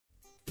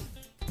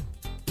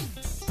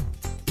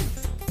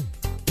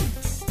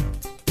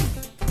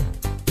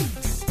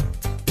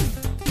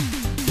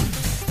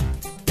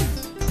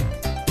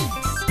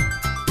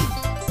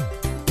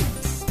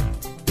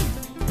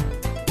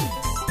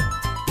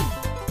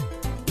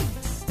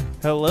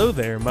Hello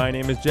there, my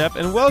name is Jeff,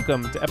 and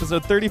welcome to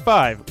episode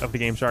 35 of the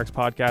Game Sharks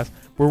podcast,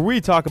 where we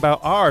talk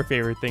about our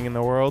favorite thing in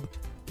the world,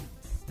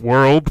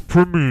 world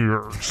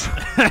premieres.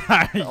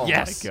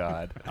 Yes. Oh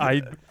my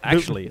god.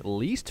 Actually,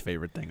 least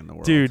favorite thing in the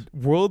world. Dude,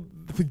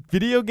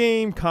 video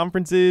game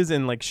conferences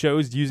and like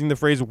shows using the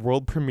phrase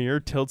world premiere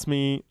tilts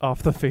me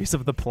off the face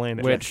of the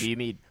planet. Which you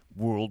need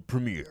world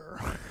premiere.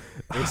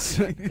 It's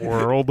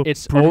world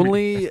it's premiere.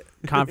 only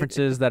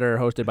conferences that are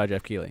hosted by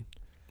Jeff Keighley.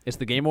 It's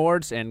the Game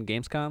Awards and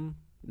Gamescom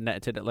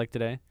like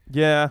today.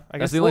 Yeah, I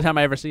guess That's the only time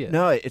I ever see it.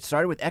 No, it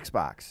started with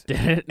Xbox.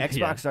 Did it? Xbox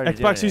Yeah. started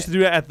Xbox doing used to it.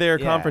 do it at their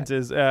Yeah.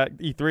 conferences at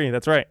E3.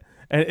 That's right,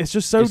 and it's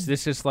just so.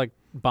 This is like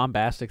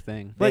bombastic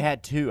thing. They like-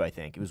 had two, I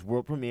think. It was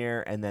world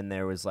premiere, and then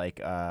there was like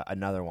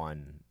another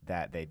one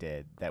that they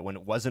did that when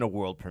it wasn't a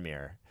world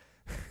premiere.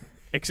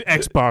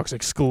 Xbox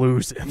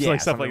exclusives, Yeah,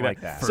 like stuff something like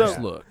like that. First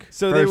So, look.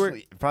 so they were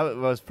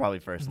probably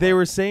first. they look.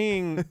 were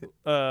saying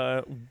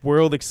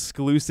world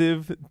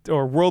exclusive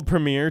or world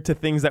premiere to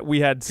things that we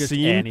had Just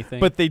seen, anything.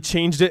 but they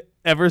changed it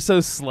ever so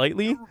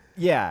slightly.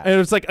 Yeah.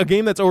 And it's like a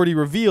game that's already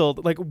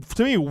revealed. Like,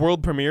 to me,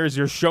 world premiere is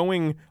you're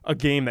showing a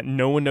game that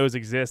no one knows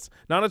exists,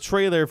 not a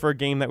trailer for a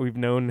game that we've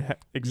known Yeah,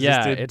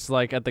 existed. it's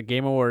like at the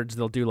Game Awards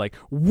they'll do like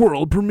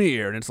world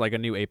premiere, and it's like a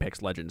new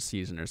Apex Legends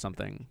season or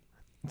something.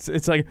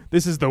 It's like,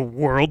 this is the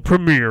world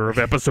premiere of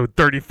episode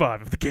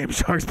 35 of the Game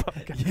Sharks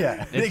podcast.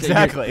 Yeah. It's-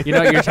 Exactly.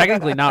 You're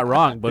technically not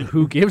wrong, but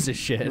who gives a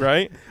shit?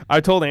 Right? I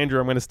told Andrew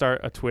I'm going to start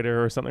a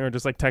Twitter or something, or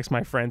just like text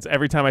my friends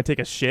every time I take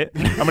a shit.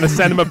 I'm going to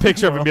send them a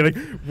picture of it and be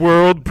like,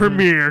 world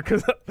premiere,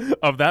 because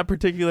of that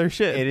particular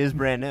shit. It is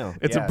brand new.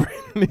 It's Yeah. a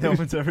brand new. No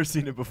one's ever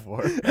seen it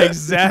before.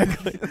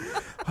 Exactly.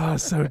 Oh,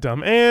 so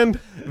dumb. And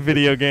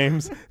video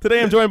games.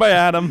 Today I'm joined by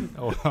Adam,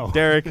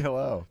 Derek,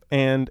 Hello.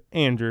 and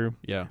Andrew.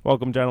 Yeah.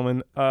 Welcome,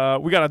 gentlemen.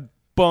 We got a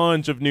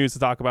bunch of news to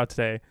talk about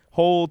today.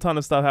 Whole ton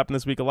of stuff happened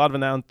this week. A lot of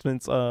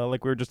announcements,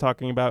 like we were just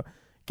talking about.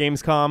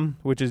 Gamescom,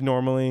 which is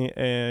normally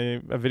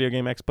a video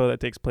game expo that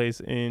takes place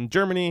in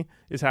Germany,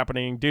 is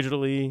happening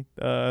digitally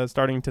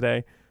starting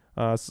today.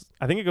 I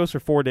think it goes for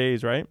 4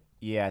 days, right?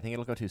 Yeah, I think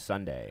it'll go to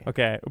Sunday.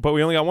 Okay, but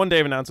we only got 1 day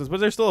of announcements, but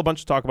there's still a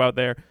bunch to talk about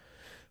there.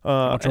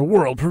 Bunch of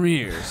world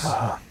premieres.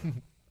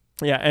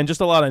 Yeah, and just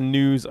a lot of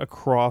news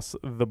across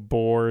the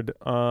board.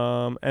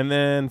 And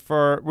then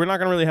we're not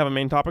going to really have a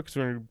main topic because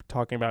we're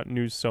talking about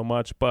news so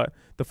much, but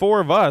the four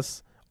of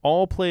us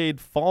all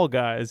played Fall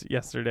Guys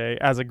yesterday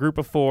as a group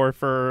of four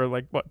for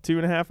like,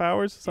 2.5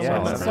 hours? Something Yeah,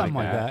 like that. something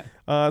like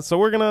that. So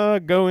we're going to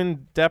go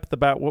in depth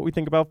about what we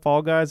think about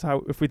Fall Guys,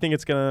 if we think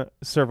it's going to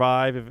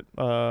survive,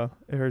 or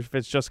if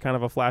it's just kind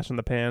of a flash in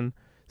the pan. Or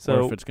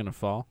So, if it's gonna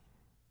fall,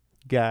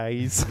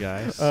 guys.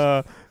 guys.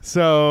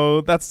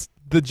 So that's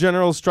the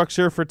general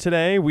structure for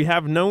today. We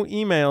have no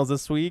emails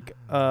this week.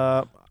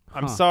 I'm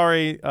Huh.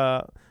 sorry.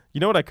 You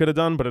know what I could have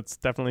done, but it's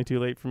definitely too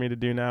late for me to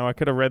do now. I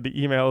could have read the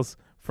emails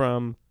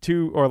from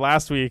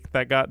last week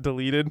that got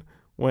deleted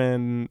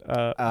when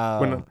the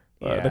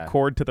Yeah.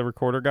 cord to the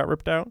recorder got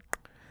ripped out.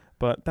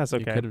 But that's You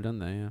okay. could have done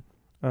that, yeah.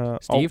 Oh,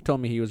 Steve told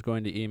me he was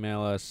going to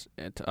email us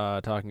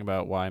talking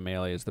about why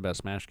Melee is the best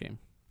Smash game.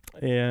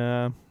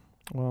 yeah.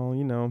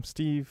 Well,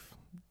 Steve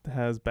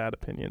has bad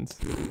opinions.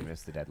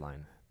 Missed the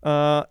deadline.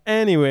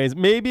 Anyways,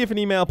 maybe if an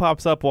email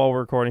pops up while we're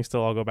recording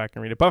still, I'll go back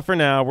and read it. But for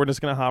now, we're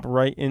just going to hop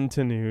right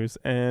into news.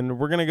 And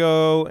we're going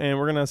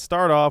to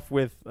start off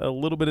with a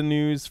little bit of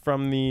news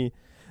from the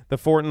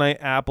Fortnite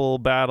Apple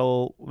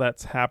battle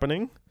that's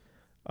happening.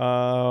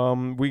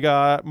 We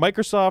got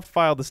Microsoft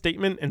filed a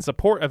statement in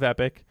support of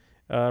Epic,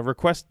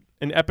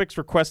 Epic's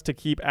request to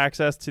keep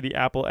access to the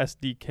Apple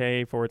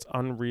SDK for its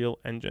Unreal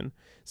Engine.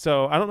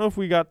 So I don't know if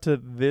we got to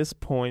this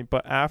point,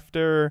 but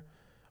after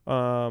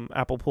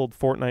Apple pulled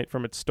Fortnite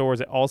from its stores,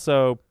 it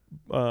also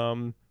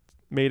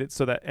made it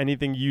so that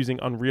anything using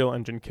Unreal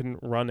Engine couldn't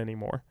run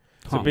anymore.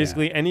 So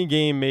basically any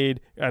game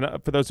made, and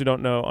for those who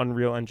don't know,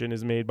 Unreal Engine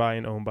is made by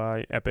and owned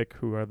by Epic,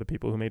 who are the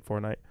people who made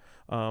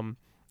Fortnite.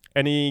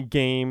 Any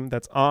game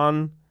that's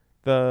on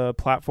the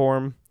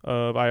platform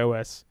of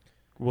iOS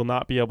will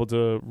not be able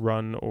to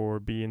run or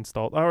be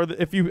installed. Or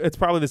it's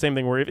probably the same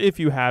thing where if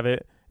you have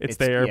it, it's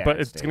there, yeah, but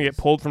it it's going to get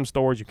stays. pulled from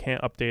stores. You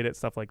can't update it,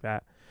 stuff like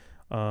that.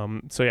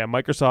 So yeah,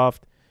 Microsoft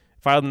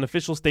filed an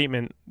official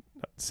statement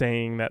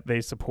saying that they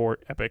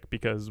support Epic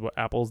because what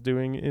Apple's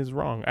doing is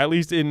wrong, at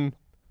least in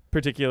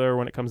particular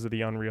when it comes to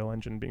the Unreal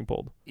Engine being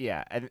pulled.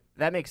 Yeah, and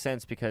that makes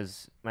sense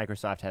because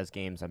Microsoft has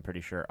games, I'm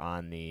pretty sure,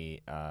 on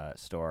the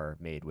store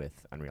made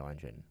with Unreal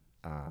Engine.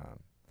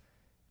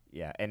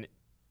 Yeah, and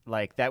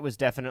like that was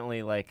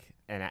definitely I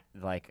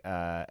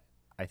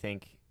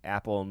think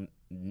Apple.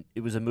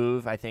 It was a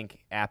move I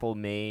think Apple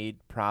made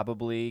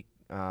probably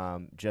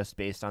just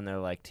based on their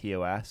like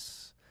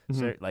TOS,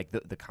 so, like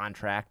the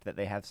contract that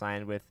they have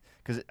signed with.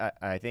 Because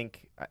I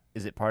think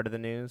is it part of the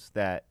news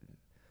that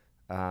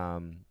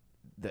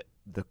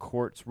the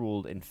courts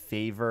ruled in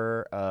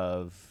favor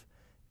of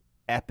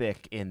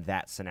Epic in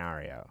that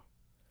scenario.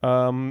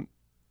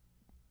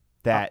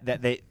 that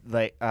they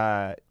like.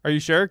 Are you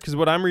sure? Because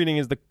what I'm reading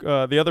is the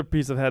other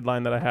piece of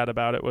headline that I had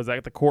about it was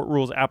that the court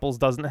rules Apple's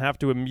doesn't have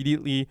to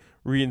immediately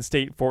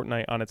reinstate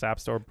Fortnite on its App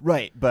Store.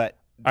 Right, but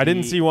I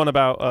didn't see one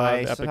about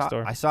the Epic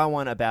Store. I saw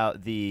one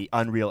about the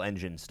Unreal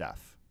Engine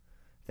stuff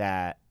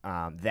that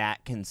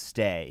that can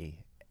stay.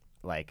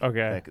 Like,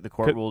 okay. the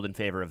court ruled in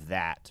favor of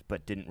that,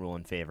 but didn't rule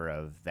in favor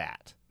of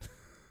that.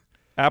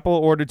 Apple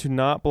ordered to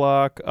not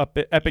block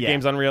Epic Yeah.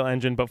 Games Unreal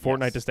Engine, but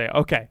Fortnite Yes. to stay.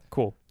 Okay,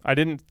 cool. I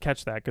didn't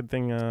catch that. Good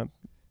thing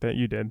that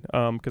you did,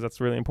 because that's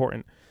really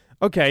important.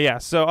 Okay, yeah.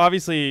 So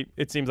obviously,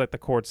 it seems like the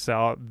courts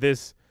sell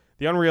this.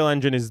 The Unreal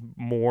Engine is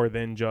more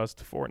than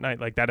just Fortnite.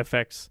 Like that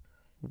affects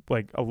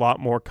like a lot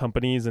more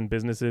companies and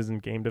businesses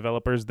and game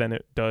developers than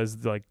it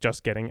does like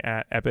just getting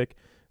at Epic.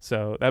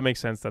 So that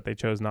makes sense that they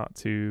chose not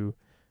to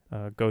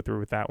go through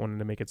with that one and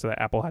to make it so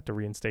that Apple had to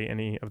reinstate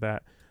any of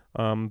that.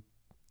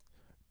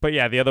 But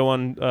yeah, the other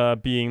one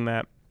being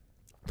that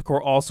the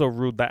court also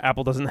ruled that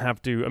Apple doesn't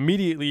have to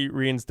immediately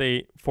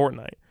reinstate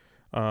Fortnite,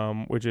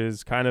 which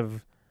is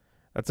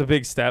that's a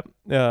big step.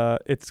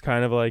 It's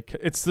kind of like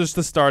it's just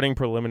the starting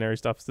preliminary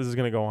stuff. This is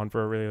going to go on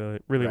for a really,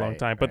 really long Right,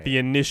 time. But right. the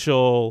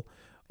initial,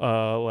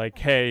 like,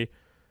 hey,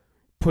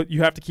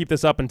 you have to keep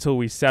this up until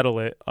we settle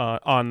it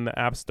on the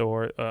App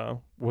Store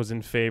was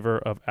in favor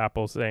of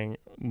Apple saying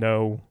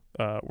no.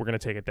 We're going to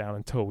take it down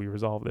until we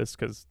resolve this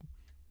because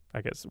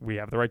I guess we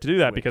have the right to do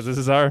that because this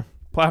is our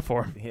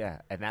platform. Yeah,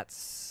 and that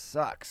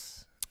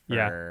sucks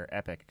for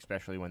Epic,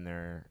 especially when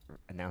they're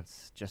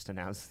just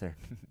announced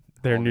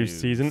their new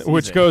season,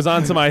 which goes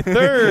on to my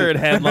third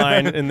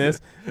headline in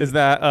this, is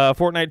that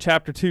Fortnite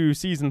Chapter 2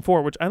 Season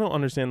 4, which I don't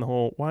understand the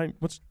whole,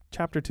 what's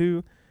Chapter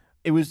 2?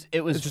 It was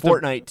just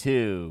Fortnite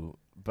 2,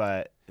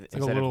 but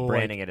instead little, of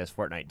branding it as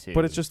Fortnite 2.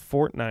 But it's just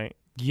Fortnite.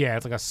 Yeah,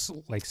 it's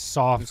like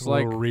soft It's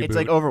little like- reboot. It's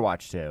like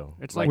Overwatch 2.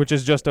 It's like, which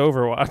is just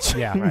Overwatch.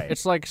 yeah. right.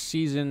 It's like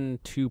season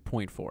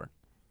 2.4.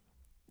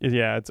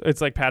 Yeah,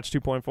 it's like patch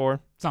 2.4.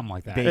 Something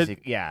like that.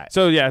 basic. Yeah.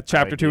 So yeah,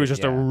 Chapter Like 2 it, is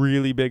just a yeah.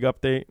 really big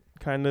update,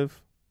 kind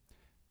of.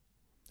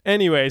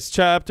 Anyways,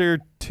 Chapter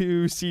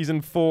 2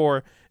 Season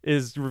 4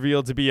 is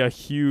revealed to be a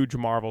huge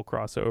Marvel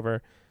crossover.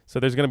 So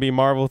there's going to be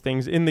Marvel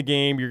things in the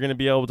game. You're going to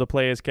be able to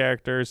play as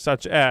characters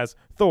such as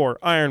Thor,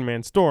 Iron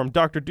Man, Storm,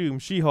 Doctor Doom,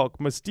 She-Hulk,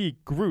 Mystique,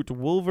 Groot,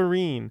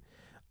 Wolverine,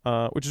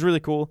 which is really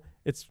cool.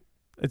 It's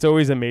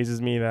always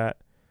amazes me that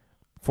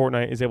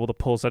Fortnite is able to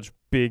pull such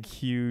big,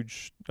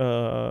 huge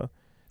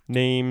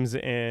names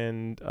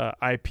and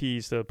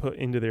IPs to put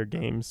into their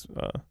games.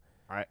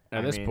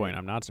 At this point,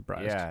 I'm not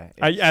surprised. Yeah.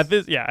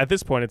 At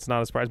this point, it's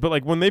not a surprise. But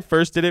like when they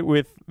first did it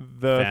with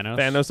the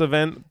Thanos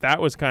event, that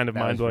was kind of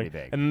That was mind blowing.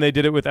 pretty big. And then they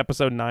did it with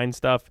Episode 9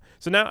 stuff.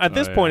 So now at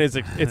this point,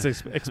 it's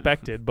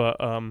expected. But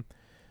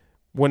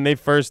when the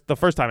first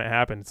time it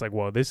happened, it's like,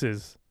 whoa, this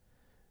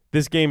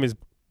game is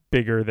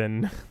bigger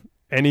than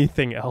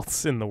anything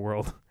else in the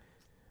world.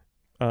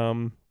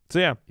 So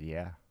yeah,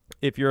 Yeah.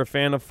 if you're a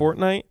fan of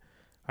Fortnite,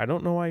 I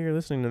don't know why you're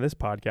listening to this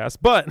podcast,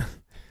 but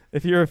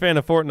if you're a fan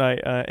of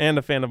Fortnite and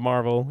a fan of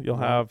Marvel, you'll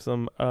have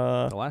some.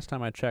 The last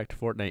time I checked,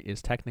 Fortnite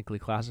is technically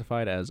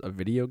classified as a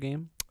video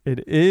game.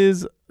 It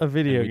is a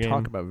video and we game.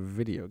 talk about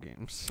video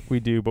games. We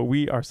do, but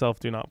we ourselves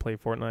do not play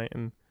Fortnite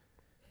and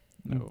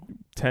No.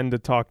 tend to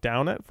talk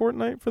down at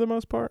Fortnite for the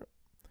most part.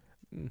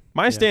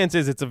 My Yeah. stance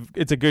is it's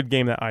a good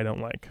game that I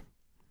don't like.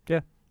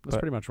 That's but-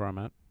 pretty much where I'm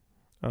at.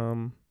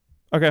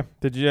 Okay.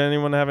 Did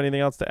anyone have anything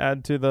else to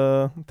add to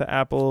the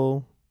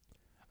Apple?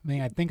 I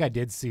mean, I think I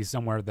did see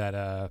somewhere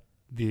that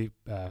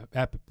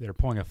they're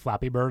pulling a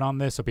Flappy Bird on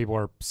this, so people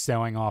are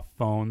selling off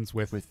phones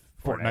with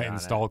Fortnite on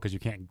installed because you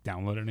can't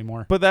download it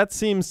anymore. But that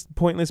seems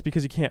pointless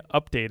because you can't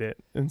update it,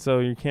 and so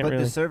you can't But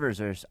really. the servers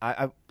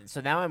are.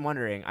 So now I'm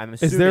wondering. I'm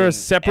assuming Is there a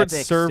separate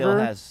Epic server? Still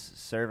has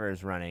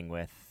servers running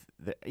with.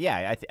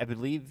 I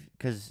believe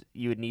because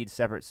you would need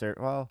separate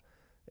Well,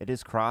 it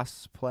is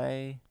cross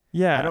play.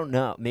 Yeah, I don't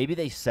know. Maybe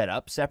they set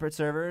up separate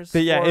servers.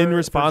 But yeah, for, in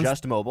response- for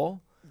just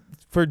mobile.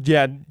 for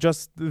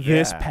just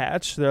this Yeah.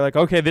 patch. They're like,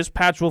 okay, this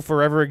patch will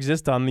forever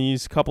exist on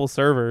these couple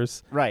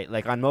servers. Right,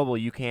 like on mobile,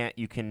 you're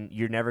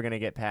never gonna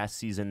get past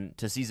season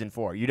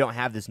 4. You don't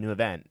have this new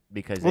event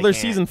because Well, they there's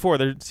can't. season 4.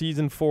 There's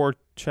season 4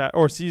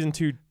 or season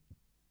 2.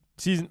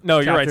 No,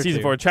 you're right. Chapter Season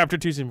 2. 4, Chapter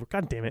 2, season 4.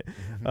 God damn it.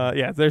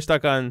 Yeah, they're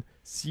stuck on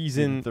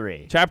season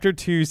 3. Chapter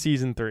 2,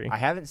 season 3. I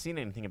haven't seen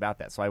anything about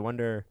that, so I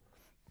wonder.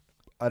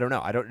 I don't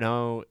know. I don't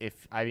know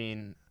if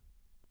I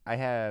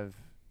have.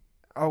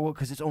 Oh well,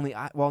 because it's only.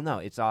 No,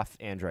 it's off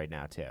Android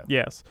now too.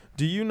 Yes.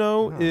 Do you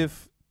know Oh.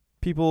 if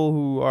people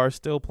who are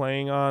still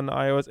playing on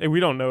iOS, and we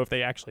don't know if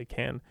they actually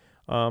can.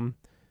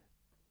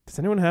 Does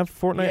anyone have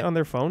Fortnite Yeah. on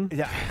their phone?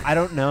 Yeah, I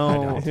don't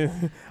know.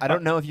 don't. I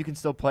don't know if you can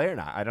still play or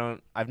not.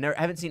 I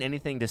haven't seen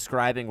anything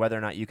describing whether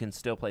or not you can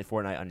still play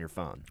Fortnite on your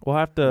phone. We'll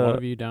have One to.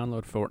 of you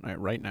download Fortnite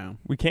right now.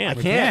 We can't.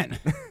 We can.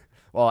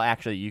 Well,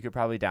 actually, you could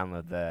probably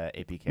download the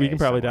APK. We can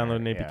probably somewhere,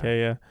 download an APK,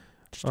 yeah.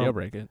 Just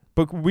jailbreak it.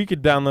 But we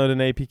could download an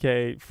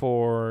APK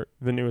for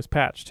the newest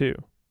patch too,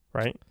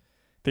 right?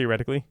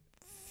 Theoretically.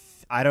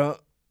 I don't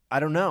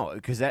know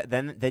because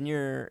then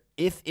you're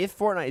if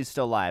Fortnite is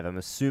still live, I'm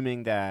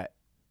assuming that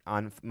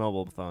on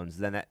mobile phones,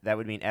 then that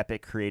would mean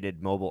Epic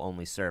created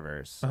mobile-only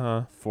servers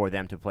for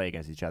them to play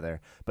against each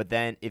other. But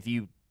then if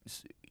you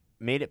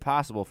made it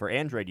possible for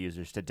Android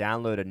users to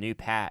download a new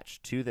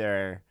patch to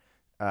their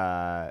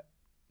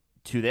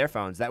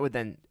phones, that would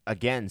then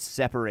again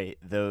separate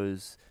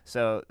those.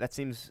 So that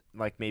seems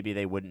like maybe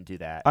they wouldn't do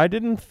that. I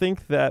didn't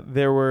think that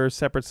there were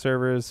separate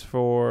servers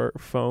for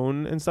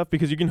phone and stuff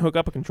because you can hook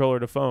up a controller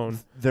to phone.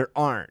 There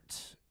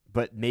aren't,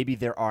 but maybe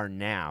there are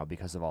now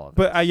because of all of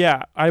But this.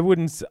 yeah, I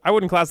wouldn't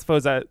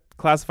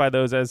classify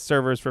those as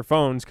servers for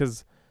phones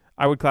because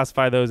I would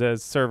classify those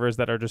as servers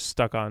that are just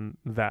stuck on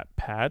that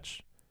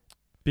patch.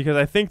 Because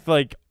I think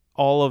like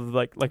all of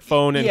like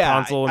phone and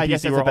console and I PC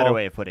guess that's were a better all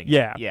way of putting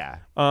yeah. it.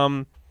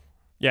 Yeah.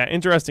 Yeah,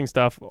 interesting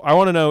stuff. I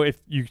want to know if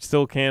you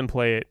still can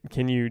play it.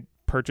 Can you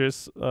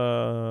purchase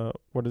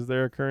what is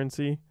their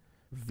currency?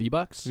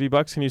 V-Bucks?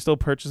 V-Bucks. Can you still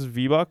purchase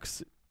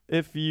V-Bucks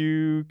if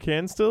you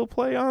can still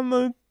play on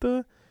the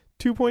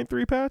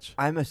 2.3 patch?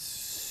 I'm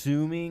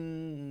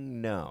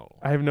assuming no.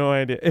 I have no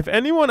idea. If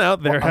anyone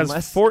out there Well, has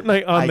unless-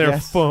 Fortnite on I their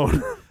guess-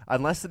 phone,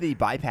 Unless the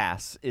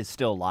bypass is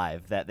still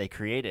live that they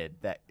created,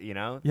 that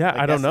Yeah, like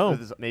I don't know.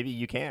 Maybe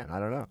you can. I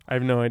don't know. I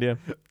have no idea.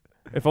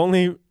 If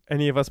only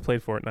any of us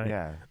played Fortnite.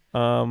 Yeah.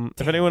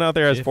 If anyone out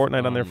there has If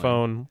Fortnite on their only.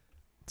 phone,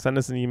 send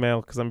us an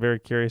email because I'm very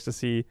curious to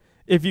see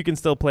if you can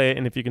still play it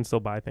and if you can still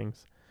buy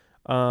things.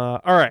 All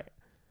right.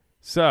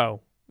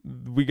 So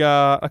we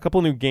got a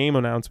couple new game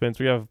announcements.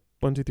 We have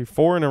 1, 2, 3,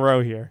 4 in a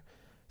row here.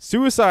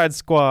 Suicide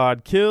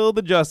Squad, Kill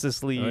the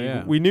Justice League.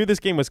 yeah. We knew this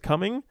game was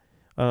coming,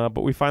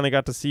 but we finally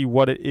got to see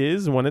what it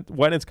is when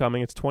it's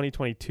coming. It's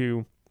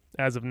 2022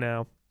 as of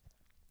now.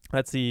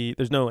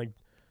 There's no like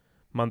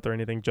month or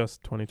anything,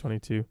 just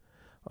 2022.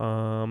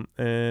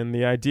 And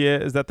the idea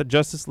is that the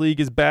Justice League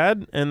is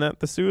bad and that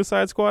the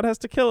Suicide Squad has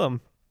to kill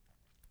him.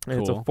 And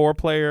it's a Cool.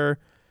 4-player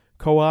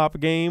co-op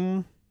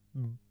game,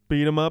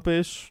 beat 'em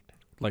up-ish.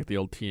 Like the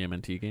old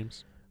TMNT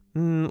games?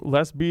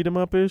 Less beat 'em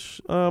up-ish.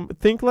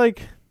 Think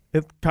like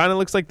it kind of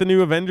looks like the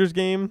new Avengers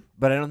game.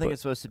 But I don't think But-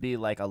 it's supposed to be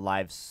like a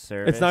live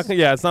service. It's not.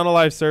 Yeah, it's not a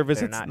live service.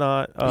 They're It's not-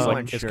 not. People It's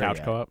aren't it's sure couch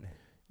yet. co-op.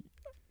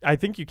 I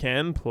think you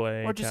can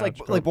play. Or just couch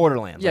like co-op.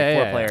 Borderlands. Yeah, like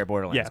yeah, 4-player yeah.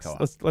 Borderlands Yes,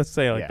 co-op. let's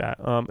say it like Yeah.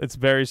 that. It's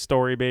very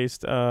story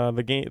based.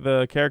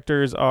 The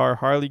characters are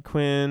Harley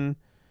Quinn,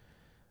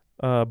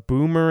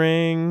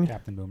 Boomerang.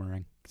 Captain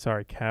Boomerang.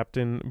 Sorry,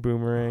 Captain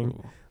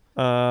Boomerang.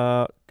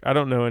 Ooh. I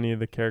don't know any of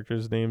the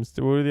characters' names.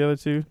 What are the other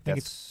two? I think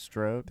it's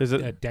Deathstroke There's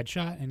a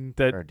Deadshot and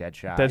or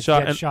Deadshot.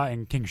 Deadshot and Deadshot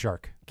and King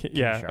Shark.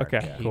 yeah. Shark,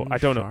 Okay, yeah. cool. King I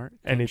don't know Shark?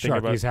 anything Shark.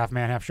 about. He's half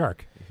man, half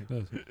shark.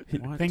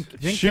 What?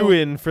 Think Shoe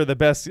in for the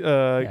best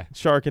Yeah.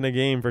 shark in a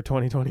game for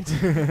 2022.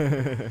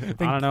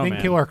 Think, I don't know, think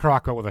man. Killer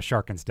Croc but with a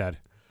shark instead.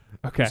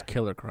 Okay. Who's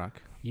Killer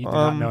Croc? You do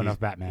not know He's- enough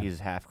Batman. He's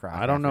half croc.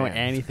 I don't half know man.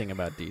 anything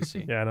about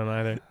DC. Yeah, I don't know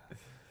either.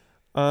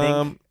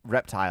 Think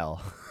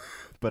reptile,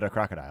 but a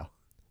crocodile.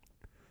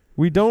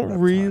 We don't reptile.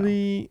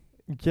 really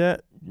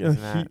get. Isn't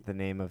that the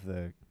name of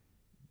the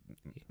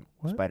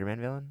What?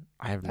 Spider-Man villain?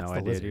 I have That's no the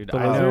idea, lizard. dude. The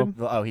I know. lizard?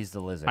 Oh, he's the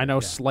lizard. I know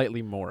Yeah.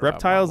 slightly more.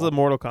 Reptile's about the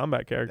Mortal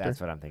Kombat character.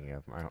 That's what I'm thinking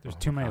of. There's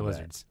too many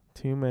lizards.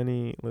 Too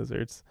many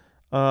lizards.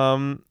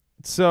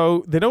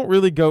 So they don't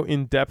really go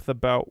in depth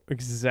about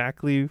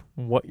exactly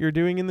what you're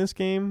doing in this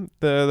game.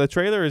 The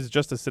trailer is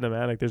just a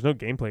cinematic. There's no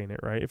gameplay in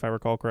it, right? If I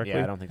recall correctly.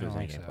 Yeah, I don't think there's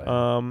I any don't think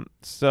gameplay.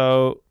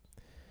 So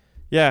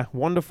yeah,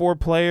 1 to 4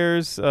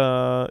 players.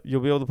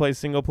 You'll be able to play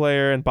single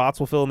player, and bots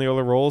will fill in the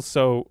other roles.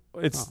 So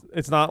it's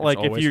not It's like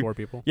if always you 4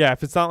 people. yeah,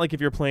 if it's not like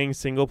if you're playing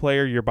single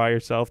player, you're by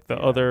yourself. The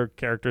Yeah. other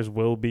characters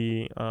will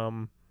be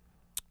kind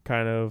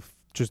of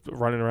just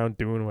running around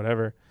doing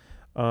whatever.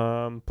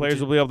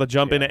 Players will be able to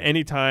jump in yeah. at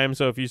any time.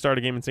 So if you start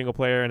a game in single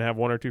player and have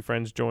 1 or 2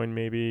 friends join,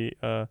 maybe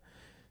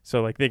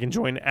so like they can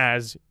join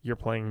as you're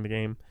playing the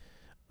game.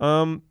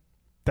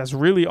 That's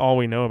really all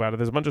we know about it.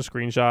 There's a bunch of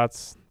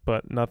screenshots,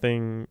 but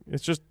nothing.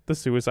 It's just the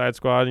Suicide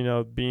Squad,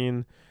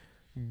 being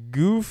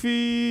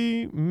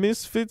goofy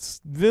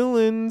misfits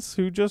villains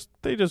who just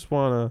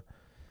want to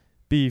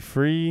be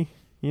free,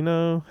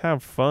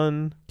 have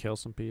fun, Kill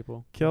some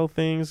people. kill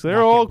things. They're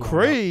Not all get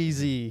blown up.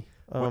 crazy.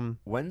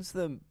 When's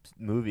the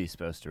movie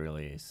supposed to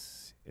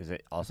release? Is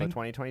it also think-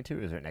 2022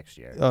 or is it next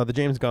year? The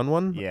James Gunn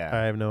one? Yeah.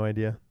 I have no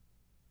idea.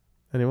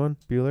 Anyone?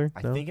 Bueller?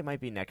 I No? think it might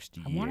be next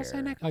year. I want to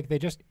say next. Like they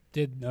just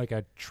did like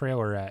a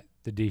trailer at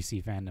the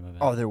DC fandom event.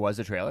 Oh, there was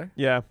a trailer?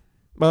 Yeah.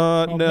 maybe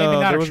No, not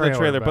there a wasn't a trailer,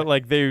 trailer, but but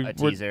like they A were.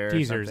 teaser? or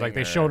teasers. Like something,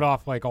 they or- showed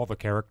off like all the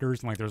characters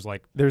and like there's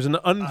like There's an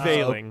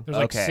unveiling. there's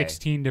like Okay.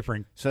 16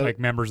 different So- like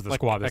members of the like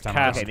squad a this time.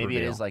 cast around. Okay, maybe it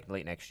reveal. is like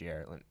late next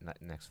year,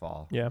 next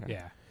fall. Yeah. Okay.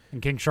 Yeah,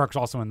 and King Shark's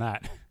also in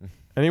that.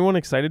 Anyone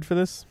excited for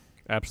this?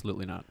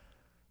 Absolutely not.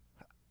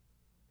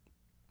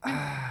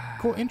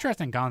 Cool,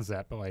 interesting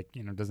concept, but like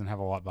doesn't have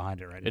a lot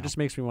behind it right now. It just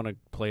makes me want to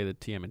play the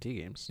TMNT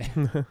games.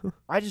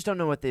 I just don't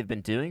know what they've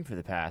been doing for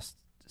the past.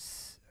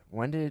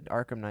 When did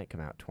Arkham Knight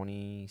come out?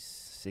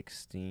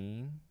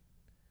 2016.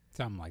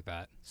 something like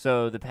that.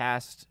 So the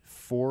past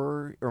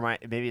 4, or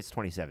maybe it's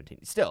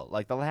 2017. Still,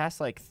 like the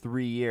last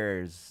 3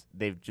 years,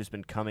 they've just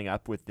been coming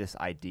up with this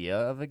idea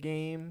of a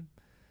game.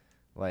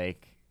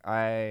 Like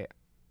I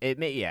It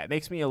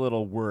makes me a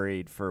little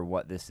worried for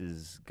what this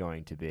is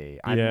going to be.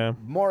 Yeah. I'm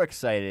more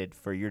excited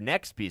for your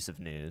next piece of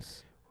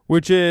news.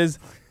 Which is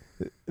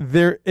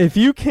if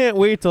you can't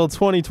wait till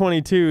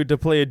 2022 to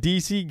play a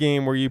DC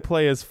game where you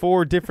play as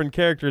 4 different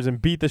characters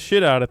and beat the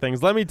shit out of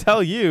things, let me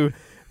tell you,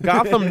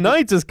 Gotham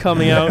Knights is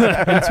coming out in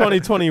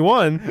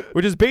 2021,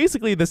 which is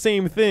basically the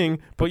same thing,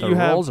 but the you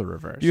have roles are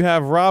reversed. you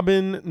have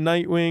Robin,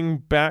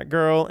 Nightwing,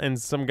 Batgirl, and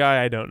some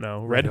guy I don't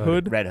know. Red Red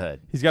Hood? Red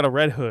Hood. He's got a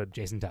red hood.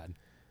 Jason Todd.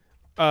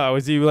 Oh,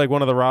 is he like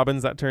one of the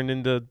Robins that turned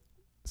into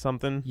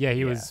something? Yeah,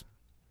 he Yeah. was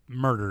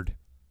murdered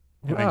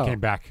and Oh. then came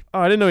back. Oh,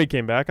 I didn't know he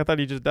came back. I thought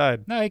he just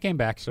died. No, he came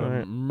back. So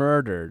Alright.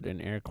 murdered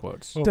in air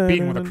quotes. Well,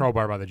 beaten with a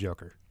crowbar by the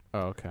Joker.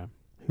 Oh, okay.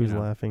 Who's You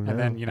know, laughing now? And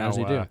then, How's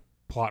he do?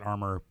 plot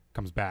armor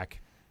comes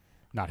back.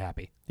 Not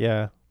happy.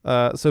 Yeah.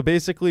 So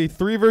basically,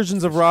 3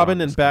 versions of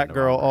Robin and Strongest kind of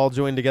Batgirl armor. all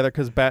join together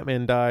because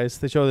Batman dies.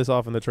 They show this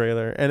off in the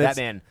trailer, and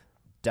Batman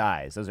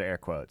dies. Those are air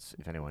quotes.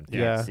 If anyone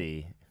can't Yeah.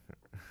 see.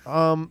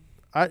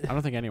 I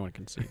don't think anyone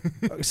can see.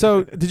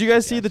 So did you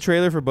guys see Yes. the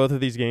trailer for both of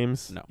these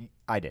games? No.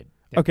 I did.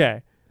 Yeah.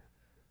 Okay.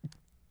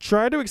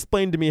 Try to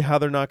explain to me how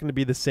they're not going to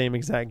be the same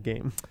exact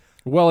game.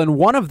 Well, in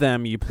one of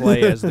them you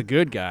play as the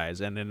good guys,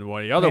 and in the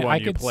other I mean, I one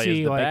you could play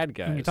see, as the like, bad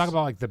guys. When you talk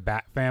about like the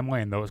Bat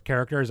family and those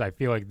characters, I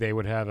feel like they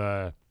would have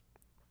a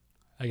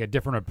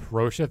different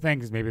approach to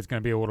things. Maybe it's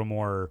going to be a little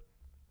more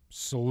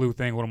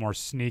sleuthing, a little more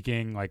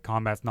sneaking. Like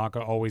combat's not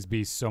going to always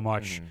be so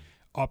much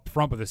up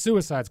front. But the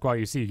Suicide Squad,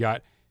 you see, you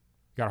got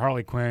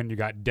Harley Quinn, you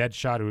got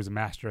Deadshot, who's a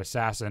master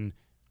assassin.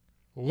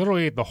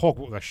 Literally, the Hulk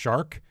with a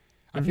shark.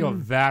 I feel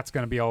that's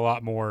going to be a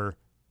lot more.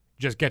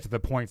 Just get to the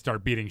point,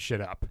 start beating shit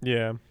up.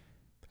 Yeah.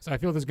 So I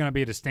feel there's going to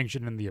be a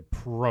distinction in the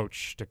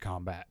approach to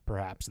combat,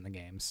 perhaps, in the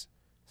games.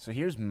 So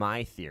here's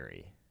my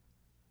theory.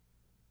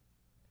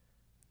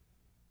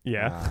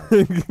 Yeah.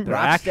 Rocksteady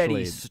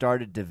actually-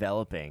 started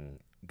developing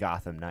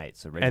Gotham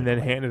Knights originally. And then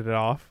handed it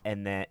off.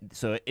 And then,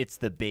 so it's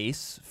the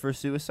base for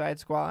Suicide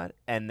Squad.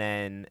 And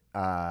then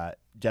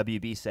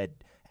WB said,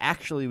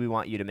 actually, we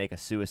want you to make a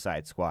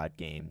Suicide Squad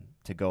game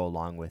to go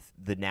along with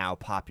the now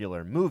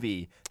popular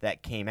movie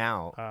that came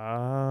out.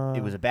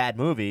 It was a bad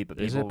movie, but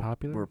Is it people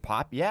popular? were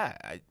Yeah,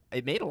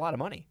 it made a lot of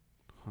money.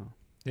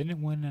 Didn't it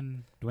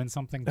win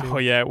something too? Oh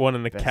yeah, it won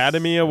an Best-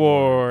 Academy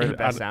Award.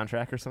 Best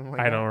soundtrack or something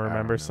like I that. don't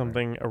remember know.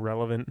 something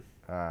irrelevant.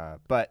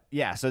 But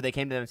yeah, so they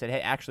came to them and said,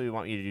 "Hey, actually, we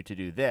want you to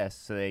do this."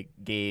 So they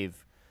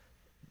gave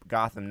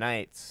Gotham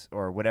Knights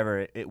or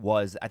whatever it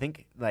was. I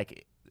think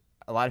like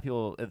a lot of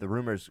people, the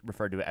rumors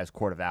referred to it as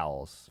Court of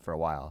Owls for a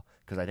while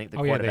because I think the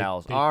Oh, yeah, Court of they-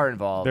 Owls they- are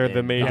involved. They're the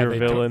in- major they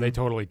villain. they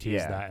totally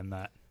teased Yeah. that and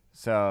that.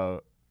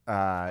 So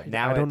now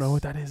I don't know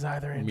it's, what that is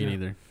either. Me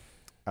Andrew.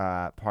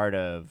 neither. part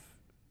of.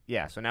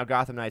 Yeah, so now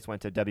Gotham Knights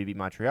went to WB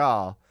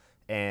Montreal,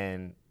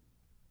 and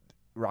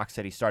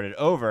Rocksteady started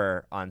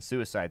over on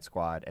Suicide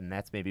Squad, and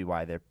that's maybe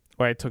why they're.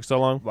 Why it took so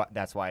long?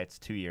 That's why it's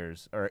 2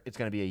 years, or it's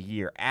going to be a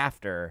year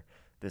after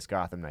this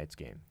Gotham Knights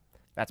game.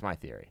 That's my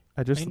theory.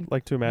 I just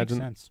like to Makes imagine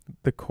sense.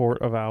 the Court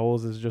of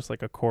Owls is just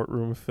like a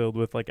courtroom filled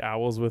with like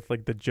owls with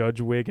like the judge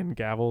wig and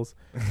gavels.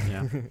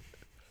 Yeah.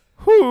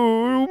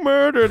 Who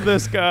murdered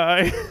this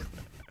guy?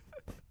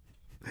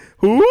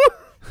 Who?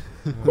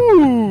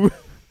 Who?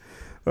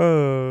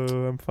 Oh,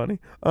 I'm funny.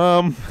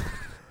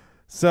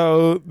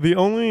 So the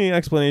only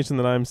explanation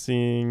that I'm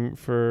seeing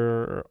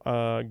for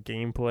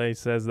gameplay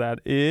says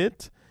that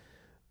it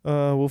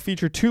will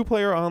feature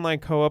 2-player online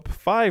co-op,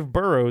 5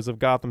 boroughs of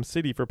Gotham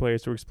City for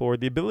players to explore,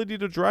 the ability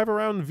to drive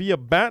around via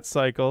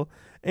Batcycle,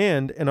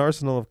 and an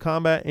arsenal of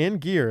combat and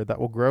gear that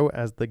will grow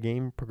as the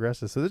game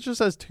progresses. So this just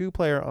says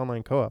 2-player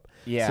online co-op.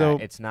 Yeah, So-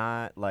 it's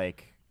not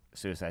like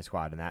Suicide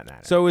Squad in that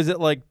matter. So is it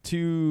like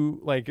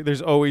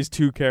there's always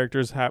 2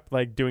 characters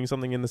like doing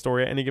something in the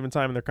story at any given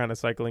time and they're kind of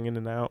cycling in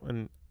and out,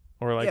 and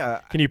or like yeah,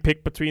 can you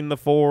pick between the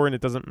 4 and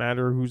it doesn't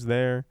matter who's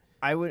there?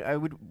 I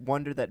would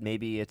wonder that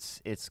maybe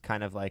it's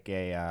kind of like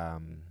a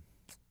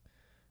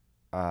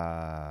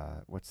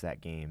what's that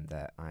game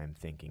that I'm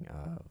thinking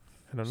of?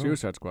 I don't know.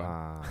 Suicide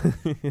Squad.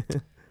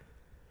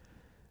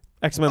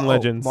 X-Men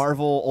Legends.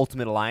 Marvel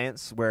Ultimate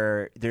Alliance,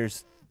 where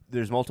there's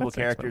multiple That's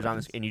X-Men characters on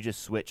Legends. this, and you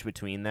just switch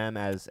between them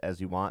as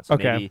you want. So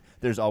Okay. maybe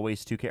there's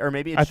always 2 characters, or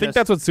maybe it's I think just,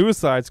 that's what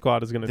Suicide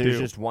Squad is going to there's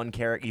do. just one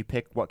character. You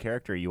pick what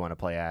character you want to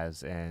play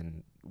as,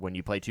 and when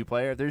you play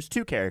 2-player, there's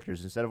 2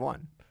 characters instead of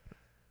 1.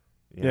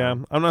 You Yeah,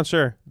 know? I'm not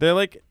sure. They're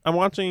like I'm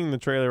watching the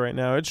trailer right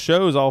now. It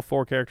shows all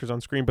 4 characters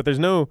on screen, but there's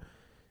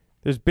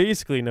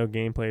basically no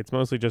gameplay. It's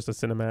mostly just a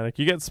cinematic.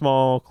 You get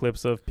small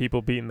clips of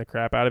people beating the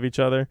crap out of each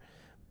other,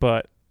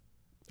 but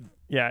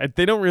yeah,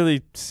 they don't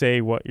really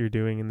say what you're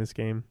doing in this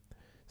game.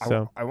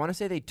 So I want to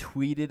say they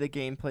tweeted a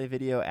gameplay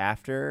video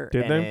after.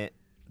 Did and they? It,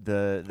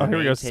 the Oh, here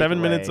we main go.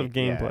 7 minutes takeaway- of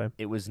gameplay. yeah,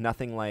 it was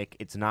nothing like.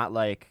 It's not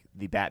like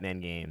the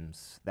Batman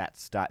games.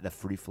 The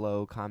free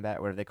flow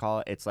combat, whatever they call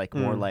it. It's like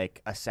more Mm.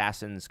 like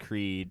Assassin's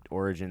Creed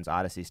Origins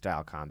Odyssey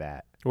style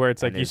combat. where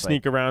it's and like you there's,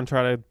 sneak around,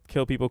 try to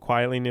kill people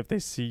quietly, and if they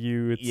see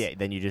you, it's Yeah,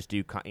 then you just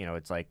do.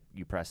 It's like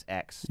you press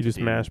X. You to just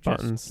do mash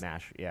buttons.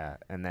 Mash, yeah,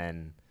 and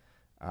then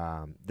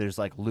there's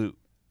like loot,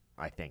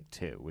 I think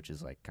too, which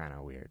is like kind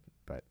of weird,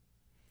 but.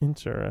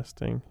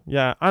 Interesting.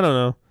 Yeah, I don't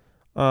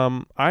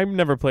know. I've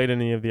never played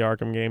any of the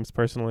Arkham games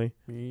personally.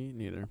 Me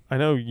neither. I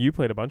know you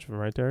played a bunch of them,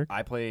 right, Derek?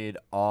 I played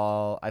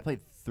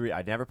 3.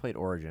 I never played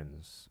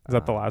Origins. Is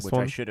that the last which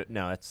one? I should.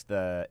 No,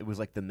 it was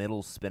like the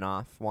middle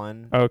spin-off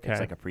one. Okay. It's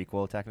like a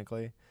prequel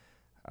technically.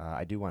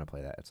 I do want to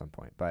play that at some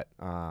point, but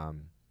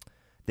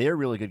they are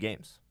really good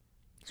games.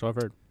 So I've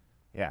heard.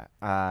 Yeah.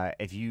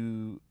 If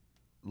you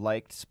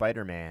liked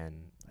Spider-Man,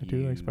 I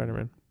do like you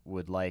Spider-Man.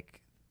 would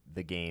like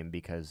the game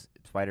because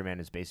Spider-Man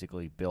is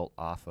basically built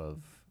off of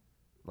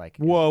like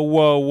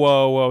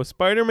Whoa.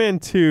 Spider-Man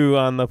 2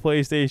 on the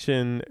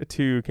PlayStation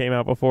 2 came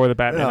out before the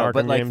Batman Arkham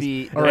but like games.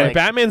 the All right, like,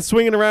 Batman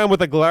swinging around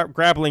with a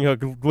grappling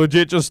hook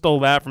legit just stole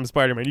that from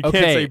Spider-Man. You can't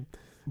Okay. say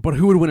But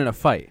who would win in a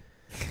fight?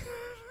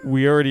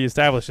 we already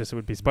established this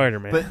would be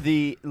Spider-Man. But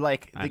the I know.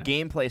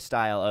 gameplay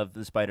style of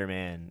the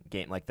Spider-Man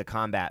game, like the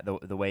combat,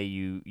 the way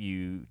you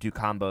do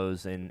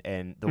combos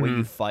and the way you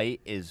Mhm.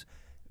 fight is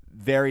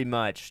very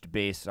much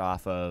based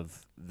off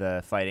of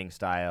the fighting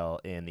style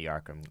in the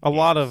Arkham. A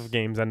lot games. of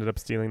games ended up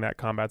stealing that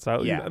combat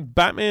style. Yeah.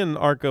 Batman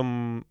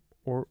Arkham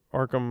or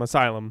Arkham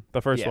Asylum,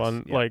 the first Yes,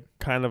 one, yeah. like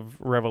kind of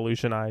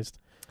revolutionized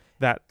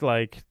that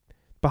like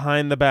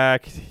behind the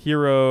back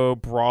hero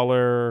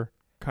brawler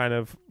kind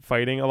of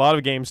fighting. A lot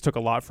of games took a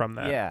lot from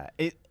that. Yeah,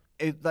 it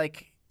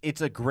like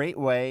it's a great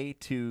way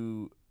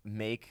to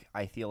make,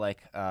 I feel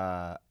like,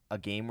 a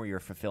game where you're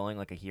fulfilling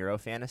like a hero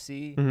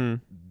fantasy hmm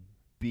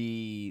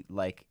be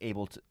like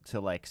able to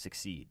like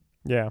succeed.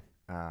 Yeah.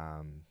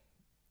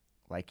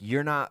 Like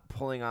you're not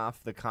pulling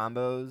off the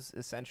combos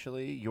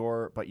essentially.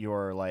 You're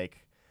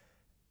like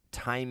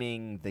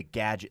timing the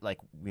gadget, like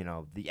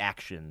the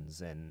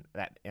actions and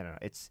that.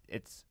 It's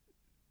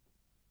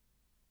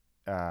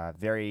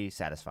very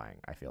satisfying.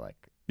 I feel like.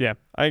 Yeah,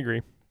 I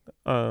agree.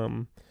 All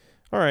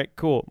right,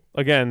 cool.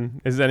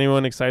 Again, is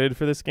anyone excited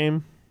for this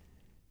game?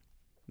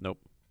 Nope.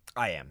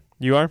 I am.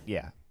 You are?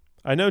 Yeah.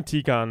 I know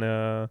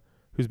Tikon,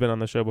 who's been on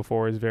the show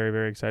before, is very,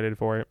 very excited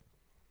for it.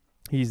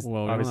 He's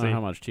Well, we don't obviously know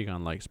how much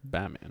Tikon likes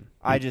Batman.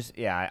 I just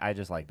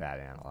like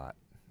Batman a lot.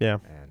 Yeah.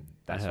 And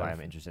that's I why have.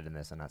 I'm interested in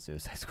this and not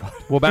Suicide Squad.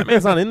 Well,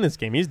 Batman's not in this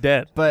game. He's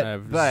dead. But I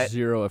have but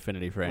zero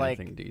affinity for like,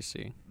 anything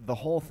DC. the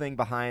whole thing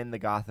behind the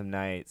Gotham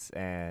Knights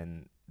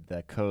and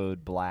the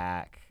Code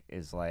Black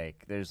is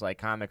like there's like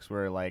comics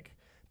where like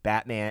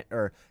Batman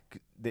or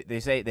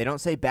they don't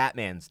say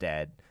Batman's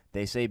dead.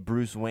 They say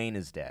Bruce Wayne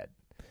is dead.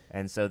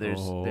 And so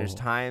there's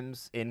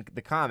times in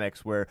the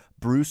comics where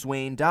Bruce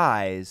Wayne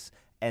dies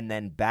and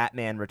then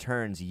Batman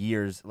returns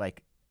years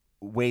like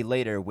way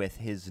later with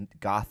his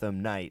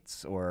Gotham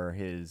Knights or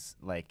his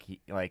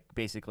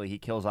basically he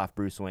kills off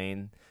Bruce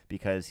Wayne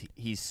because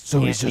he's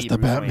can't he's just be the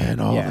Bruce Batman Wayne.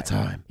 all Yeah, the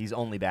time. He's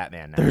only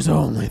Batman now. There's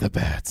only the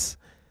bats.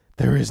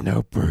 There is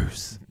no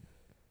Bruce.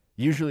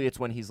 Usually it's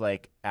when he's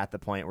like at the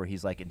point where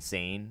he's like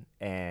insane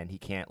and he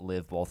can't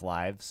live both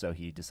lives, so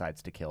he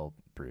decides to kill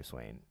Bruce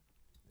Wayne.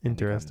 and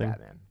become Interesting.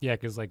 Batman. Yeah,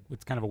 because like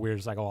it's kind of a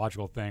weird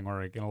psychological thing,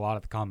 where like, in a lot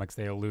of the comics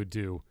they allude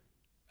to,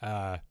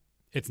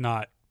 it's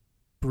not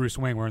Bruce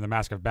Wayne wearing the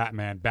mask of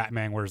Batman.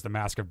 Batman wears the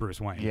mask of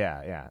Bruce Wayne.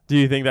 Yeah, yeah. Do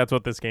you think that's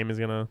what this game is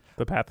the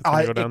path it's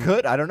gonna go down? It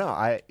could. I don't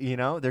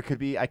know. There could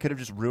be. I could have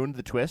just ruined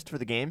the twist for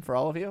the game for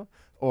all of you,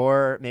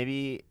 or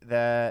maybe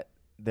that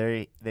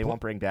they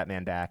won't bring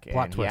Batman back.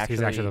 Plot and twist.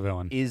 He's actually the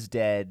villain. Is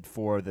dead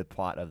for the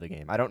plot of the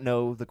game. I don't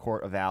know the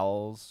Court of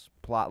Owls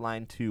plot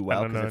line too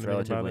well don't know because it's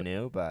anything about relatively it.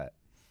 new, but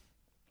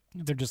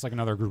They're just like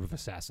another group of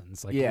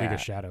assassins, like Yeah. League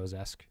of Shadows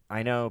esque.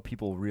 I know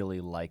people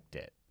really liked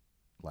it,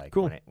 like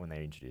Cool. when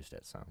they introduced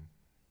it. So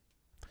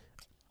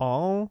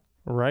All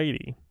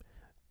righty.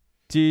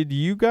 Did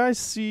you guys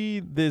see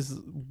this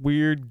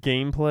weird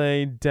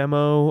gameplay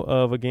demo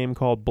of a game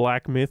called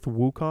Black Myth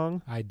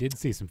Wukong? I did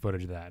see some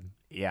footage of that.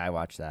 yeah, I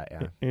watched that.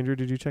 Yeah. Andrew,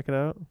 did you check it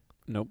out?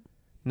 Nope.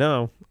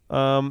 No.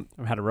 I've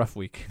had a rough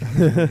week.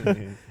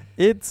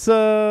 It's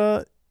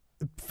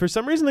for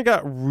some reason it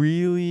got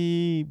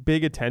really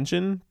big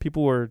attention.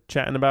 People were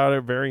chatting about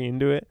it, very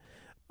into it.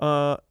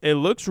 It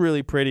looks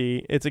really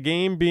pretty. It's a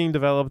game being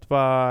developed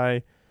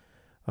by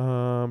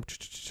a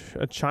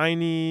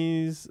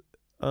Chinese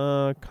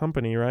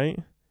company, right?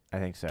 I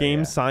think so. Game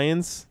yeah.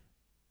 Science.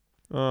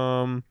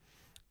 And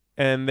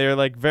they're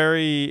like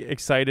very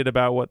excited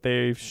about what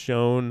they've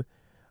shown.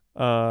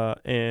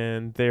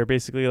 And they're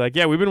basically like,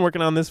 yeah, we've been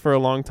working on this for a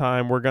long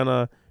time. We're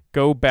gonna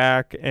go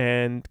back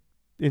and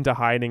into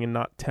hiding and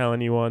not tell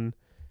anyone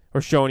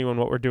or show anyone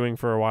what we're doing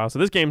for a while. So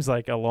this game's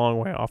like a long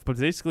way off, but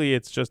basically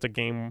it's just a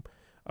game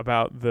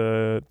about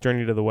the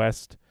Journey to the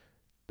West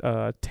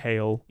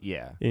tale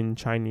Yeah. in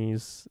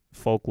Chinese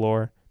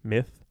folklore,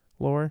 myth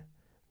lore,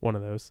 one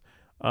of those.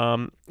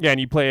 Yeah, and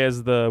you play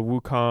as the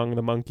Wukong,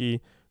 the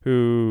monkey,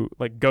 who,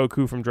 like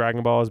Goku from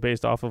Dragon Ball, is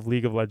based off of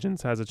League of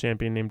Legends, has a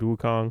champion named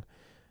Wukong.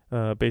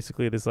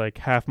 Basically this like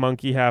half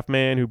monkey, half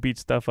man who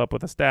beats stuff up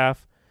with a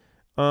staff.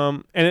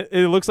 And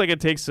it looks like it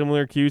takes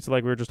similar cues to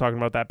like we were just talking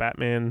about that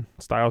Batman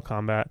style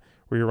combat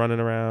where you're running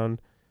around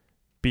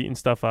beating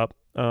stuff up.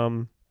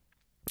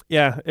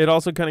 Yeah, it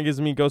also kind of gives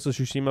me Ghost of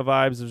Tsushima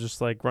vibes of just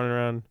like running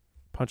around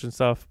punching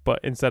stuff, but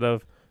instead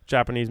of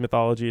Japanese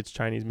mythology. It's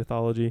Chinese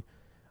mythology.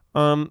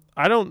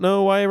 I don't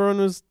know why everyone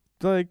was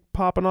like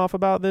popping off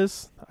about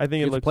this. I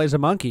think it plays a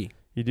monkey.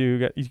 You do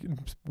get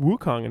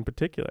Wukong in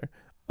particular.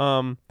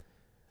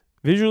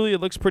 Visually, it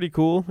looks pretty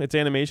cool. Its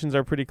animations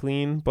are pretty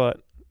clean,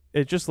 but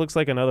it just looks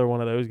like another one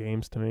of those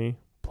games to me,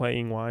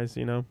 playing wise.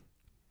 You know.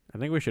 I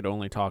think we should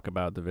only talk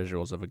about the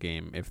visuals of a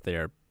game if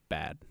they're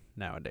bad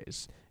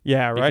nowadays.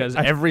 Yeah, right. Because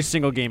every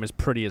single game is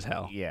pretty as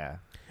hell. Yeah.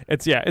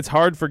 It's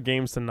hard for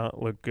games to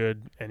not look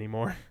good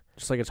anymore.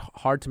 Just like it's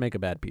hard to make a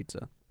bad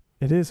pizza.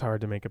 It is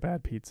hard to make a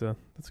bad pizza.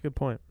 That's a good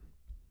point.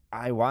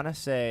 I want to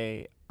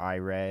say I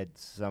read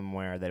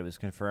somewhere that it was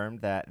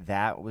confirmed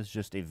that was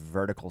just a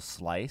vertical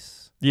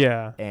slice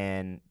Yeah.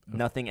 and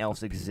nothing else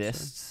pizza.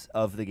 exists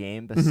of the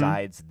game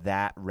besides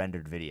that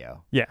rendered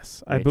video.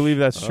 Yes, I Which- believe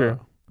that's true.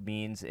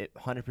 Means it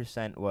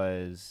 100%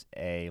 was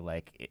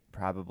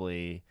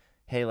probably,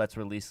 hey, let's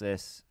release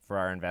this for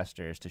our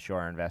investors to show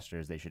our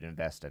investors they should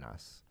invest in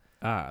us.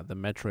 The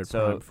Metroid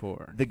So, Prime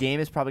 4. The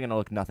game is probably going to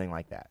look nothing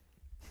like that.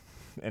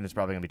 And it's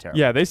probably going to be terrible.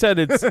 Yeah, they said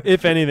it's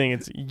if anything,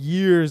 it's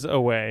years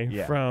away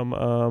Yeah.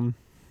 from.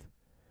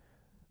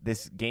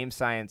 This game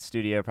science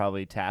studio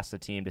probably tasked the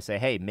team to say,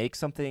 hey, make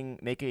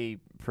a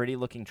pretty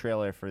looking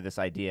trailer for this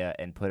idea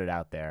and put it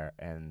out there.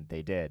 And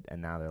they did.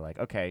 And now they're like,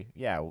 okay,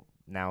 yeah,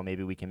 now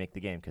maybe we can make the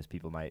game because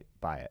people might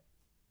buy it.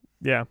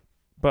 Yeah,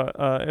 but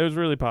it was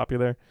really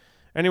popular.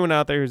 Anyone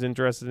out there who's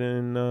interested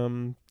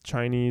in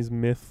Chinese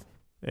myth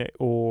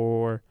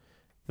or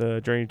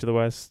the Journey to the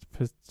West,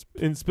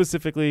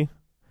 specifically,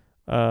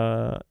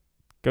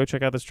 go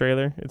check out this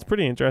trailer. It's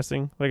pretty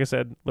interesting. Like I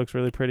said, looks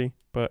really pretty.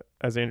 But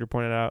as Andrew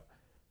pointed out,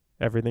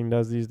 everything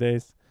does these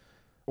days.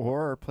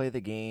 Or play the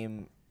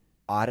game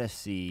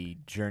Odyssey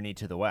Journey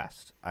to the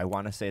West. I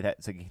want to say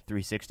that's a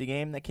 360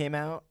 game that came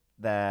out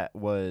that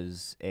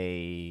was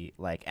a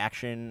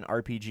action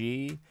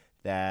RPG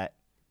that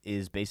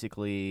is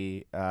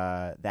basically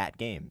that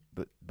game,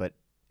 but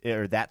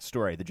or that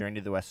story, the Journey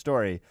to the West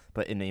story,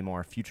 but in a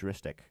more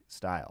futuristic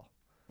style.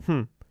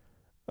 You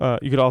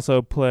could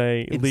also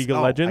play League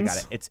of Legends. I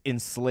got it. It's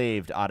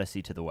Enslaved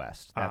Odyssey to the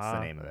West. That's the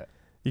name of it.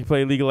 You can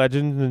play League of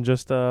Legends and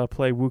just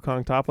play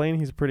Wukong top lane.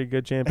 He's a pretty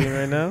good champion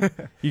right now.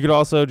 You could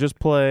also just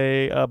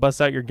play,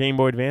 bust out your Game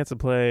Boy Advance and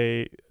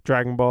play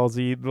Dragon Ball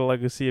Z: The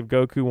Legacy of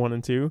Goku 1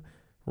 and 2.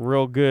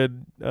 Real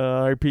good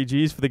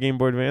RPGs for the Game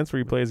Boy Advance where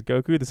you play as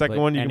Goku. The second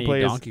one you can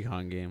play Donkey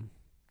Kong game.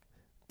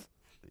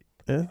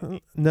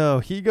 no,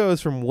 he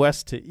goes from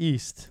west to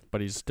east.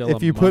 But he's still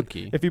If a you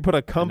monkey. If you put a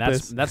And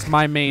compass, that's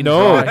my main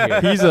no, draw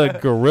here. he's a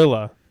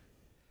gorilla.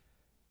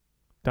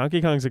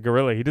 Donkey Kong's a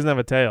gorilla. He doesn't have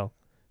a tail.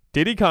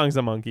 Diddy Kong's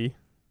a monkey.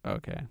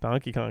 Okay,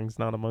 Donkey Kong's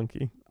not a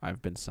monkey.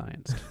 I've been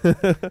scienced.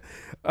 Game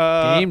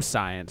Game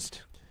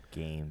scienced.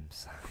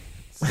 Games.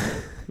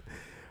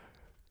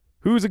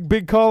 Who's a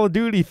big Call of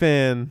Duty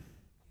fan?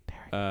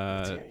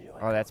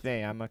 Oh, that's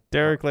me. I'm a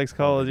Derek likes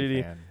Call of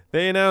Duty. fan.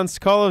 They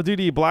announced Call of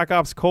Duty Black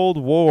Ops Cold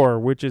War,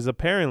 which is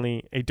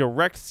apparently a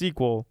direct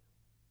sequel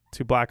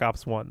to Black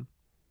Ops 1.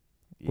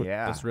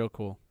 Yeah. That's real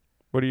cool.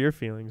 What are your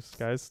feelings,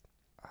 guys?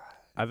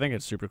 I think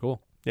it's super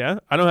cool. Yeah?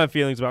 I don't have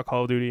feelings about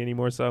Call of Duty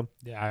anymore, so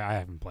Yeah, I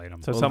haven't played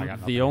them. So I some- got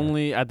nothing The yet.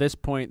 only at this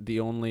point, the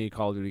only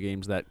Call of Duty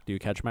games that do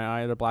catch my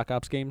eye are the Black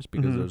Ops games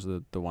because Mhm. those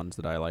are the ones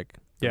that I like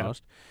the Yeah.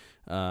 most.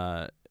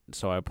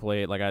 So I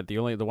played the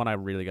one I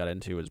really got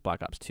into is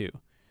Black Ops 2.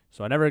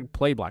 So I never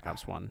played Black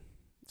Ops 1.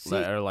 See,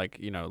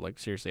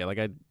 Seriously,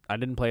 I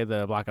didn't play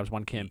the Black Ops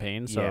 1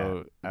 campaign,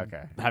 so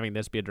okay. having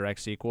this be a direct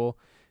sequel,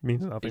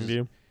 means nothing to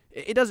you.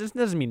 it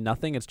doesn't mean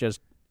nothing. It's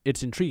just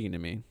it's intriguing to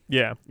me.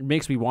 Yeah. It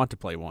makes me want to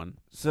play one.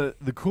 So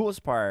the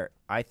coolest part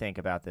I think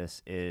about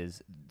this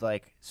is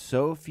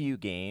so few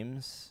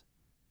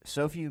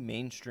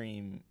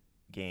mainstream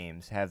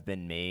games have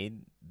been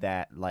made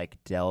that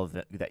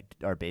that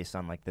are based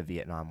on the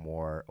Vietnam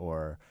War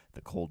or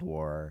the Cold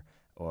War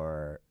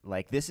or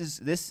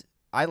this.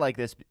 I like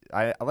this.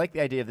 I like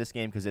the idea of this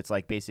game because it's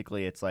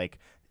basically it's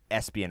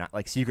espionage,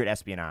 secret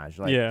espionage.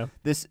 Yeah.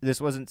 This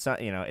wasn't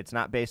it's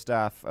not based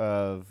off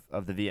of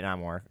the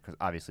Vietnam War because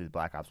obviously the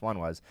Black Ops 1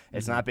 was.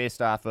 It's not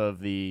based off of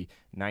the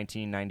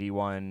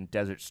 1991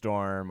 Desert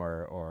Storm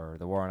or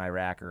the war in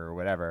Iraq or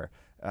whatever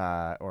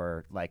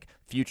or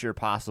future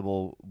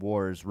possible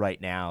wars right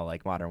now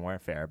like Modern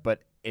Warfare.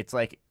 But it's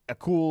a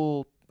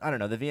cool. I don't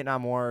know. The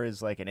Vietnam War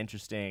is an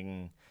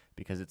interesting.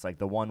 Because it's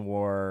the one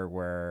war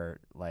where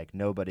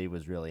nobody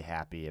was really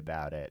happy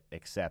about it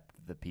except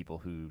the people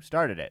who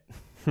started it.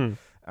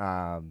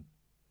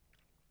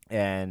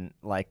 And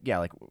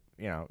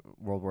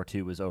World War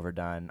II was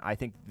overdone. I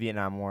think the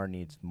Vietnam War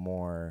needs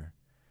more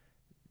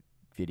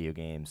video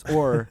games,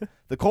 or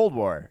the Cold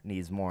War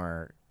needs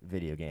more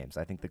video games.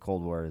 I think the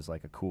Cold War is a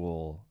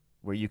cool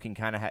where you can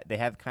kind of they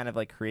have kind of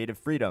creative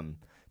freedom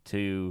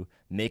to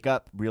make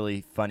up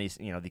really funny,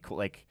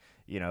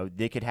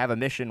 they could have a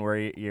mission where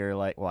you're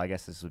like, well, I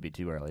guess this would be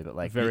too early, but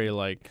like very you,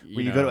 like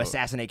where you go to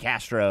assassinate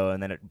Castro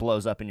and then it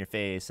blows up in your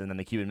face and then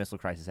the Cuban Missile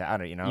Crisis. I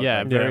don't, yeah,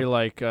 like, very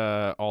like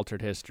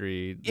altered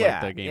history.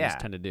 Yeah, like the games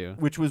tend to do.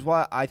 which was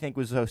what I think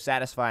was so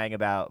satisfying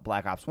about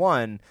Black Ops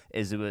 1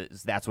 is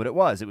that's what it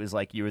was. It was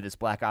like you were this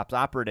Black Ops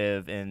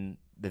operative in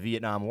the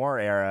Vietnam War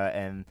era,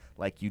 and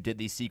like you did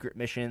these secret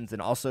missions,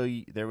 and also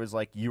there was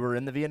like you were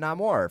in the Vietnam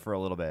War for a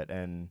little bit,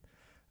 and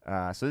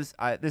so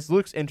this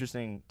looks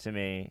interesting to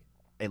me.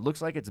 It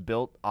looks like it's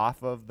built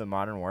off of the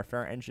Modern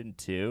Warfare engine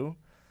too.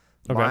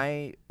 Okay.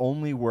 My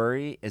only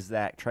worry is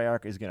that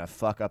Treyarch is gonna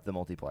fuck up the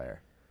multiplayer.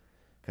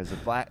 Because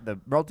the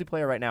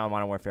multiplayer right now in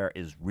Modern Warfare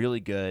is really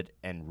good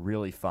and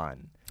really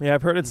fun. Yeah,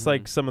 I've heard it's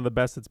like some of the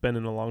best it's been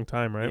in a long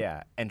time, right?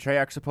 Yeah, and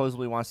Treyarch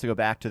supposedly wants to go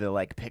back to the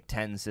like pick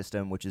 10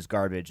 system, which is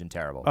garbage and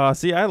terrible.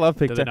 See, I love Do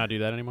Pick they 10. not do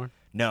that anymore?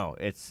 No,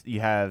 you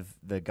have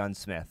the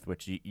gunsmith,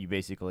 which you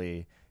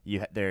basically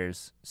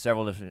there's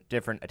several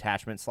different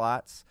attachment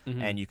slots,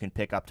 Mhm. and you can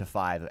pick up to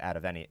 5 out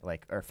of any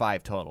or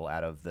 5 total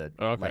out of the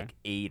Okay. like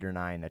 8 or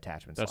 9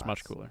 attachment slots. That's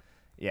much cooler.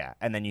 Yeah,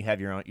 and then you have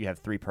you have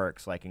 3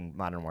 perks like in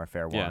Modern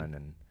Warfare 1 Yeah.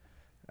 and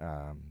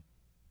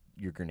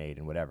your grenade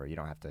and whatever. You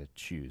don't have to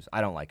choose.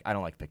 I don't like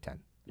pick 10.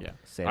 Yeah.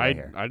 Say it right I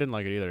here. didn't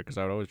like it either because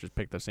I would always just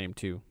pick the same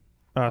 2.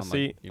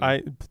 See,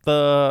 like,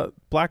 the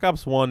Black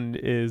Ops 1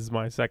 is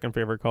my second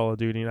favorite Call of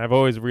Duty, and I've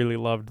always really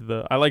loved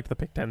I liked the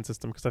pick 10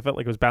 system because I felt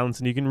like it was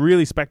balanced, and you can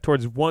really spec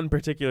towards one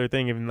particular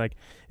thing, and like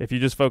if you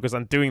just focus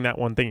on doing that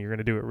one thing, you're going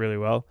to do it really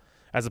well,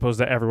 as opposed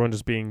to everyone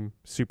just being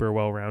super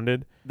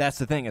well-rounded. That's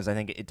the thing is I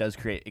think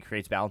it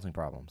creates balancing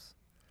problems.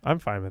 I'm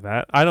fine with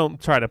that. I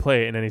don't try to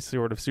play it in any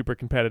sort of super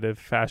competitive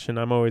fashion.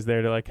 I'm always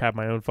there to like have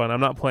my own fun.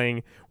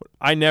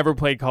 I never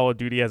played Call of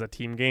Duty as a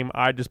team game.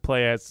 I just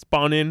play as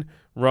spawn in,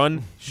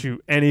 run,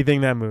 shoot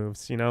anything that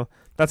moves,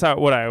 That's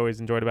what I always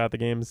enjoyed about the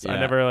games. I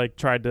Yeah. never like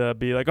tried to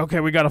be like, okay,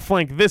 we got to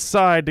flank this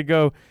side to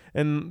go,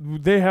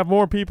 and they have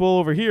more people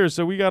over here,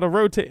 so we got to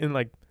rotate. And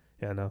like,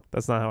 yeah, no,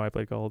 that's not how I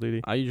played Call of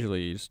Duty. I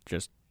usually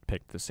just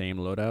pick the same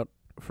loadout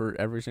for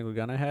every single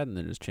gun I had, and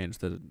then just change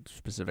the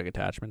specific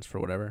attachments for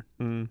whatever.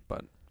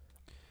 But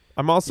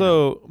I'm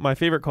also my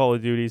favorite Call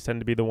of Duties tend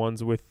to be the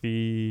ones with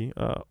the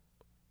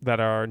that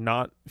are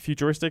not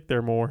futuristic.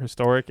 They're more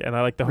historic, and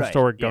I like the Right,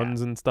 historic yeah. guns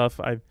and stuff.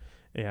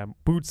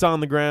 Boots on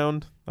the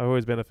ground. I've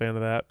always been a fan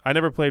of that. I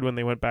never played when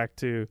they went back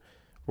to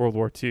World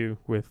War II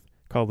with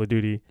Call of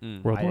Duty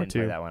World I War didn't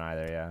play II. that one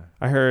either, yeah.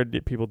 I heard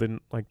that people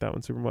didn't like that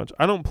one super much.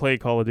 I don't play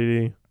Call of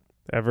Duty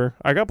ever.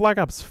 I got Black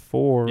Ops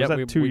 4. Yeah, Was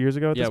that 2 years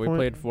ago at yeah, this we point?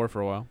 played 4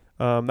 for a while.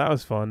 That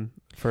was fun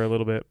for a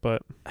little bit,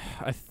 but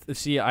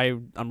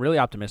I'm really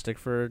optimistic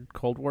for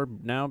Cold War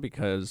now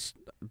because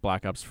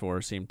Black Ops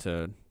 4 seemed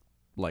to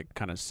like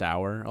kind of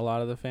sour a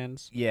lot of the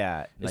fans. Yeah,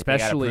 like they gotta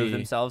Especially- prove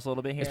themselves a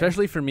little bit here.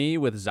 Especially for me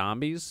with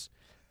zombies,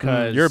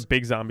 because you're a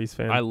big Zombies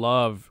fan. I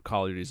love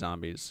Call of Duty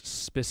Zombies,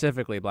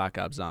 specifically Black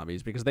Ops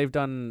Zombies, because they've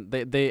done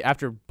they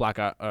after Black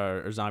Ops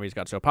or Zombies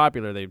got so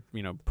popular, they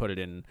put it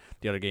in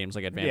the other games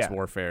like Advanced Yeah.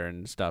 Warfare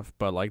and stuff.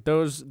 But like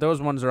those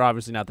ones are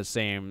obviously not the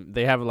same.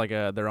 They have like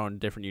their own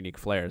different unique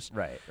flares.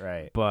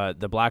 Right. But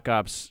the Black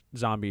Ops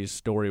Zombies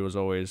story was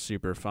always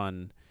super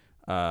fun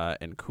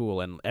and cool.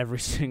 And every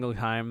single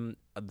time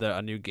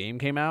a new game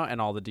came out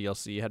and all the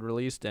DLC had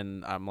released,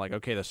 and I'm like,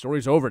 okay, the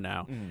story's over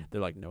now. They're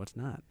like, no, it's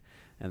not.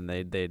 And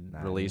they'd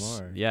Not release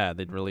anymore.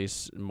 they'd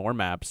release more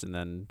maps and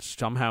then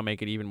somehow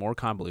make it even more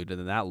convoluted,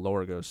 and that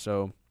lore goes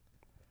so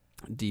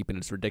deep and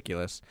it's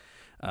ridiculous.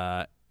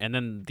 And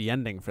then the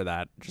ending for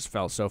that just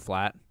fell so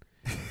flat.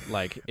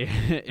 Like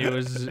it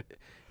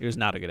was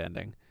not a good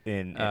ending.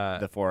 In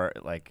the 4,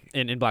 like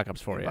In Black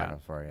Ops 4, in yeah. Black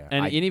Ops 4, yeah.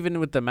 And even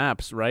with the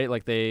maps, right?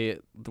 Like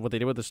what they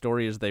did with the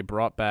story is they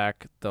brought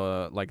back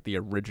the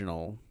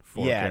original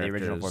 4 the original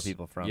 4 characters.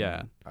 people from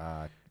Yeah.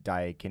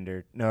 Die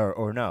Kinder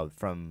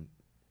from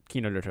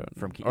Kino der Toten.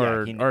 From Ki-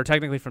 or yeah, or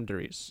technically from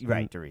Derice.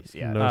 right Derice,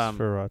 yeah.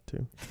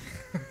 Nosferatu.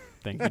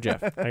 Thank you,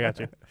 Jeff. I got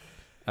you.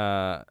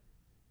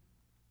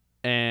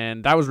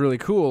 And that was really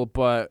cool,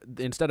 but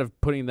instead of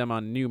putting them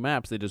on new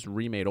maps, they just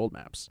remade old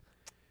maps.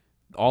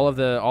 All of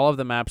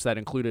the maps that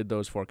included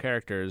those 4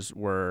 characters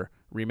were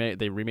remade.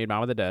 They remade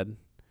Mom of the Dead.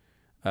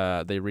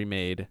 They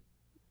remade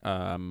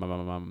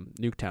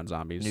Nuketown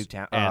Zombies.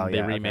 Nuketown, and they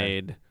okay.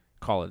 remade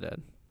Call of the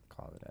Dead.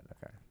 Call of the Dead,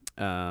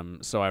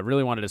 okay. So I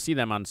really wanted to see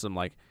them on some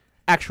like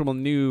actual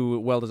new,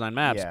 well-designed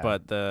maps, Yeah.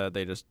 but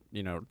they just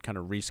kind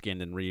of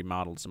reskinned and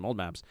remodeled some old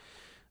maps.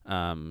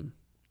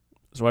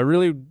 So I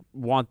really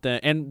want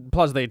and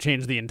plus they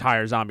changed the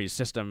entire Zombies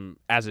system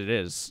as it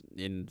is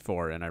in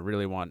 4, and I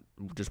really wanted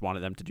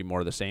them to do more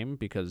of the same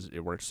because it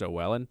worked so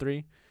well in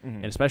 3,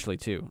 and especially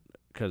 2,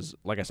 because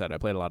like I said, I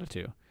played a lot of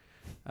 2,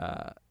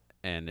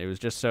 and it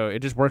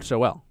just worked so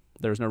well.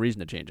 There was no reason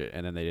to change it,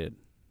 and then they did,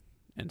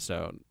 and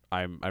so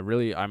I'm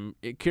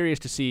curious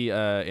to see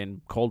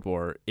in Cold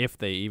War if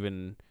they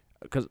even,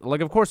 because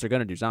like of course they're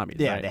gonna do zombies.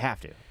 Yeah, right? they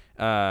have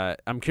to.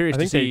 I'm curious I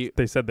to think see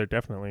they said they're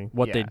definitely.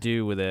 what they Yeah.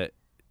 do with it,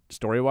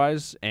 story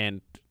wise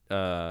and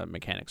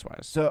mechanics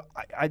wise. So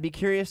I'd be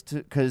curious to,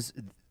 because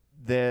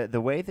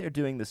the way they're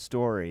doing the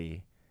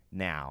story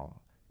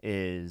now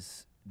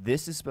is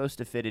this is supposed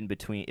to fit in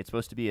between. It's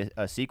supposed to be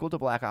a sequel to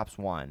Black Ops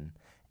 1,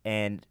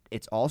 and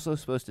it's also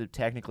supposed to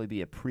technically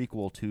be a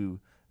prequel to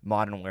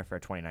Modern Warfare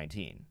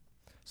 2019.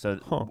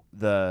 So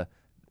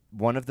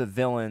one of the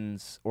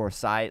villains or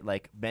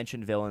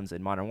mentioned villains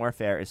in Modern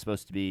Warfare is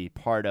supposed to be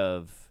part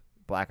of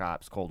Black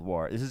Ops Cold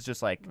War. This is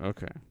just like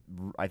Okay.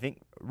 I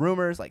think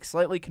rumors, like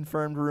slightly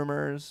confirmed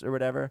rumors or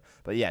whatever.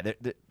 But yeah,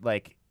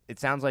 like it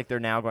sounds like they're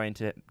now going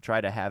to try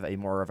to have a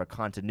more of a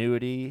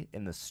continuity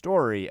in the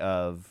story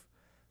of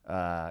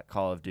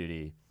Call of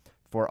Duty.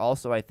 For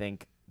also, I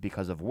think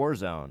because of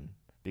Warzone,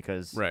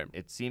 because Right.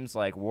 it seems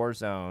like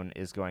Warzone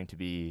is going to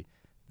be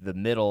the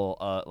middle,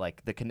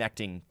 like the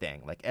connecting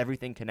thing. Like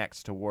everything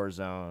connects to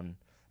Warzone.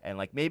 And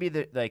like maybe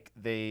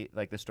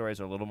the stories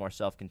are a little more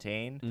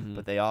self-contained, Mhm.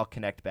 but they all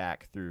connect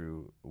back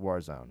through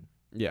Warzone,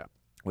 Yeah.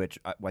 which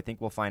I think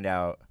we'll find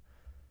out.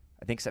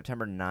 I think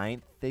September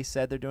 9th they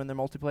said they're doing their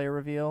multiplayer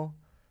reveal.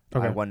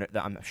 Okay. I wonder.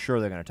 I'm sure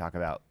they're going to talk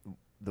about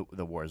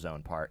the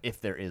Warzone part, if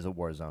there is a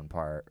Warzone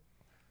part.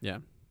 Yeah.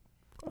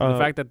 The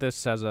fact that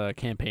this has a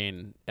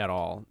campaign at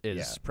all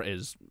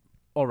is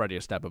already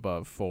a step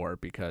above 4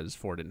 because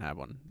 4 didn't have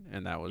one,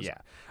 and that was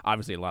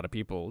obviously a lot of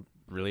people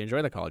really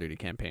enjoy the Call of Duty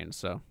campaign.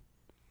 So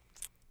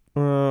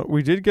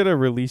we did get a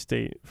release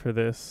date for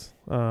this.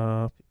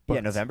 But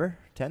November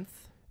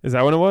 10th. Is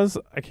that when it was?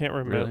 I can't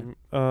remember.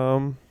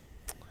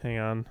 Hang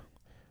on.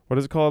 What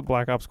is it called?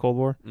 Black Ops Cold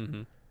War?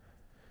 mm-hmm.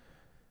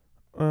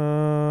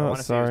 I want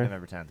to say it was Sorry.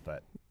 November 10th,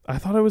 but I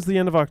thought it was the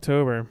end of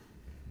October.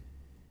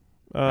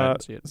 I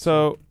didn't see it.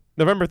 So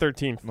November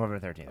 13th. November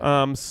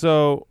 13th.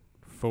 So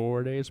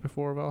 4 days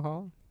before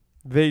Valhalla.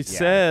 they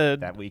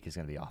said that week is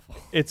going to be awful.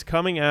 it's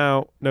coming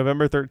out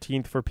November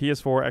 13th for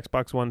PS4,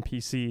 Xbox One,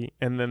 PC,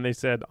 and then they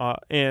said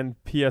and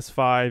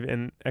PS5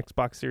 and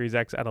Xbox Series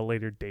X at a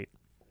later date.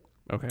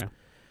 Okay.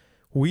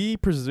 We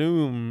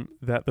presume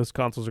that those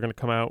consoles are going to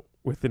come out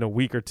within a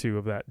week or two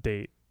of that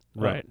date.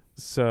 Right.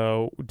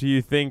 So do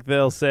you think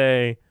they'll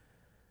say,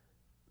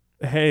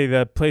 hey,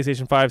 the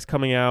PlayStation 5's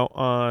coming out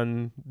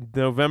on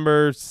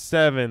November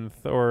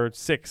 7th or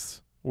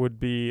 6th would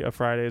be a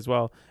Friday as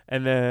well,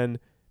 and then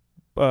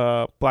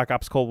Black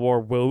Ops Cold War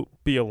will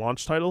be a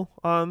launch title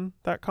on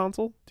that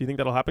console? Do you think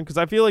that'll happen? Because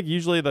I feel like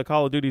usually the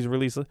Call of Duty's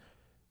release a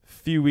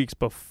few weeks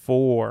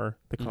before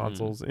the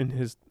consoles in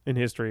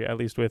history, at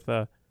least with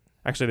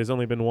actually there's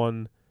only been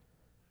one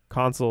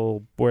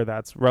console where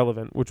that's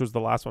relevant, which was the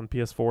last one,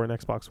 PS4 and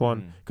Xbox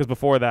One. Because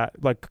before that,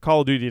 like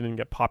Call of Duty didn't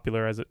get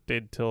popular as it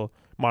did till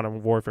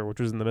Modern Warfare, which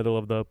was in the middle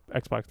of the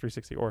Xbox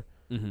 360 or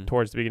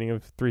towards the beginning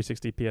of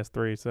 360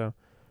 PS3. So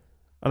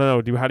I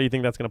don't know. How do you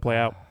think that's going to play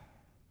out?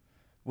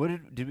 What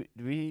did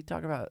we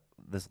talk about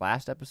this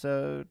last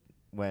episode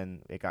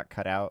when it got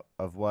cut out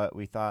of what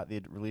we thought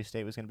the release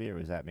date was going to be, or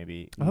was that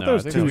maybe? I thought that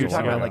was I think 2 it was We were weeks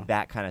talking ago. about like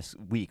that kind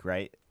of week,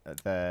 right?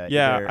 Yeah,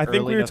 either I think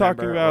early we were talking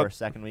November about or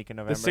second week in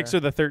the November. 6th or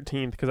the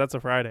 13th, because that's a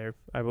Friday,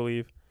 I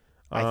believe.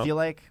 I feel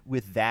like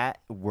with that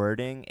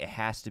wording, it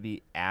has to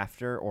be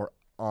after or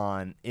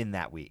on in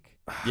that week.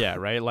 Yeah,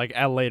 right? Like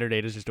a later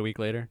date is just a week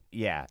later.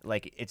 Yeah,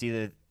 like it's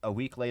either a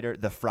week later,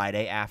 the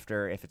Friday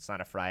after, if it's not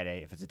a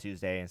Friday, if it's a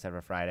Tuesday instead of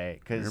a Friday.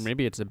 Or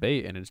maybe it's a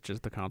bait and it's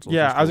just the console.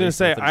 Yeah, just I was going to released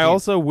say, the I 13th.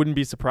 also wouldn't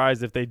be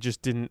surprised if they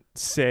just didn't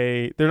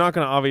say, they're not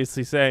going to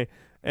obviously say,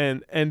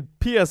 and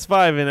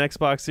PS5 and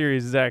Xbox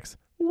Series X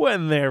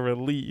when they're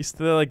released.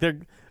 The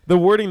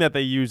wording that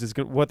they use is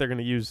what they're going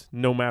to use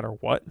no matter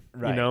what,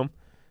 Right. you know?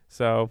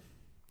 So,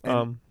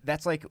 And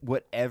that's like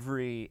what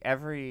every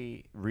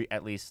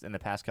at least in the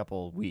past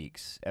couple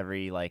weeks,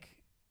 every like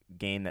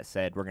game that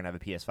said we're gonna have a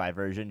PS5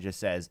 version just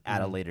says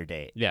at a later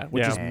date. Yeah,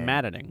 which is And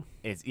maddening.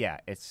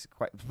 It's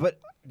quite.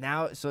 But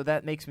now, so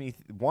that makes me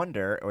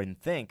wonder and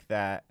think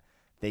that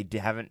they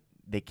haven't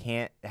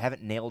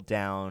nailed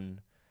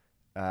down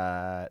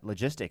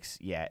logistics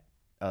yet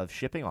of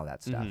shipping all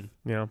that stuff.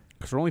 yeah,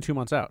 Because we're only 2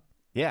 months out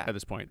Yeah, at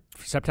this point.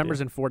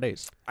 September's in 4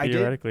 days. I did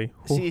theoretically.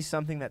 see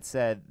something that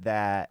said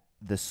that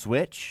the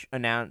Switch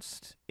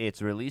announced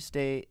its release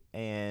date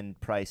and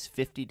price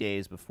 50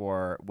 days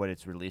before what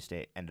its release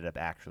date ended up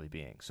actually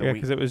being. So Yeah,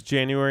 because it was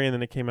January and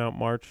then it came out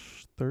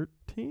March 13th?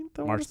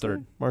 I wanna March say?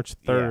 3rd. March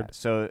yeah, 3rd.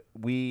 so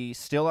we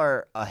still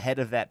are ahead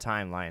of that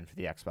timeline for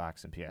the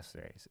Xbox and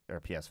PS3 or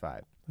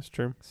PS5. That's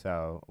true.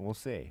 So we'll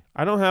see.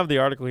 I don't have the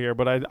article here,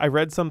 but I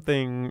read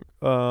something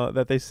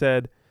that they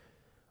said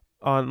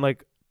on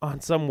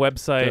some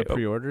website. The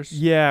pre-orders.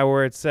 Yeah,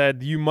 where it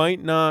said you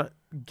might not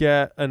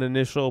get an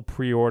initial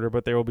pre-order,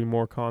 but there will be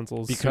more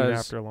consoles soon Because-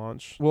 after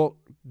launch. Well,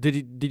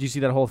 did you see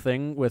that whole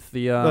thing with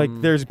the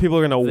There's people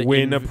are gonna the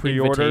win a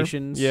pre-order.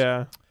 invitations?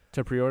 Yeah.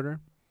 to pre-order?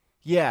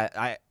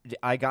 Yeah,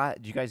 I got.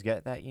 Did you guys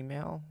get that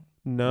email?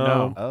 No.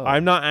 No. Oh.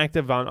 I'm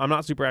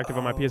not super active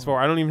on my PS4.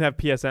 I don't even have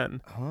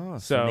PSN. Oh,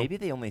 So- so maybe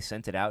they only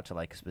sent it out to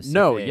like specific.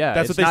 No, yeah,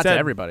 That's it's what they not said. to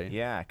everybody.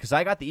 Yeah, because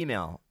I got the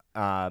email,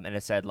 and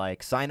it said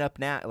like sign up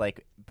now,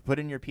 like put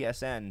in your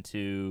PSN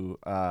to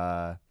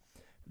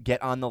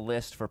get on the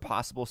list for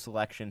possible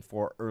selection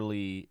for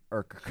early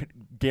or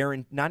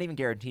not even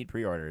guaranteed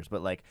pre-orders,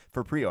 but like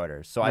for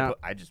pre-orders. So Now-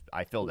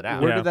 I filled it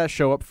out. Where Yeah. did that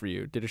show up for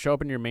you? Did it show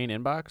up in your main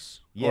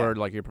inbox Yeah. or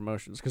like your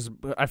promotions? Because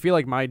I feel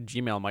like my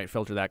Gmail might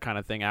filter that kind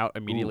of thing out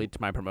immediately Ooh.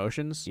 to my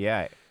promotions.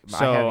 Yeah.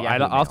 So I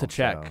have I'll have to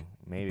Yahoo Mail, check, so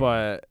maybe.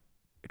 But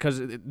because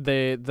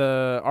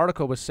the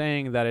article was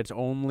saying that it's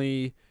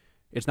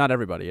not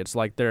everybody. It's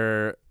like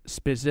they're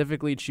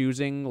specifically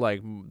choosing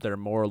like their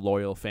more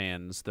loyal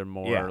fans. They're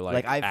more Yeah, like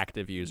like I've-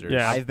 active users.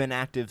 Yeah. I've been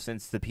active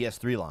since the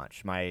PS3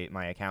 launch.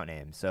 My account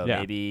name. So Yeah.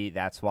 maybe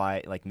that's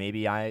why. Like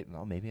maybe I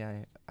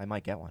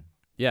might get one.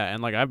 Yeah,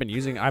 and like I've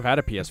had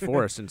a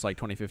PS4 since like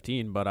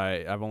 2015, but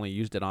I've only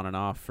used it on and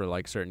off for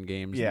like certain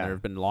games. Yeah. And there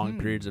have been long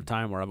periods of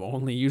time where I've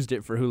only used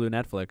it for Hulu,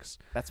 Netflix.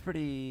 That's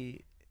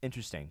pretty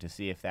interesting to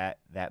see if that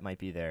might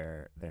be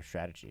their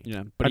strategy.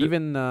 Yeah, I but d-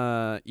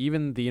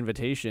 even the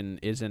invitation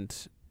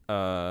isn't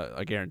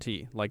a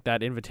guarantee. Like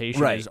that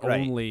invitation Right, is right.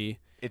 only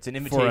It's an for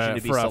invitation a,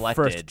 to be for a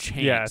selected. first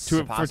chance. Yeah,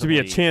 for it to be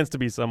a possibly- chance to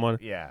be someone.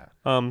 Yeah.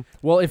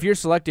 Well, if you're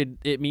selected,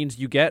 it means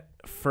you get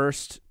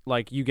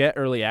you get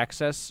early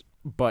access,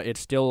 but it's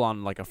still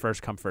on like a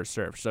first come first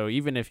serve. So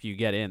even if you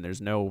get in,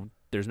 there's no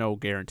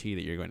guarantee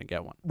that you're going to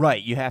get one.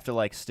 Right. You have to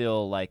like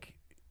still like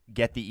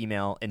get the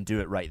email and do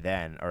it right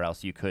then, or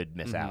else you could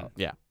miss out.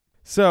 Yeah.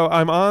 So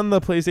I'm on the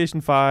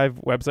PlayStation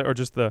 5 website, or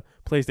just the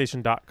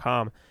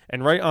PlayStation.com,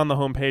 and right on the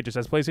homepage it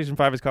says PlayStation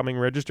 5 is coming.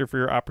 Register for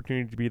your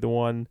opportunity to be the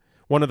one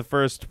of the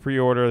first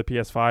pre-order the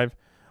PS5.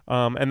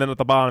 And then at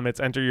the bottom it's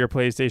enter your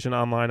PlayStation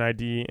Online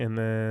ID,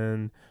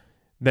 and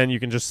then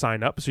you can just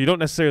sign up. So you don't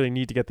necessarily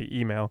need to get the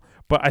email.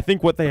 But I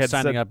think what they had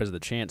Signing said, up is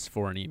the chance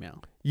for an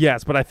email.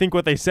 yes, but I think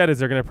what they said is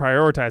they're going to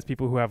prioritize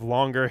people who have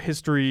longer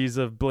histories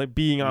of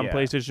being on Yeah.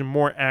 PlayStation,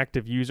 more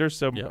active users.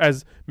 So Yep.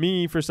 as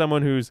me, for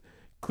someone who's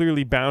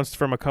clearly bounced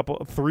from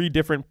 3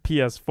 different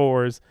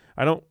PS4s,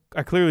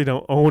 I clearly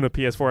don't own a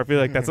PS4. I feel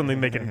like that's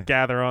something they can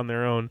gather on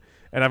their own.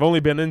 And I've only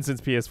been in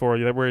since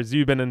PS4, whereas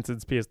you've been in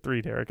since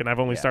PS3, Derek, and I've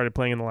only Yeah. started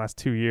playing in the last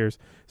 2 years.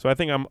 So I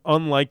think I'm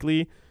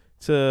unlikely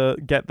to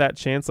get that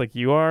chance like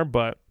you are,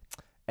 but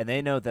And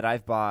they know that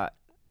I've bought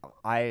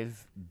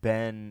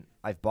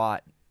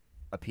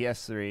a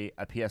PS3,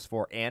 a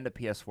PS4, and a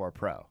PS4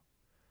 Pro.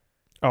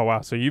 oh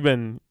wow, so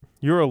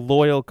you're a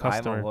loyal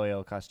customer. I'm a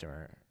loyal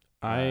customer.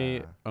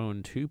 I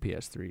own 2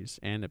 PS3s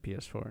and a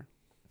PS4.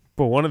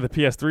 But one of the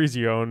PS3s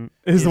you own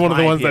is Is one of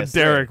the my ones that PS3.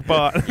 Derek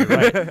bought. You're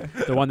right.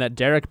 The one that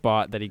Derek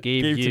bought that he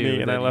gave Gave to you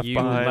me and I that left you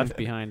behind. left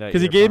behind at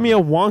Because he your gave me a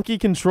apartment. wonky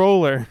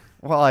controller.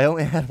 Well, I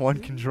only had one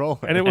controller.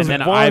 And it was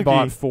and then I wonky.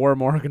 bought 4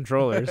 more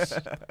controllers.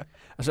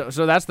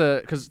 So that's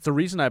because the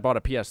reason I bought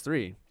a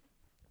PS3.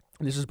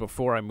 This is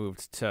before I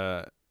moved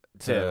to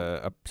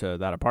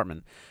that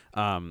apartment.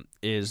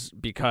 Is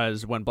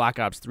because when Black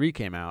Ops 3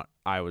 came out,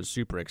 I was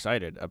super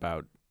excited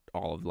about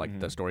all of like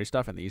the Mhm. story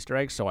stuff and the Easter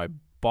eggs. So I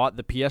bought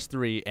the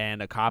PS3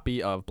 and a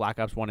copy of Black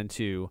Ops 1 and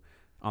 2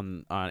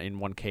 in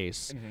one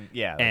case,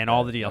 Yeah. and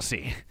all the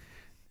DLC.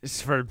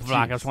 It's for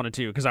Black Ops 1 and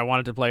 2 because I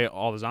wanted to play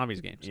all the Zombies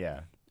games.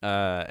 Yeah.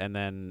 And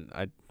then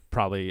I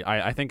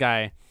think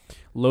I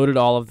loaded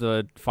all of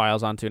the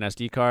files onto an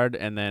SD card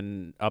and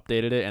then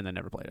updated it and then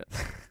never played it.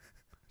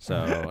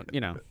 So,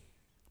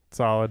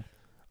 Solid.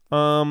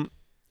 All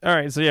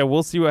right, so yeah,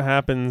 we'll see what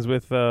happens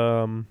with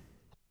PS5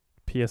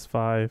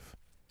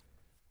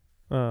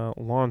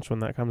 launch when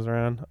that comes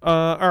around.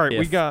 All right, we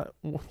If. got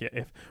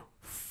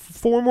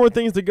 4 more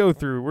things to go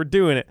through. We're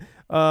doing it.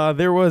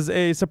 There was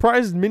a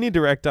surprise mini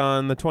direct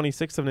on the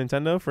 26th of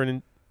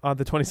Nintendo on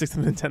the 26th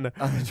of Nintendo.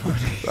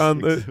 On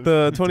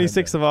the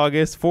 26th of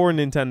August for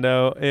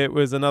Nintendo. It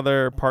was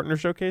another partner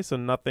showcase, so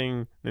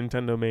nothing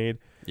Nintendo made.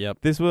 Yep.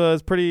 This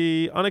was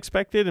pretty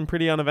unexpected and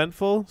pretty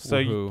uneventful, so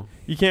Woohoo.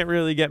 you can't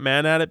really get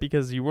mad at it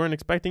because you weren't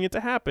expecting it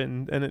to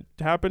happen, and it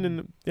happened.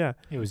 And yeah,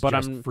 It was But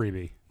just I'm-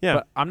 freebie. yeah.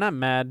 But I'm not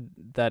mad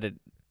that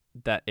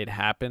it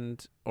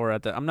happened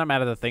I'm not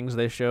mad at the things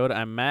they showed.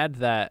 I'm mad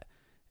that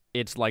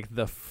it's like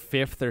the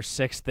 5th or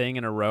 6th thing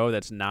in a row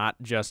that's not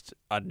just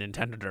a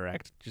Nintendo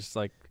Direct. Just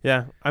like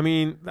Yeah, I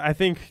mean, I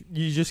think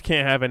you just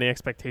can't have any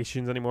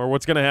expectations anymore.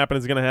 What's going to happen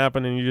is going to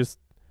happen, and you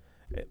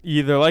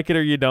either like it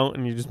or you don't,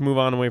 and you just move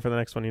on and wait for the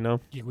next one, Yeah,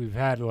 we've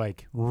had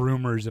like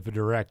rumors of a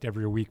direct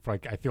every week for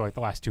I feel like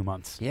the last 2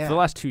 months. Yeah. for the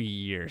last 2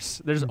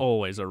 years, there's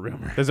always a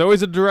rumor. There's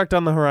always a direct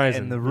on the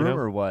horizon. And the you know?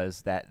 rumor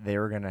was that they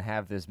were going to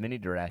have this mini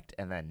direct,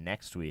 and then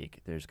next week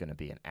there's going to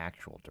be an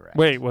actual direct.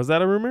 Wait, was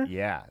that a rumor?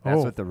 Yeah,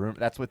 that's Oh. what the rumor.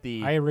 That's what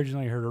the. I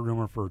originally heard a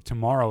rumor for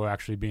tomorrow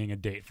actually being a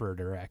date for a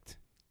direct.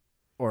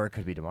 or it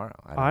could be tomorrow.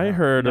 I, don't I know.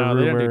 heard No, a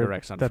they don't do rumor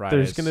directs on that Fridays.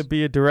 there's going to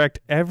be a direct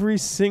every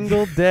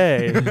single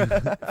day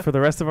for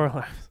the rest of our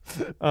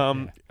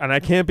lives. And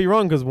I can't be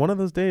wrong because one of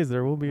those days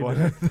there will be a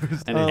direct.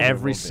 And Um,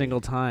 every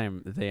single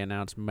time they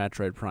announce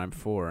Metroid Prime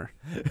 4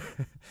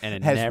 and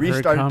it Has never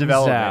restarted comes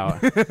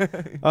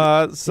development.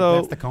 out. So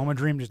If that's the coma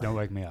dream, just don't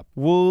wake me up.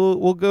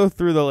 we'll go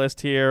through the list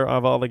here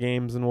of all the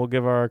games and we'll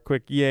give our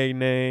quick yay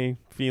nay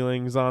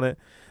feelings on it.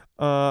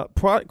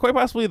 Quite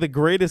possibly the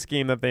greatest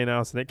game that they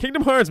announced in it,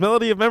 Kingdom Hearts: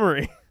 Melody of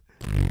Memory.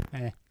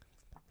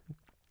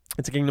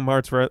 It's a Kingdom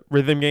Hearts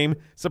rhythm game.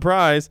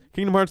 Surprise!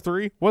 Kingdom Hearts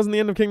 3 wasn't the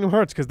end of Kingdom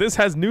Hearts because this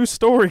has new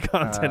story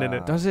content in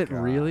it. Does it God.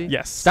 really?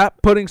 Yes.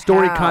 Stop putting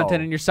story How?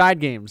 content in your side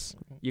games,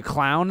 you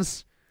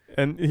clowns.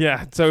 And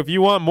yeah, so if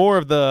you want more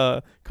of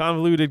the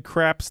convoluted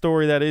crap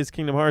story that is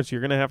Kingdom Hearts,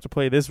 you're gonna have to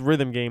play this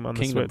rhythm game on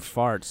Kingdom the Switch.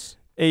 farts.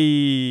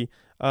 A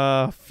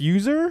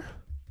Fuser?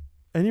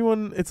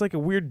 Anyone? It's like a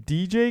weird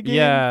DJ game.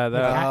 Yeah, Like,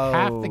 that,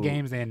 half Oh, the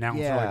games they announce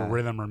are yeah. like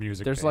rhythm or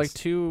music. there's like based.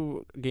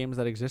 2 games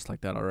that exist like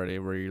that already,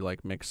 where you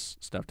like mix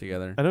stuff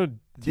together. I know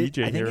Did-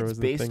 DJ I think Hero it's is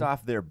the based thing.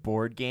 off their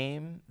board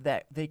game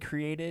that they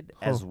created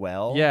Huh. as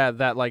well. Yeah,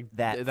 that like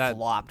That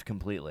flopped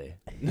completely.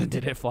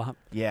 did it flop?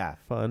 Yeah.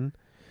 Fun.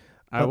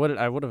 I would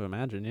have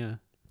imagined, yeah.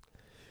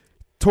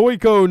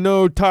 Toiko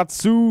no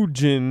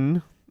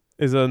Tatsujin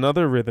is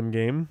another rhythm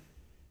game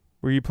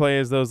where you play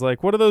as those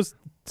like what are those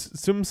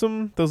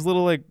sum those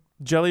little like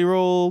jelly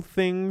roll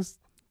things?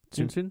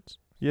 Tsuntsuns?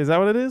 Yeah, is that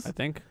what it is? I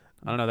think.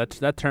 I don't know.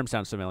 That term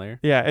sounds familiar.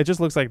 Yeah, it just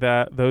looks like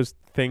that. Those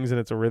things, and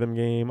it's a rhythm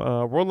game.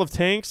 World of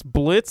Tanks,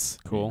 Blitz.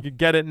 Cool. You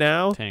get it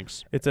now.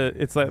 Tanks.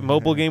 It's like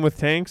mobile game with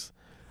tanks.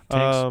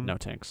 Tanks? No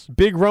tanks.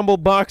 Big Rumble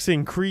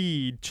Boxing,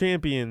 Creed,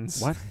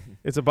 Champions. What?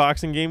 It's a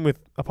boxing game with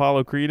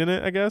Apollo Creed in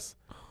it, I guess.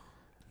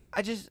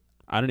 I just,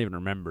 I don't even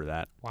remember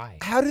that. Why?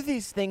 how do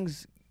these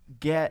things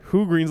get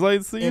Who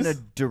greenslights in a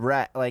these?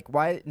 direct, like,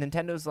 why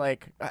Nintendo's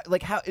like,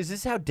 how, is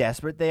this how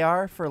desperate they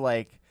are for,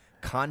 like,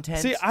 content?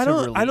 See, to I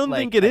don't like,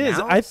 think it is.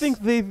 I announce? think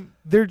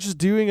they're just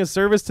doing a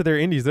service to their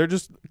indies. They're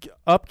just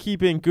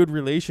upkeeping good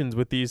relations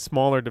with these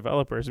smaller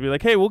developers. Be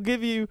like, hey, we'll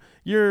give you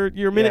your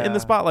minute in the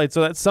Yeah. spotlight so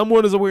that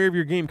someone is aware of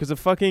your game. Because if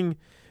fucking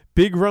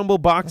Big Rumble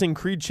Boxing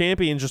Creed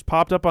Champions just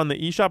popped up on the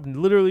eShop, and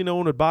literally no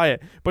one would buy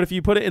it. But if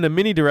you put it in a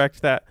mini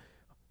direct that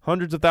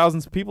hundreds of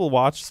thousands of people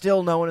watch,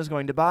 Still no one is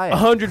going to buy it.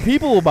 100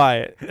 people will buy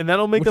it, and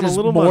that'll make Which them a is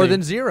little more money.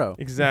 than 0.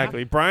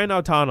 Exactly. Brian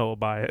Altano will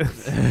buy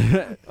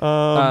it.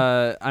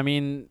 I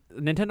mean,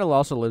 Nintendo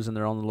also lives in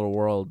their own little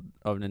world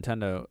of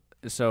Nintendo.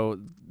 So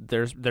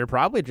they're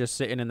probably just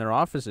sitting in their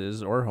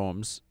offices or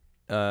homes,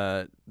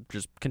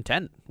 just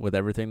content with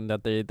everything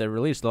that they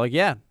release. They're like,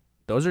 yeah,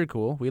 those are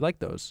cool. We like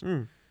those.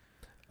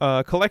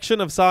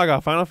 Collection of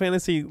Saga, Final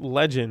Fantasy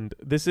Legend.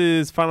 This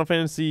is Final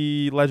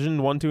Fantasy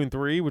Legend 1, 2, and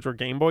 3, which were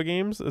Game Boy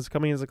games, is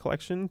coming as a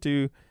collection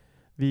to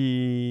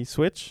the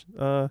Switch.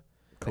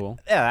 Cool.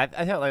 Yeah,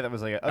 I felt like that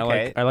was like,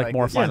 okay. I like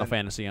more this Final is an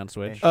Fantasy on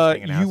Switch.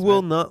 interesting You will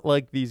announcement. not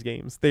like these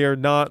games. They are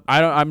not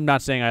I'm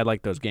not saying I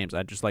like those games.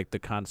 I just like the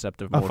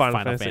concept of more Final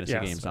Final Fantasy, Fantasy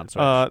yes. games on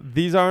Switch.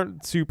 These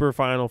aren't super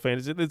Final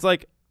Fantasy. It's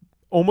like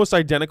almost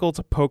identical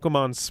to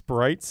Pokemon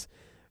sprites,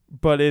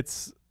 but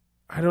it's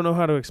I don't know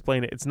how to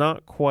explain it. It's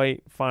not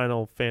quite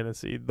Final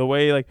Fantasy. The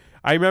way like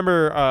I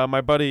remember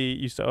my buddy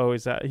used to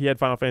always he had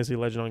Final Fantasy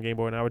Legend on Game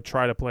Boy, and I would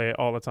try to play it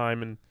all the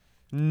time and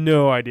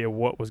no idea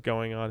what was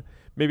going on.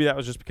 Maybe that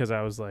was just because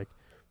I was like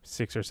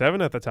 6 or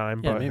 7 at the time.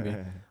 Yeah, but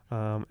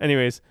maybe.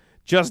 anyways,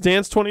 Just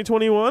Dance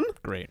 2021.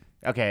 Great.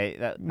 Okay,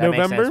 that makes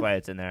November? sense why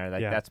it's in there.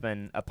 Like Yeah. that's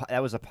been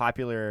that was a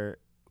popular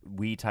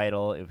Wii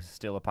title. It was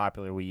still a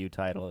popular Wii U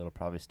title. It'll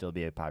probably still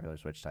be a popular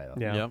Switch title.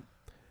 Yeah. Yep.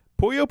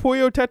 Puyo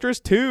Puyo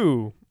Tetris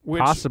 2,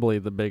 which Possibly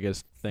the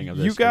biggest thing of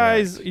this.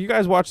 you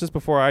guys watched this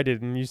before I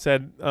did, and you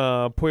said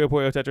Puyo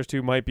Puyo Tetris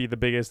 2 might be the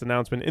biggest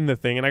announcement in the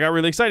thing, and I got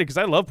really excited because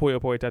I love Puyo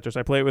Puyo Tetris.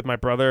 I play it with my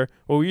brother.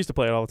 Well, we used to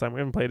play it all the time. We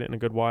haven't played it in a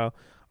good while,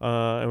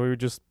 and we would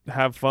just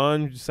have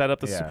fun. Set up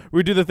the Yeah. we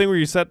would do the thing where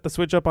you set the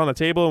Switch up on a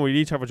table, and we'd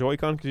each have a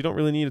Joy-Con because you don't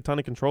really need a ton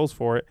of controls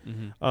for it,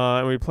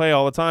 and we play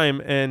all the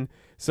time. And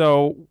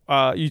so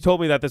you told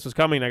me that this was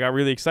coming. I got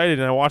really excited,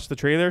 and I watched the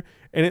trailer,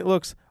 and it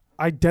looks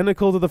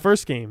identical to the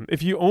first game.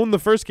 If you own the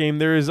first game,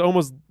 there is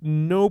almost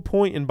no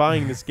point in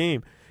buying this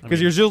game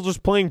because you're still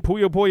just playing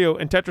Puyo Puyo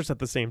and Tetris at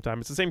the same time.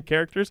 It's the same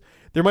characters.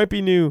 There might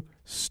be new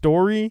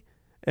story,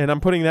 and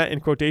I'm putting that in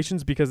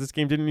quotations because the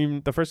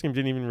first game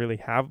didn't even really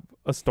have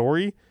a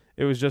story.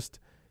 It was just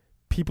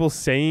people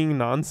saying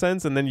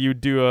nonsense, and then you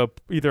do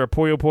either a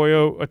Puyo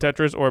Puyo, a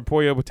Tetris, or a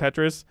Puyo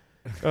Tetris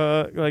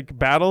like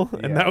battle,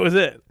 and Yeah. that was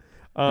it.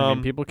 I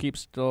mean, people keep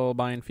still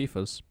buying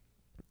FIFAs.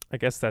 I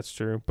guess that's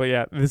true. But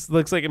yeah, this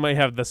looks like it might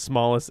have the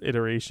smallest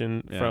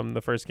iteration Yeah. from the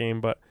first game.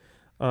 But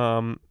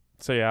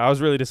so yeah, I was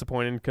really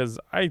disappointed because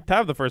I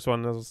have the first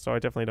one, so I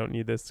definitely don't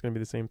need this. It's going to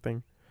be the same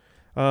thing.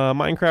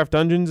 Minecraft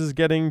Dungeons is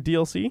getting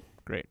DLC.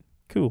 Great.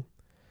 Cool.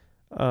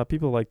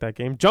 People like that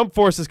game. Jump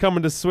Force is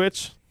coming to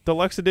Switch.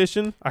 Deluxe